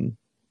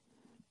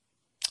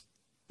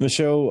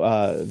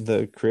 Micheaux,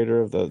 the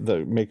creator of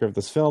the maker of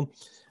this film,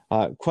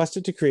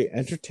 quested to create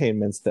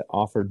entertainments that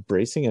offered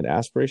bracing and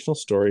aspirational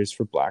stories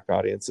for Black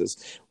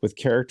audiences, with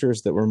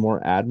characters that were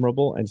more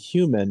admirable and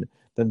human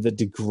than the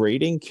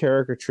degrading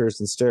caricatures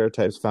and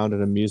stereotypes found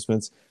in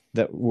amusements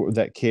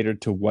that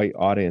catered to white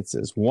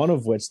audiences. One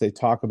of which they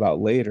talk about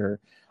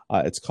later.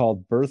 It's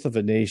called Birth of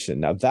a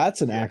Nation. Now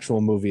that's an actual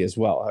movie as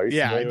well. I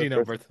do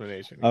know Birth of a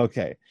Nation.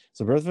 Okay,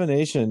 so Birth of a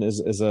Nation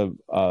is a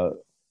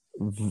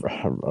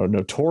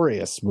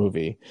notorious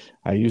movie.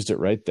 I used it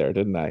right there,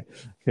 didn't I?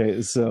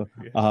 Okay, so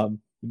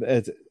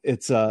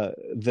it's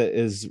that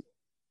is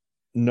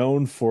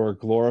known for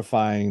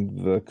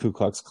glorifying the Ku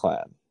Klux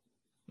Klan.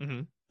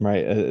 Mm-hmm.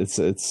 Right, it's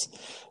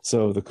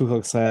so the Ku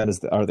Klux Klan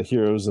are the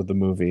heroes of the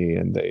movie,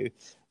 and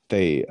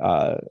they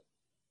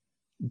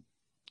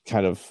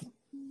kind of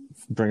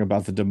bring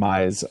about the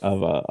demise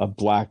of a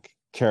Black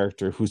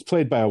character who's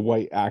played by a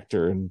white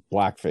actor in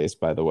blackface,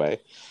 by the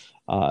way,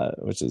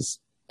 which is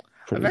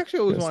I've actually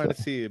always wanted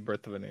to see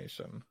Birth of a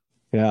Nation.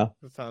 Yeah,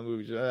 it's not a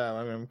movie.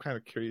 I mean, I'm kind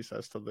of curious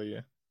as to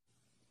the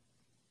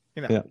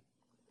yeah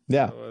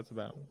what it's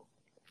about.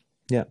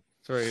 Yeah,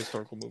 it's a very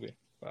historical movie.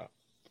 Wow.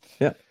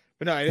 Yeah.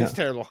 But no, it's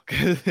terrible.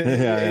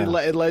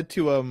 It led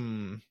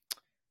to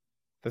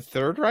the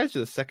third rise or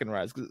the second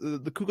rise.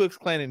 The Ku Klux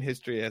Klan in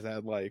history has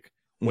had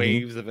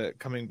waves of it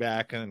coming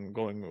back and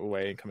going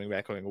away, and coming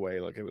back, going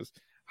away. Like it was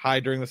high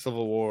during the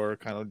Civil War,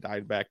 kind of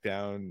died back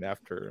down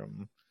after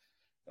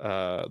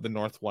the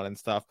North won and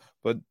stuff.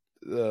 But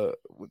the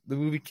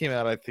movie came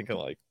out, I think,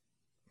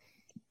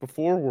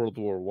 before World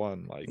War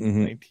One,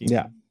 1910.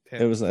 Yeah,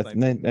 it was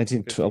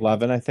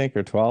 1911, I think,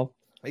 or 12.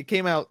 It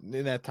came out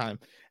in that time,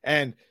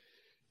 and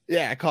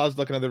it caused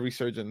another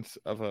resurgence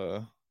of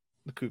the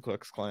Ku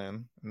Klux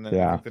Klan, and then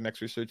I think the next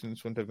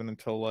resurgence wouldn't have been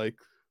until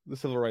the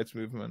Civil Rights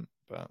Movement.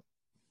 But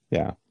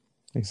yeah,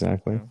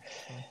 exactly.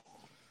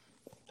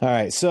 All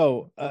right,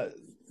 so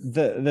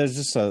there's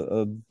just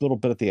a little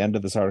bit at the end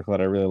of this article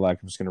that I really like.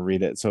 I'm just going to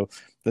read it. So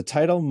the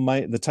title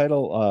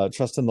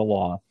Trust in the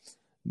Law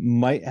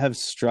might have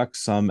struck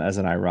some as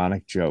an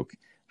ironic joke.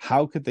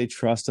 How could they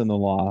trust in the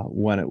law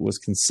when it was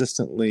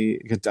continually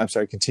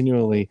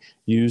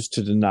used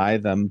to deny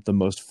them the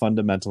most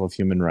fundamental of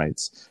human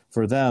rights?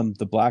 For them,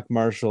 the Black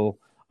Marshal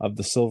of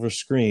the silver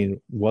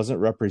screen wasn't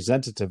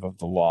representative of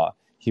the law.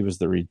 He was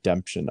the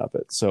redemption of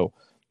it. So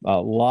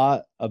a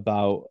lot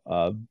about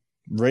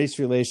race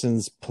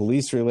relations,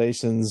 police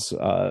relations,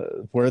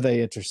 where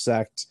they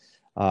intersect.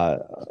 I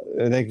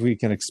think we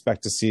can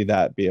expect to see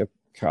that be a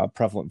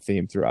prevalent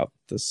theme throughout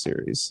this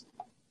series.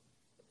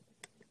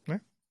 Yeah,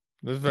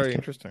 this is very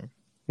interesting.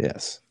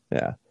 Yes.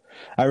 Yeah.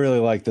 I really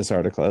like this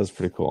article. That was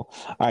pretty cool.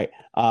 All right.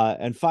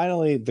 And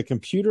finally, The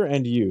Computer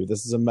and You.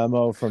 This is a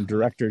memo from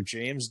director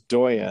James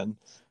Doyen,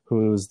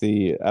 who is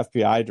the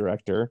FBI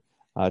director,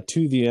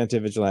 to the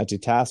Anti-Vigilante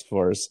Task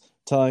Force,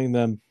 telling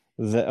them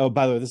that, oh,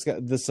 by the way, I'll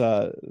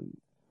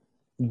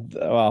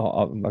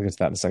get to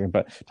that in a second,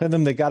 but telling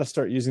them they got to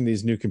start using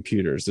these new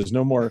computers. There's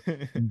no more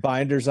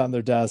binders on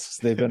their desks.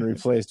 They've been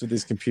replaced with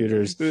these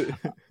computers. This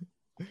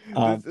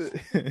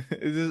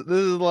is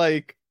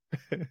like,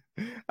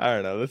 I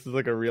don't know. This is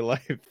like a real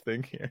life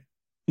thing here.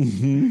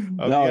 Mm-hmm.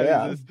 You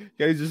gotta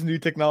use this new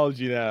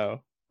technology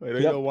now. Like,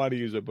 you don't want to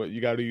use it, but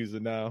you got to use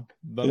it now.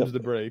 Thumbs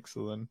the brakes.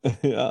 So then,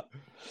 yeah.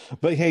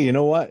 But hey, you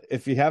know what?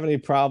 If you have any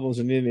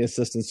problems or need any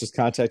assistance, just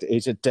contact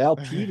Agent Dal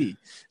Peedy,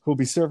 who will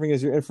be serving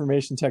as your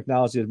information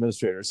technology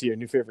administrator. Is he your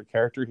new favorite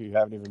character who you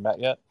haven't even met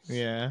yet?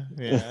 Yeah.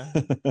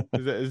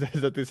 Is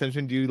that the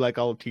assumption? Do you like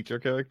all teacher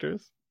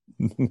characters?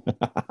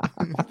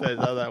 That's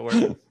how that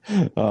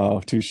works. Oh,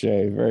 touche.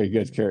 Very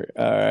good, Kurt.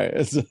 All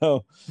right.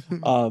 So,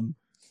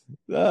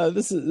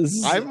 this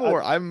is.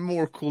 I'm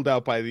more cooled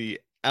out by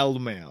the L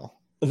mail.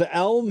 The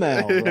L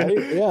mail,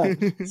 right? Yeah.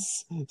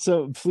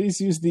 So please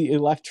use the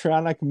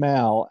electronic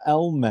mail,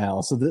 L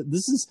mail. So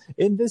this is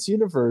in this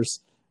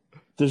universe.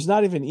 There's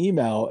not even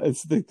email.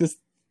 It's this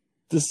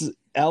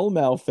L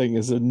mail thing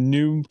is a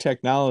new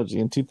technology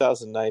in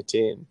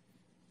 2019.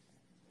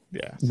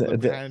 Yeah, so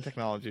the kind of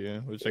technology,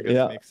 which I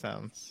guess makes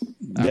sense.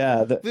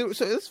 Yeah.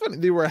 So it's funny.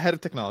 They were ahead of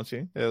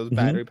technology. It was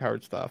battery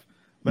powered stuff,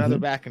 but now they're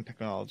back in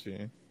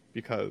technology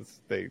because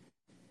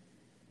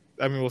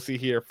we'll see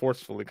here,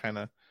 forcefully kind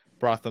of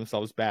brought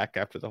themselves back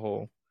after the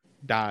whole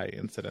dye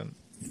incident.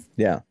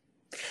 Yeah,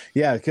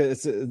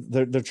 because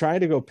they're trying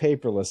to go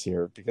paperless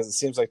here because it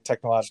seems like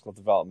technological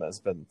development has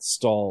been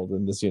stalled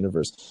in this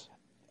universe.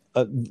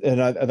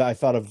 And I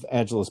thought of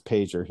Angela's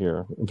pager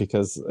here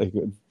because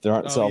there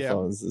aren't cell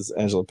phones.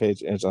 Angela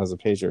has a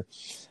pager.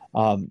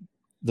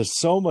 There's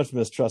so much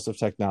mistrust of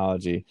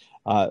technology.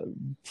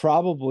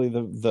 Probably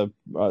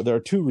there are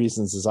two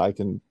reasons, as I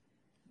can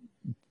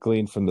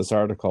glean from this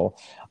article.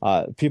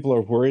 People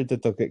are worried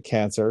that they'll get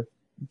cancer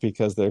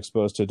because they're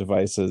exposed to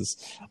devices,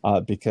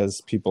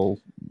 because people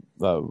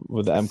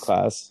with the M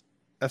class,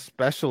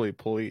 especially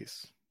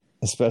police,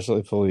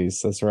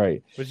 that's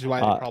right, which is why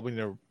they probably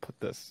never put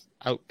this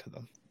out to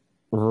them.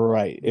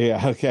 Right.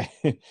 Yeah. Okay.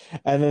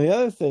 And then the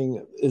other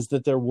thing is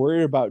that they're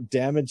worried about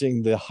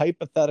damaging the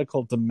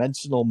hypothetical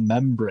dimensional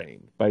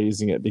membrane by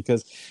using it,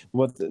 because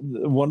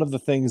one of the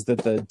things that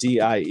the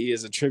DIE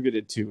is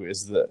attributed to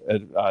is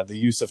the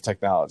use of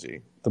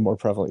technology, the more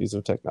prevalent use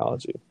of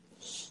technology.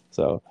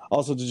 So,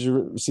 also, did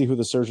you see who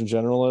the Surgeon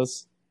General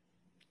is?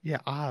 Yeah,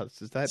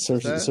 Oz. Is that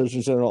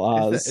Surgeon General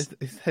Oz?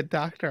 Is that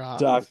Dr.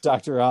 Oz?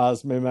 Dr.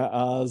 Oz, Mehmet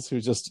Oz,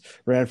 who just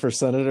ran for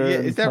senator. Yeah,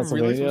 is that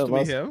really supposed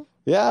to be him?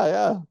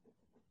 Yeah.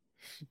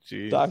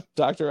 Jeez.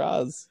 Dr.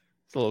 Oz.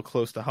 It's a little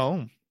close to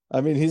home.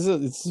 I mean, it's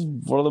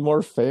one of the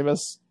more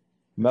famous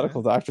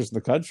medical doctors in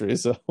the country.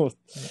 So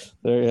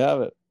there you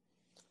have it.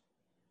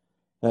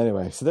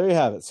 Anyway, so there you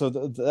have it. So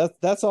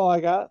that's all I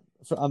got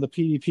on the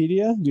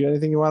PDpedia. Do you have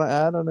anything you want to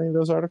add on any of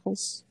those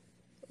articles?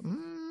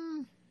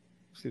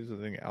 See if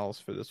there's anything else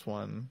for this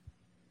one.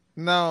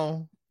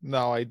 No,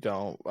 I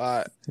don't.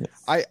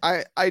 Yes.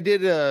 I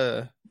did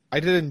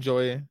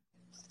enjoy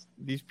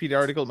these PD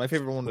articles. My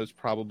favorite one was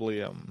probably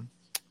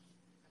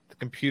The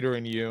Computer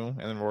and You, and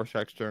then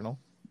Rorschach's Journal.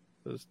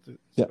 Those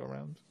go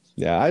around.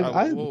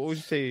 Yeah, what would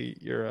you say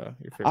your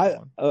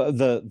favorite one?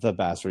 The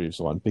Bass Reeves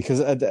one,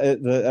 because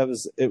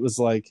it was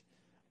like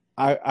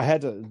I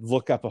had to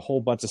look up a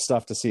whole bunch of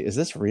stuff to see, is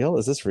this real?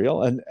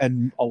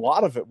 And a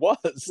lot of it was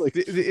like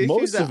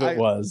most of it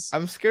was.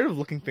 I'm scared of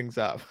looking things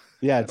up.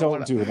 Yeah,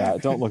 don't do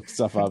that. Don't look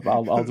stuff up.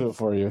 I'll do it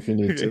for you if you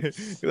need to.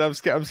 I'm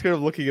scared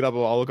of looking it up.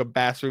 I'll look up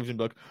Bass Reeves and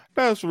be like,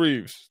 Bass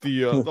Reeves,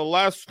 the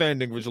last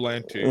standing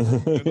vigilante in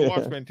the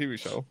Watchmen TV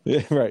show.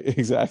 Yeah, right,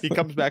 exactly. He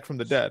comes back from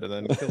the dead and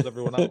then kills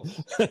everyone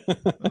else.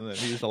 And then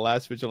he's the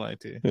last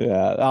vigilante.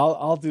 Yeah,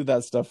 I'll do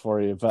that stuff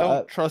for you. But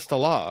don't trust the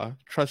law.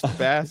 Trust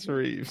Bass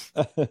Reeves.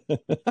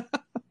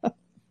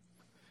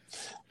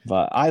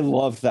 But I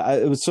love that.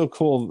 It was so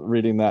cool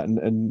reading that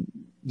and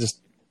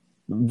just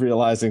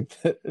realizing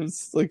that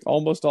it's like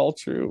almost all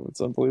true. It's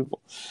unbelievable.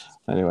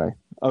 Anyway,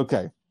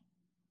 okay,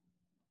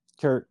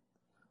 Kurt,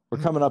 we're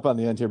coming up on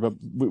the end here, but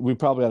we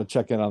probably ought to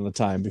check in on the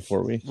time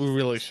before we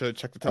really should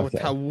check the time. Okay.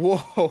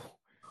 Whoa,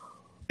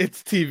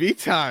 it's TV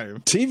time.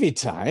 TV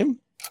time.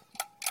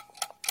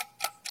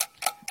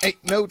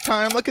 Ain't no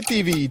time like a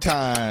TV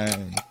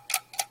time.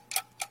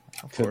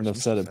 Couldn't have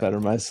said it better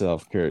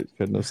myself, Kurt.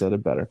 Couldn't have said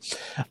it better.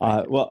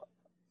 Well,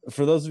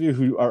 for those of you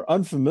who are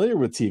unfamiliar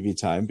with TV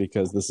time,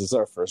 because this is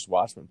our first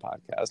Watchmen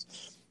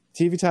podcast,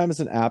 TV Time is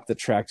an app that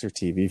tracks your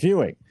TV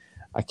viewing.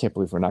 I can't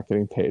believe we're not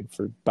getting paid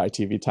by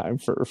TV Time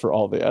for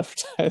all the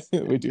advertising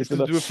that we do for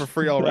them. Do it for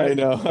free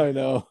already. I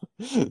know.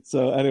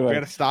 So anyway, we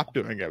got to stop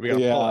doing it. We got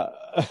to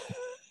pull it.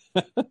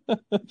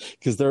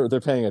 Because they're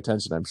paying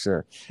attention, I'm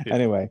sure. Yeah.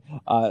 Anyway,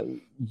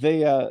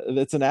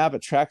 it's an app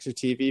that tracks your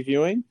TV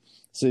viewing,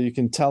 so you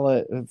can tell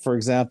it, for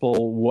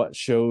example, what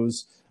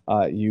shows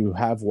you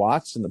have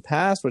watched in the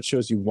past, what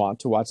shows you want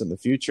to watch in the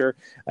future.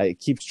 It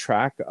keeps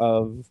track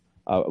of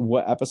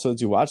what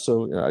episodes you watch.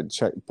 So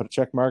put a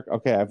check mark.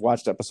 Okay, I've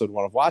watched episode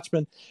 1 of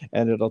Watchmen,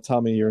 and it'll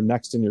tell me your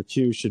next in your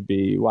queue should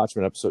be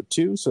Watchmen episode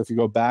 2. So if you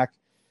go back,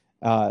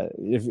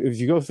 if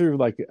you go through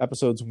like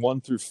episodes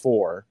 1 through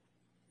 4,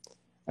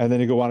 and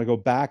then you want to go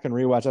back and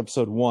rewatch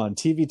episode 1,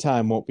 TV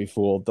Time won't be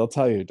fooled. They'll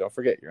tell you, don't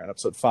forget, you're on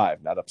episode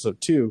 5, not episode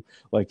 2,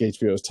 like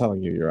HBO is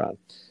telling you you're on.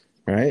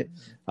 All right.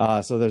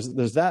 So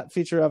there's that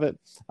feature of it.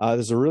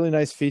 There's a really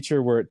nice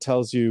feature where it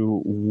tells you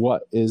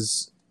what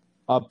is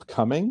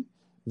upcoming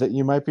that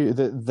you might be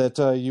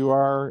that you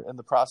are in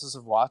the process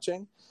of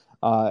watching,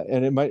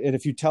 and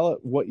if you tell it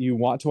what you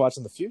want to watch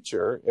in the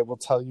future, it will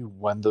tell you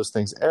when those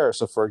things air.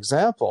 So, for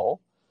example,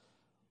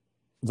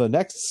 the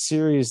next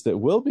series that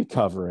we'll be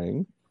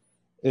covering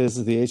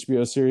is the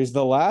HBO series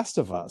The Last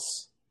of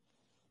Us.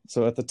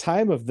 So, at the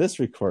time of this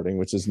recording,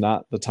 which is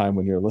not the time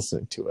when you're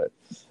listening to it,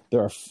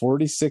 there are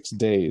 46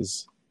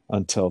 days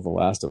until The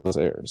Last of Us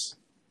airs,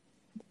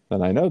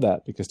 and I know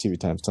that because TV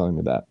Time's telling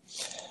me that.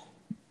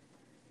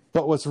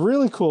 But what's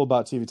really cool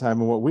about TV Time,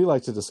 and what we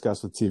like to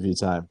discuss with TV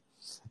Time,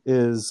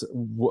 is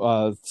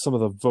some of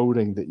the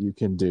voting that you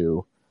can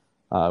do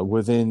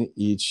within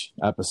each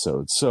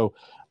episode. So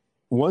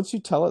once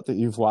you tell it that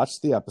you've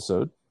watched the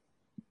episode,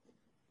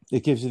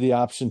 it gives you the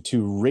option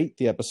to rate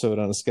the episode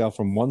on a scale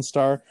from 1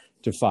 star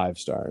to 5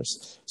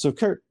 stars. So,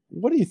 Kurt,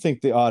 what do you think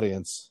the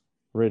audience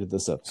rated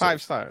this episode?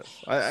 5 stars.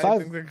 I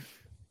think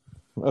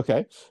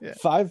okay. Yeah.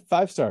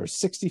 Five stars.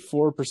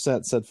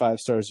 64% said 5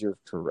 stars. You're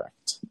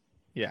correct.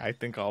 Yeah, I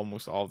think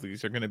almost all of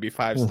these are going to be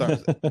 5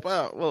 stars.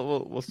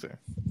 Well, we'll see.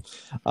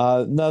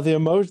 Now, the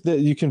emotion that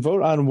you can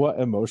vote on what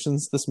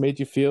emotions this made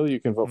you feel. You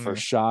can vote for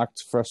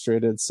shocked,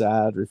 frustrated,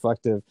 sad,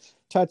 reflective,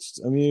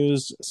 touched,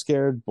 amused,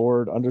 scared,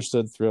 bored,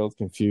 understood, thrilled,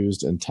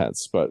 confused, and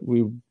tense. But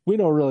we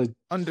don't really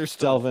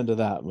delve into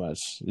that much.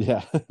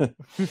 Yeah.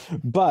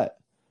 But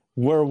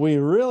where we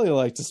really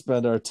like to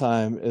spend our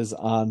time is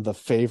on the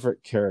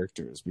favorite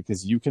characters,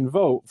 because you can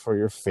vote for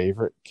your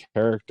favorite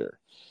character.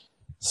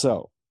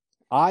 So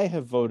I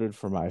have voted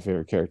for my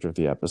favorite character of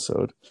the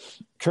episode.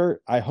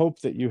 Kurt, I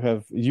hope that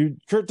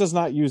Kurt does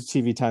not use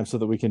TV Time so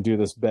that we can do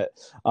this bit,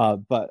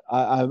 but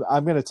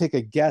I'm going to take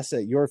a guess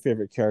at your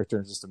favorite character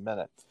in just a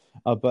minute.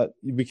 But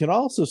we can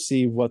also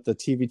see what the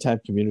TV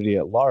Time community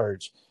at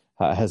large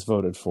has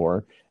voted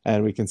for,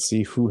 and we can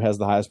see who has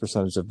the highest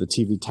percentage of the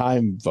TV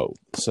Time vote.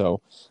 So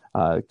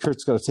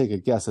Kurt's going to take a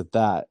guess at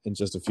that in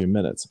just a few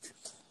minutes.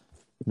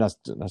 Not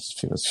just a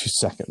few minutes, a few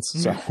seconds.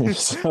 Sorry.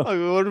 So,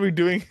 what are we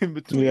doing in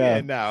between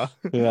and now?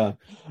 Yeah.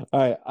 All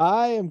right.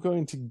 I am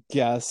going to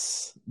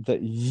guess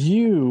that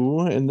you,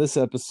 in this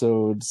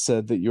episode,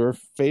 said that your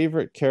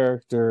favorite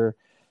character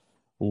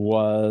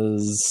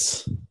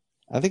was...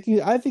 I think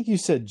you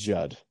said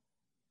Judd.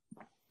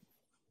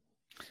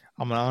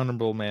 I'm an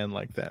honorable man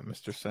like that,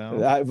 Mr.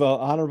 Sound.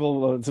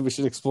 Honorable, so we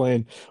should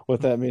explain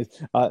what that means.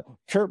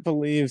 Kurt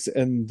believes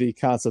in the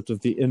concept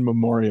of the in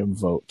memoriam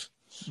vote.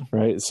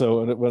 Right,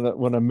 so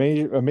when a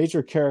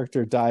major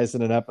character dies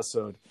in an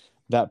episode,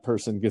 that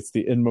person gets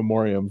the in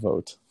memoriam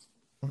vote.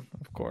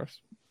 Of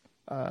course,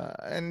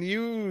 and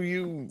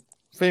you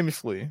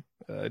famously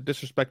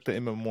disrespect the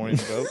in memoriam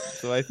vote.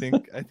 So I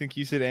think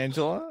you said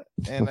Angela,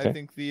 and okay. I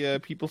think the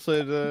people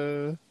said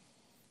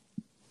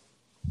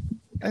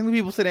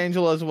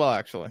Angela as well.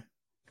 Actually,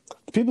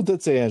 people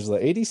did say Angela.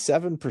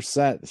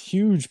 87%,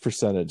 huge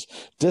percentage,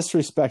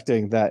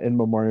 disrespecting that in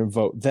memoriam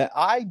vote that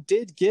I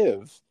did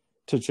give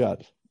to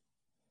Judd.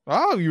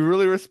 Oh, you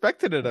really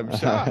respected it. I'm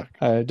shocked.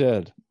 I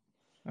did.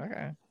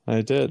 Okay.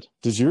 I did.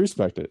 Did you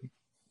respect it?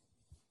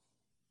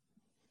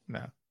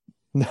 No.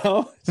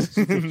 No?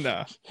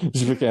 No. Did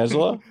you pick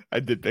Angela? I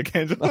did pick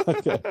Angela.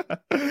 Okay.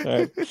 All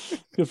right.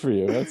 Good for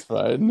you. That's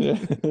fine. Yeah.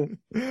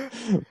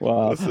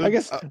 Wow. Listen, I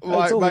guess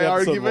my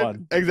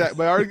argument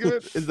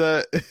is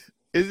that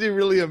is he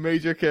really a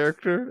major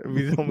character if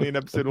he's only in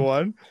episode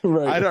 1?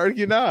 Right. I'd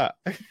argue not.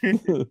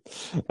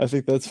 I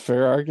think that's a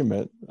fair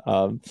argument.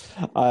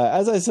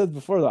 As I said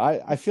before, though,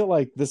 I feel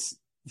like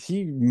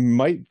he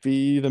might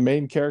be the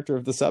main character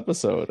of this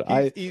episode.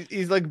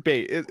 He's like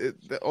bait.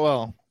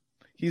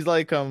 He's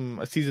like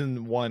a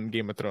season 1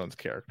 Game of Thrones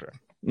character.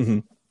 Mm-hmm.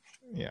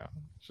 Yeah.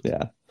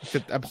 Yeah.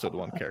 Episode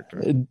 1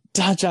 character.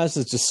 Don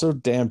Johnson is just so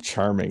damn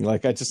charming.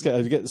 Like I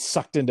get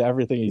sucked into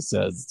everything he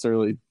says. It's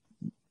really...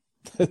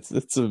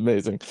 It's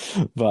amazing.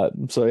 But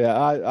so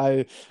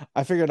yeah,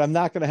 I figured I'm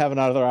not going to have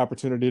another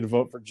opportunity to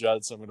vote for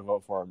Judd, so I'm going to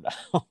vote for him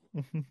now.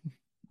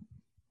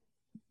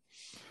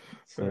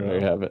 So there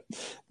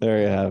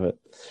you have it.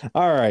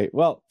 All right,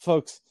 well,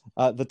 folks,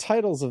 the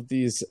titles of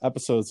these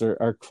episodes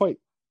are quite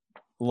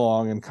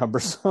long and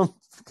cumbersome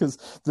because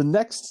the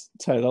next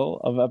title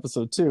of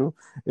episode 2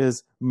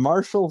 is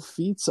Martial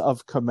Feats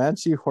of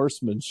Comanche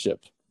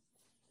Horsemanship.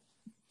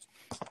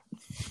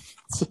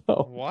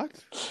 So What?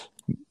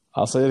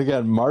 I'll say it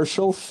again.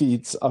 Martial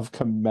Feats of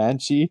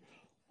Comanche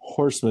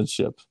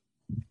Horsemanship.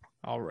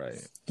 All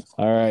right.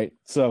 All right.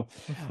 So,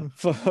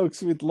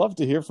 folks, we'd love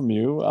to hear from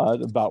you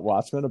about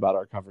Watchmen, about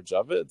our coverage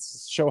of it.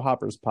 It's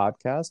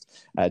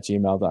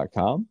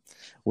showhopperspodcast@gmail.com.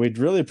 We'd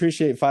really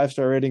appreciate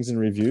 5-star ratings and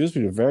reviews.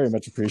 We'd very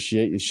much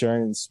appreciate you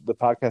sharing the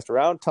podcast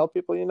around. Tell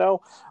people you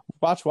know,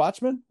 watch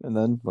Watchmen, and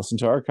then listen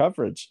to our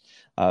coverage.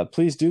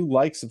 Please do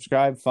like,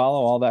 subscribe, follow,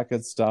 all that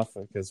good stuff,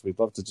 because we'd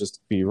love to just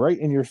be right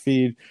in your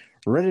feed,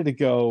 ready to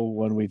go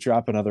when we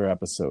drop another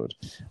episode.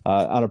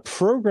 On a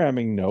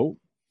programming note,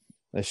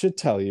 I should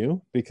tell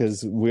you,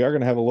 because we are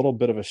going to have a little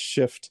bit of a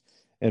shift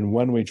in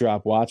when we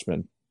drop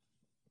Watchmen.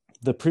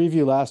 The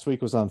preview last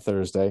week was on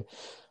Thursday.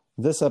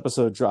 This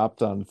episode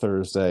dropped on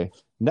Thursday.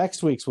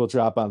 Next week's will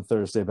drop on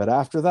Thursday, but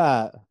after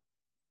that,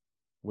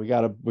 we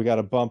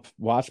gotta bump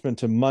Watchmen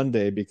to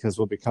Monday because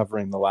we'll be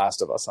covering The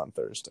Last of Us on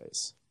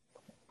Thursdays.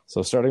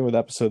 So starting with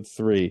episode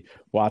 3,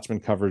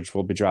 Watchmen coverage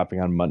will be dropping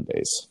on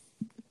Mondays.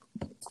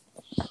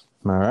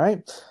 All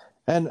right.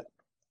 And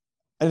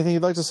anything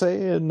you'd like to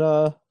say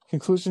in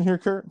conclusion here,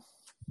 Kurt?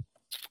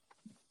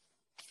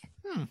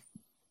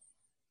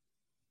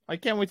 I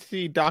can't wait to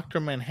see Dr.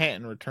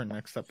 Manhattan return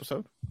next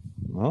episode.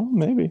 Well,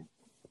 maybe.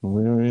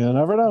 We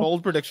never know.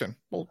 Bold prediction.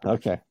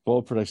 Okay,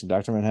 bold prediction.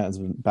 Dr. Manhattan's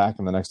back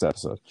in the next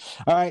episode.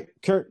 All right,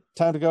 Kurt,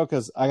 time to go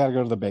because I got to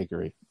go to the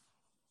bakery.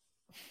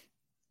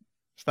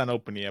 It's not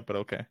open yet, but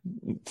okay.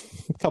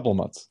 A couple of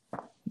months.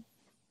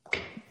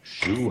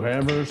 Shoe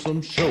hammer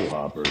some show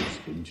hoppers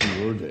into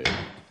your day.